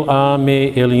nibil a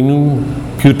me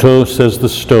elinum puto, says the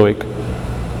Stoic.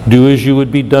 Do as you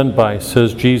would be done by,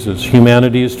 says Jesus.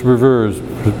 Humanity is to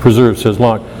preserve, says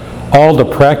Locke. All the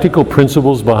practical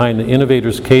principles behind the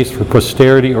innovator's case for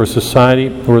posterity or society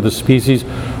or the species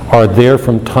are there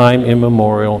from time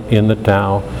immemorial in the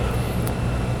Tao.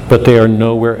 But they are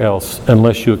nowhere else.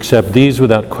 Unless you accept these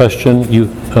without question,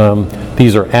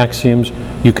 these are axioms,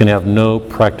 you can have no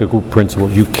practical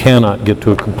principle. You cannot get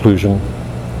to a conclusion.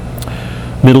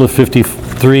 Middle of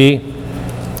 53,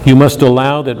 you must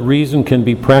allow that reason can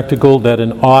be practical, that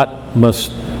an ought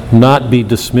must not be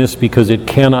dismissed because it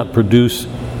cannot produce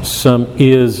some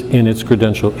is in its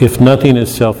credential. If nothing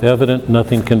is self-evident,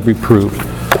 nothing can be proved.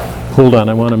 Hold on,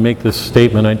 I want to make this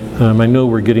statement. I know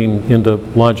we're getting into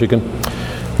logic. And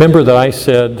remember that I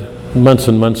said months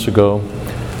and months ago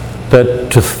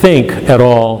that to think at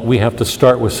all, we have to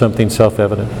start with something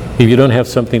self-evident. If you don't have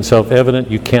something self-evident,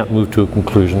 you can't move to a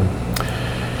conclusion.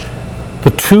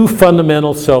 The two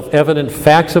fundamental self-evident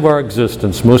facts of our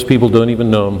existence, most people don't even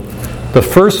know them. The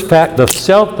first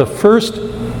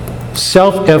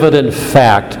self-evident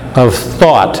fact of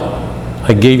thought,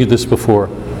 I gave you this before.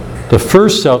 The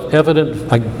first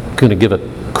self-evident, I'm going to give a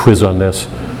quiz on this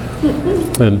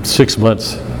in 6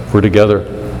 months we're together.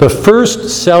 The first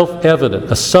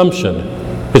self-evident assumption,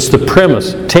 it's the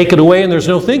premise. Take it away and there's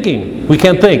no thinking. We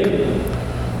can't think.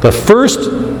 The first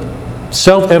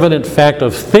self-evident fact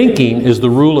of thinking is the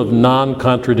rule of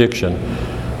non-contradiction.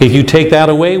 If you take that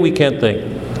away, we can't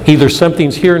think. Either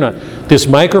something's here or not. This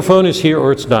microphone is here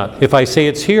or it's not. If I say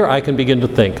it's here, I can begin to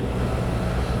think.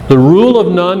 The rule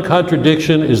of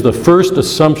non-contradiction is the first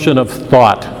assumption of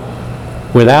thought.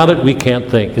 Without it, we can't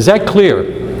think. Is that clear?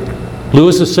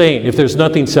 Lewis is saying, if there's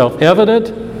nothing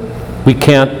self-evident, we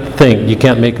can't think. You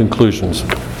can't make conclusions.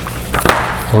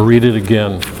 I'll read it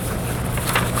again.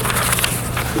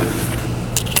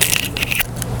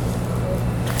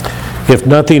 If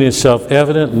nothing is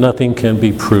self-evident, nothing can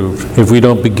be proved. If we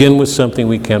don't begin with something,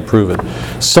 we can't prove it.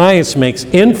 Science makes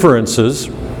inferences.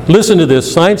 Listen to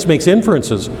this. Science makes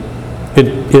inferences.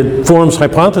 It forms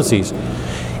hypotheses.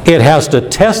 It has to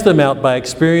test them out by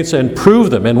experience and prove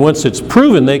them. And once it's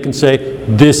proven, they can say,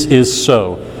 this is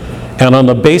so. And on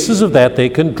the basis of that, they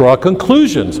can draw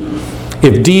conclusions.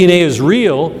 If DNA is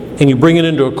real and you bring it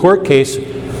into a court case,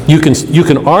 you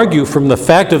can argue from the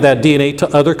fact of that DNA to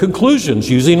other conclusions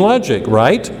using logic,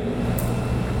 right?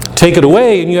 Take it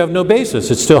away and you have no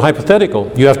basis. It's still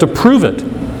hypothetical. You have to prove it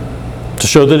to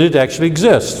show that it actually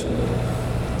exists.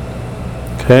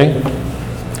 Okay?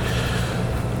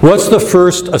 What's the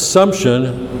first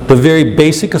assumption? The very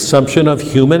basic assumption of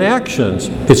human actions.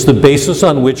 It's the basis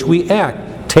on which we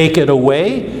act. Take it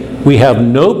away, we have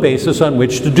no basis on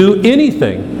which to do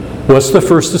anything. What's the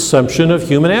first assumption of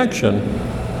human action?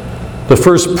 The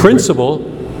first principle,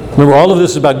 remember all of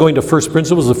this is about going to first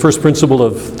principles. The first principle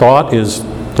of thought is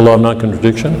the law of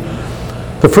non-contradiction.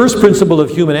 The first principle of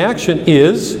human action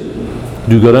is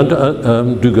do good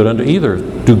unto either.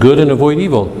 Do good and avoid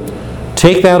evil.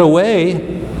 Take that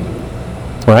away,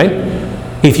 right?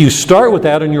 If you start with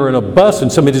that and you're in a bus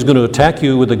and somebody's going to attack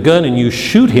you with a gun and you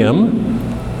shoot him,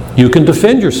 you can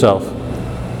defend yourself.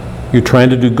 You're trying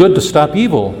to do good to stop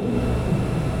evil.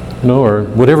 Or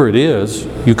whatever it is,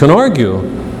 you can argue.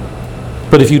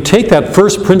 But if you take that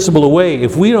first principle away,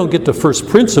 if we don't get to first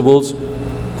principles,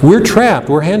 we're trapped,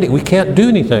 we can't do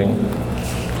anything.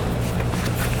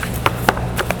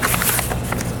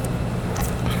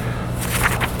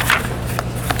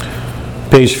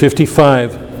 Page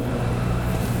 55.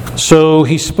 So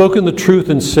he's spoken the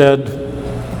truth and said,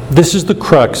 this is the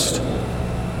crux.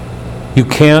 You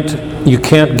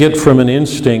can't get from an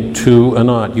instinct to a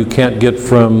not. You can't get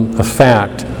from a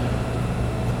fact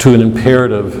to an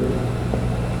imperative.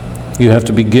 You have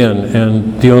to begin.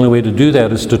 And the only way to do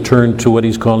that is to turn to what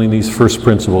he's calling these first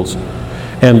principles.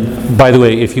 And by the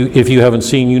way, if you haven't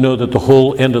seen, you know that the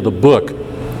whole end of the book,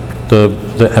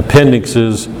 the appendix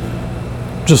is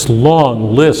just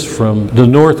long lists from the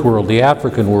North world, the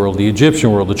African world, the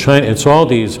Egyptian world, the China. It's all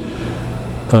these,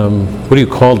 what do you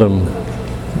call them?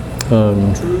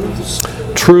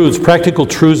 Truths, practical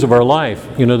truths of our life,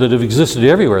 that have existed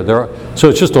everywhere. So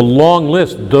it's just a long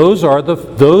list. Those are,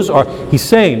 he's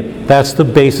saying, that's the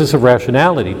basis of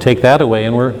rationality. Take that away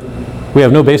and we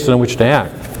have no basis on which to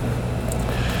act.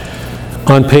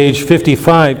 On page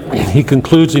 55, he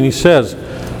concludes and he says,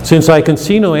 since I can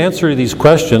see no answer to these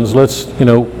questions,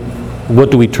 what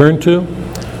do we turn to?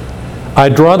 I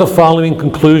draw the following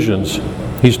conclusions.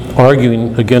 He's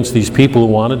arguing against these people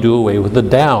who want to do away with the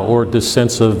Tao, or this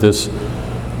sense of this.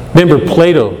 Remember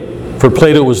Plato. For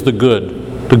Plato was the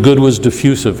good. The good was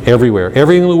diffusive everywhere.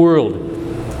 Everything in the world.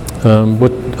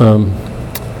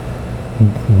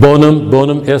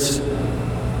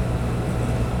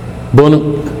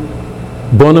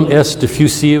 Bonum est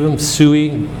diffusivum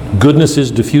sui. Goodness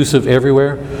is diffusive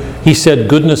everywhere. He said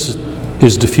goodness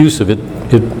is diffusive.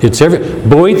 It's everywhere.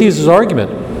 Boethius'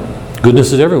 argument.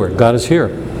 Goodness is everywhere. God is here.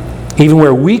 Even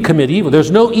where we commit evil, there's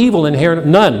no evil inherent,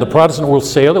 none. The Protestant world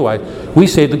say otherwise. We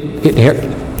say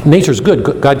that nature's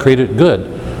good. God created it good.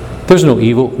 There's no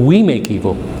evil. We make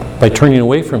evil by turning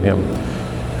away from Him.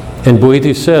 And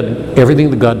Boethius said, everything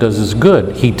that God does is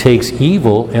good. He takes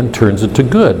evil and turns it to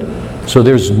good. So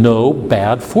there's no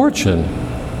bad fortune.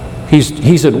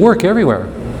 He's at work everywhere.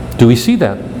 Do we see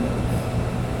that?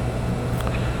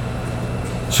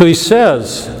 So he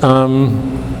says,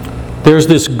 there's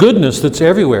this goodness that's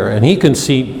everywhere, and he can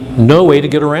see no way to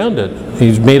get around it.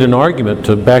 He's made an argument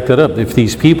to back that up. If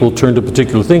these people turn to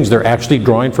particular things, they're actually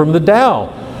drawing from the Tao.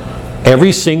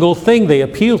 Every single thing they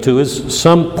appeal to is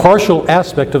some partial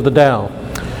aspect of the Tao.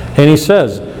 And he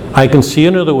says, I can see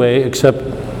another way except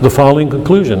the following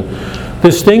conclusion.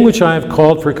 This thing which I have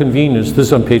called for convenience, this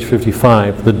is on page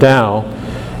 55, the Tao,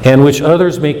 and which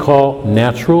others may call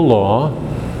natural law,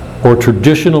 or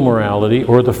traditional morality,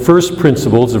 or the first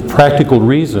principles of practical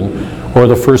reason, or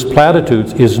the first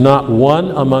platitudes, is not one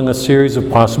among a series of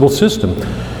possible systems.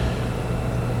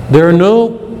 There are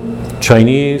no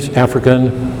Chinese,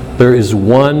 African, there is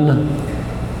one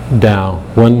Tao,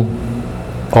 one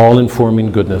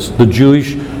all-informing goodness. The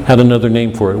Jewish had another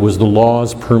name for it. It was the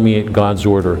laws permeate God's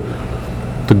order.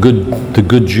 The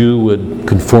good Jew would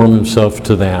conform himself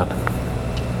to that.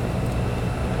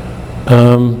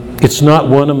 It's not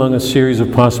one among a series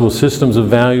of possible systems of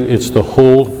value. It's the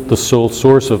sole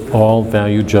source of all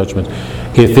value judgment.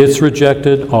 If it's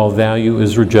rejected, all value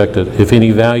is rejected. If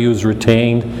any value is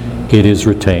retained, it is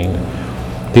retained.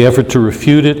 The effort to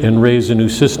refute it and raise a new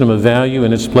system of value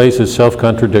in its place is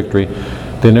self-contradictory.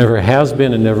 There never has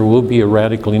been and never will be a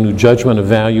radically new judgment of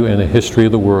value in the history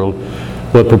of the world.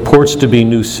 What purports to be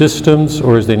new systems,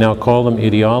 or as they now call them,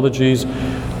 ideologies,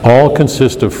 all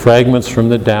consist of fragments from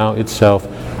the Tao itself,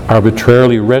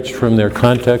 arbitrarily wrenched from their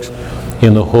context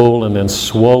in the whole and then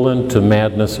swollen to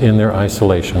madness in their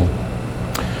isolation.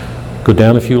 Go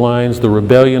down a few lines. The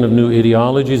rebellion of new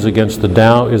ideologies against the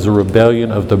Tao is a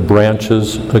rebellion of the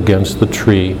branches against the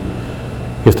tree.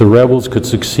 If the rebels could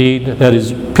succeed, that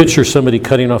is, picture somebody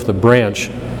cutting off the branch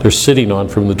they're sitting on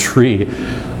from the tree.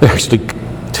 They're actually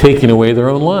taking away their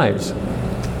own lives.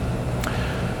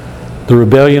 The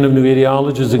rebellion of new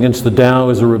ideologies against the Tao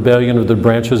is a rebellion of the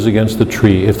branches against the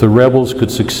tree. If the rebels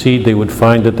could succeed, they would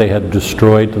find that they had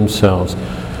destroyed themselves.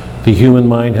 The human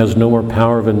mind has no more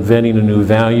power of inventing a new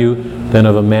value than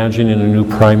of imagining a new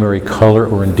primary color,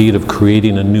 or indeed of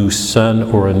creating a new sun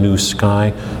or a new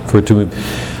sky for it to move.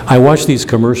 I watch these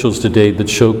commercials today that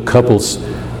show couples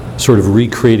sort of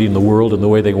recreating the world in the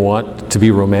way they want to be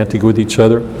romantic with each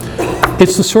other.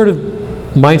 It's the sort of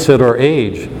mindset of our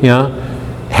age, yeah?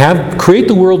 Create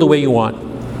the world the way you want.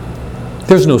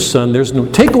 There's no sun,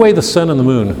 take away the sun and the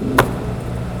moon.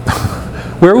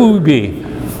 Where would we be?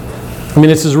 I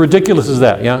mean, it's as ridiculous as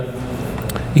that, yeah?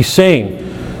 He's saying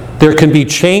there can be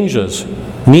changes,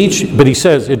 but he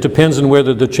says it depends on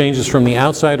whether the change is from the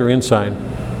outside or inside.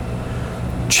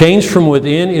 Change from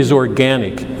within is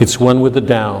organic. It's one with the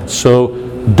Tao. So,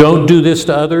 don't do this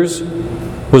to others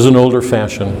was an older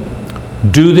fashion.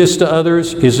 Do this to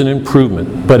others is an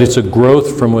improvement, but it's a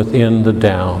growth from within the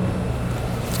Tao.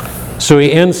 So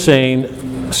he ends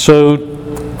saying, so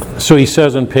he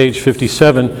says on page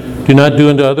 57, do not do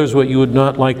unto others what you would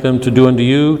not like them to do unto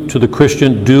you. To the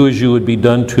Christian, do as you would be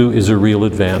done to is a real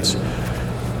advance.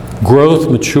 Growth,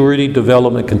 maturity,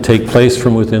 development can take place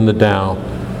from within the Tao.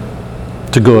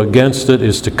 To go against it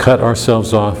is to cut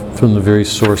ourselves off from the very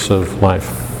source of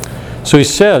life. So he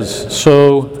says,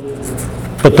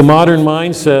 but the modern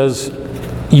mind says,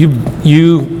 you've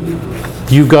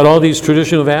got all these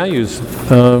traditional values.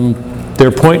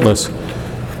 They're pointless.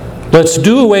 Let's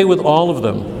do away with all of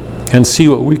them and see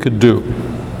what we could do.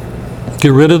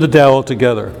 Get rid of the Tao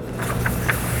altogether.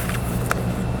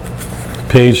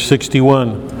 Page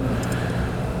 61.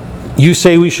 You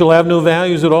say we shall have no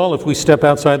values at all if we step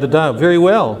outside the Tao. Very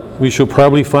well. We shall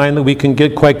probably find that we can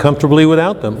get quite comfortably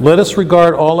without them. Let us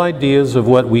regard all ideas of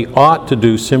what we ought to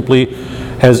do simply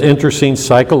as interesting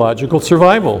psychological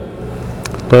survival.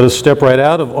 Let us step right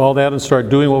out of all that and start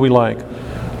doing what we like.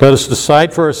 Let us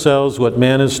decide for ourselves what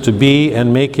man is to be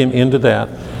and make him into that,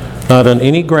 not on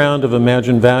any ground of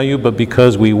imagined value, but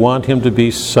because we want him to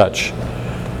be such.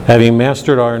 Having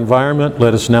mastered our environment,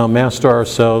 let us now master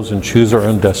ourselves and choose our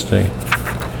own destiny.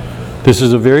 This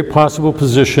is a very possible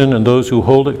position, and those who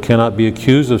hold it cannot be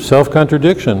accused of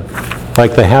self-contradiction,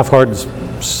 like the half-hearted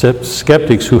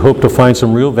skeptics who hope to find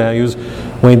some real values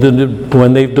when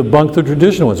they've debunked the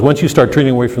traditional ones. Once you start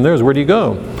turning away from theirs, where do you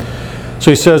go? So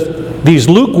he says, these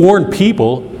lukewarm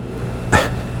people,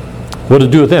 what to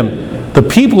do with them? The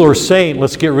people who are saying,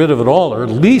 let's get rid of it all, or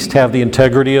at least have the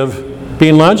integrity of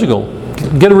being logical.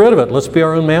 Get rid of it. Let's be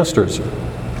our own masters.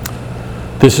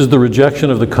 This is the rejection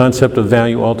of the concept of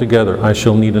value altogether. I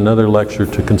shall need another lecture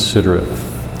to consider it.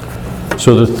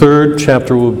 So the third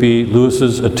chapter will be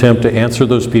Lewis's attempt to answer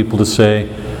those people to say,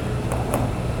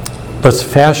 Let's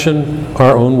fashion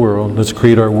our own world. Let's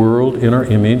create our world in our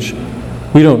image.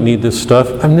 We don't need this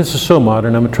stuff. I mean, this is so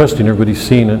modern. I'm trusting everybody's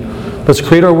seen it. Let's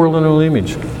create our world in our own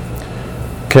image.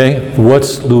 Okay?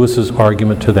 What's Lewis's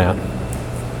argument to that?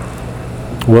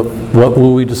 What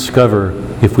will we discover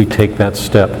if we take that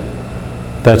step?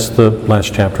 That's the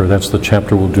last chapter. That's the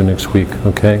chapter we'll do next week.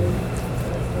 Okay?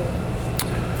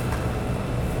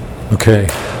 Okay.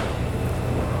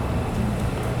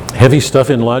 Heavy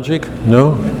stuff in logic?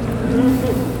 No?